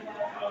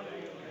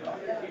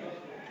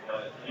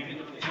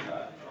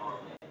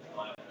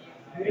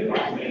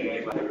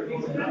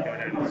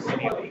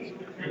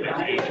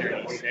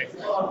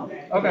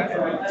 Okay.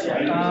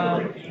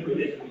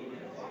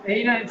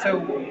 89, so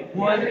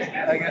one,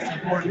 I guess,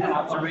 important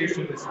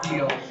observation with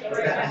steel is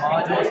that the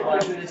modulus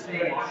elasticity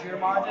and shear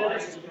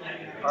modulus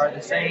are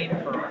the same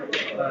for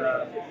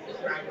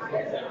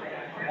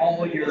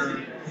all your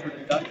sort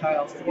of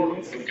ductile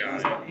steels. So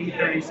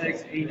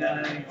A36,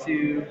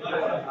 A992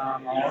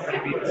 are all going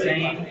to be the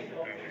same.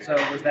 So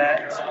was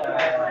that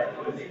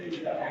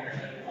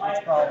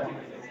which problem?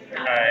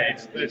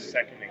 It's the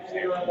second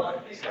example.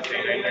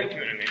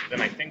 And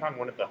then I think on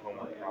one of the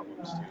homework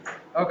problems too.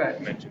 Okay.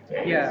 It mentions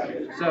it. Yeah,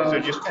 so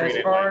just treat as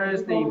it far like-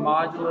 as the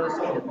modulus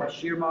and the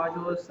shear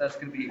modulus, that's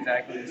gonna be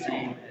exactly the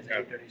same as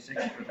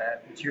A36 for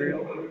that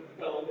material.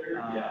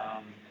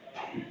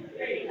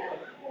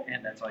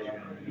 And that's all you're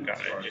gonna do. Got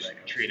as far it. as Just that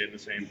goes. treat it the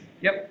same.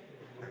 Yep.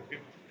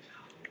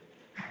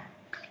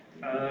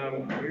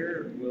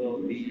 Where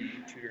will the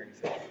tutoring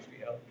sessions be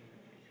held?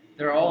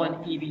 They're all in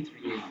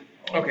EV38.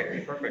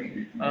 Okay, perfect.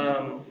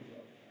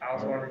 I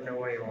also wanted to know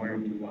why you're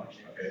wearing two watches.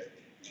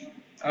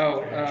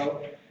 Oh,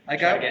 I Try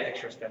to got, get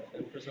extra steps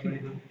in for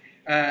somebody.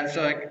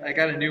 so I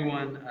got a new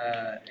one,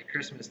 at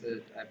Christmas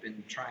that I've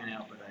been trying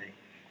out, but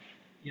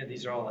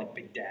these are all like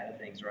big data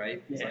things,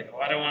 right? It's like, oh,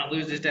 I don't wanna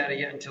lose this data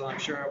yet until I'm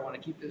sure I wanna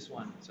keep this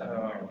one, so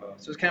I'm wearing both.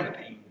 So it's kind of a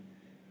pain.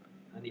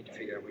 I need to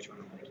figure out which one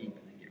I'm gonna keep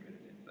and then get rid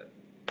of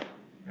it,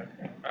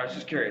 but. I was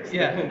just curious.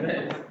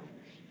 Yeah.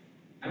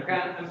 I'm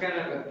kind of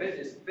a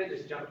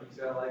fitness junkie,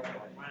 so I like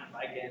running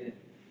bike in and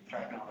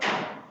tracking all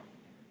that.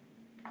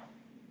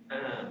 I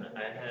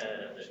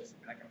have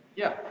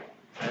Yeah.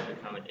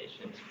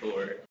 accommodations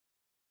for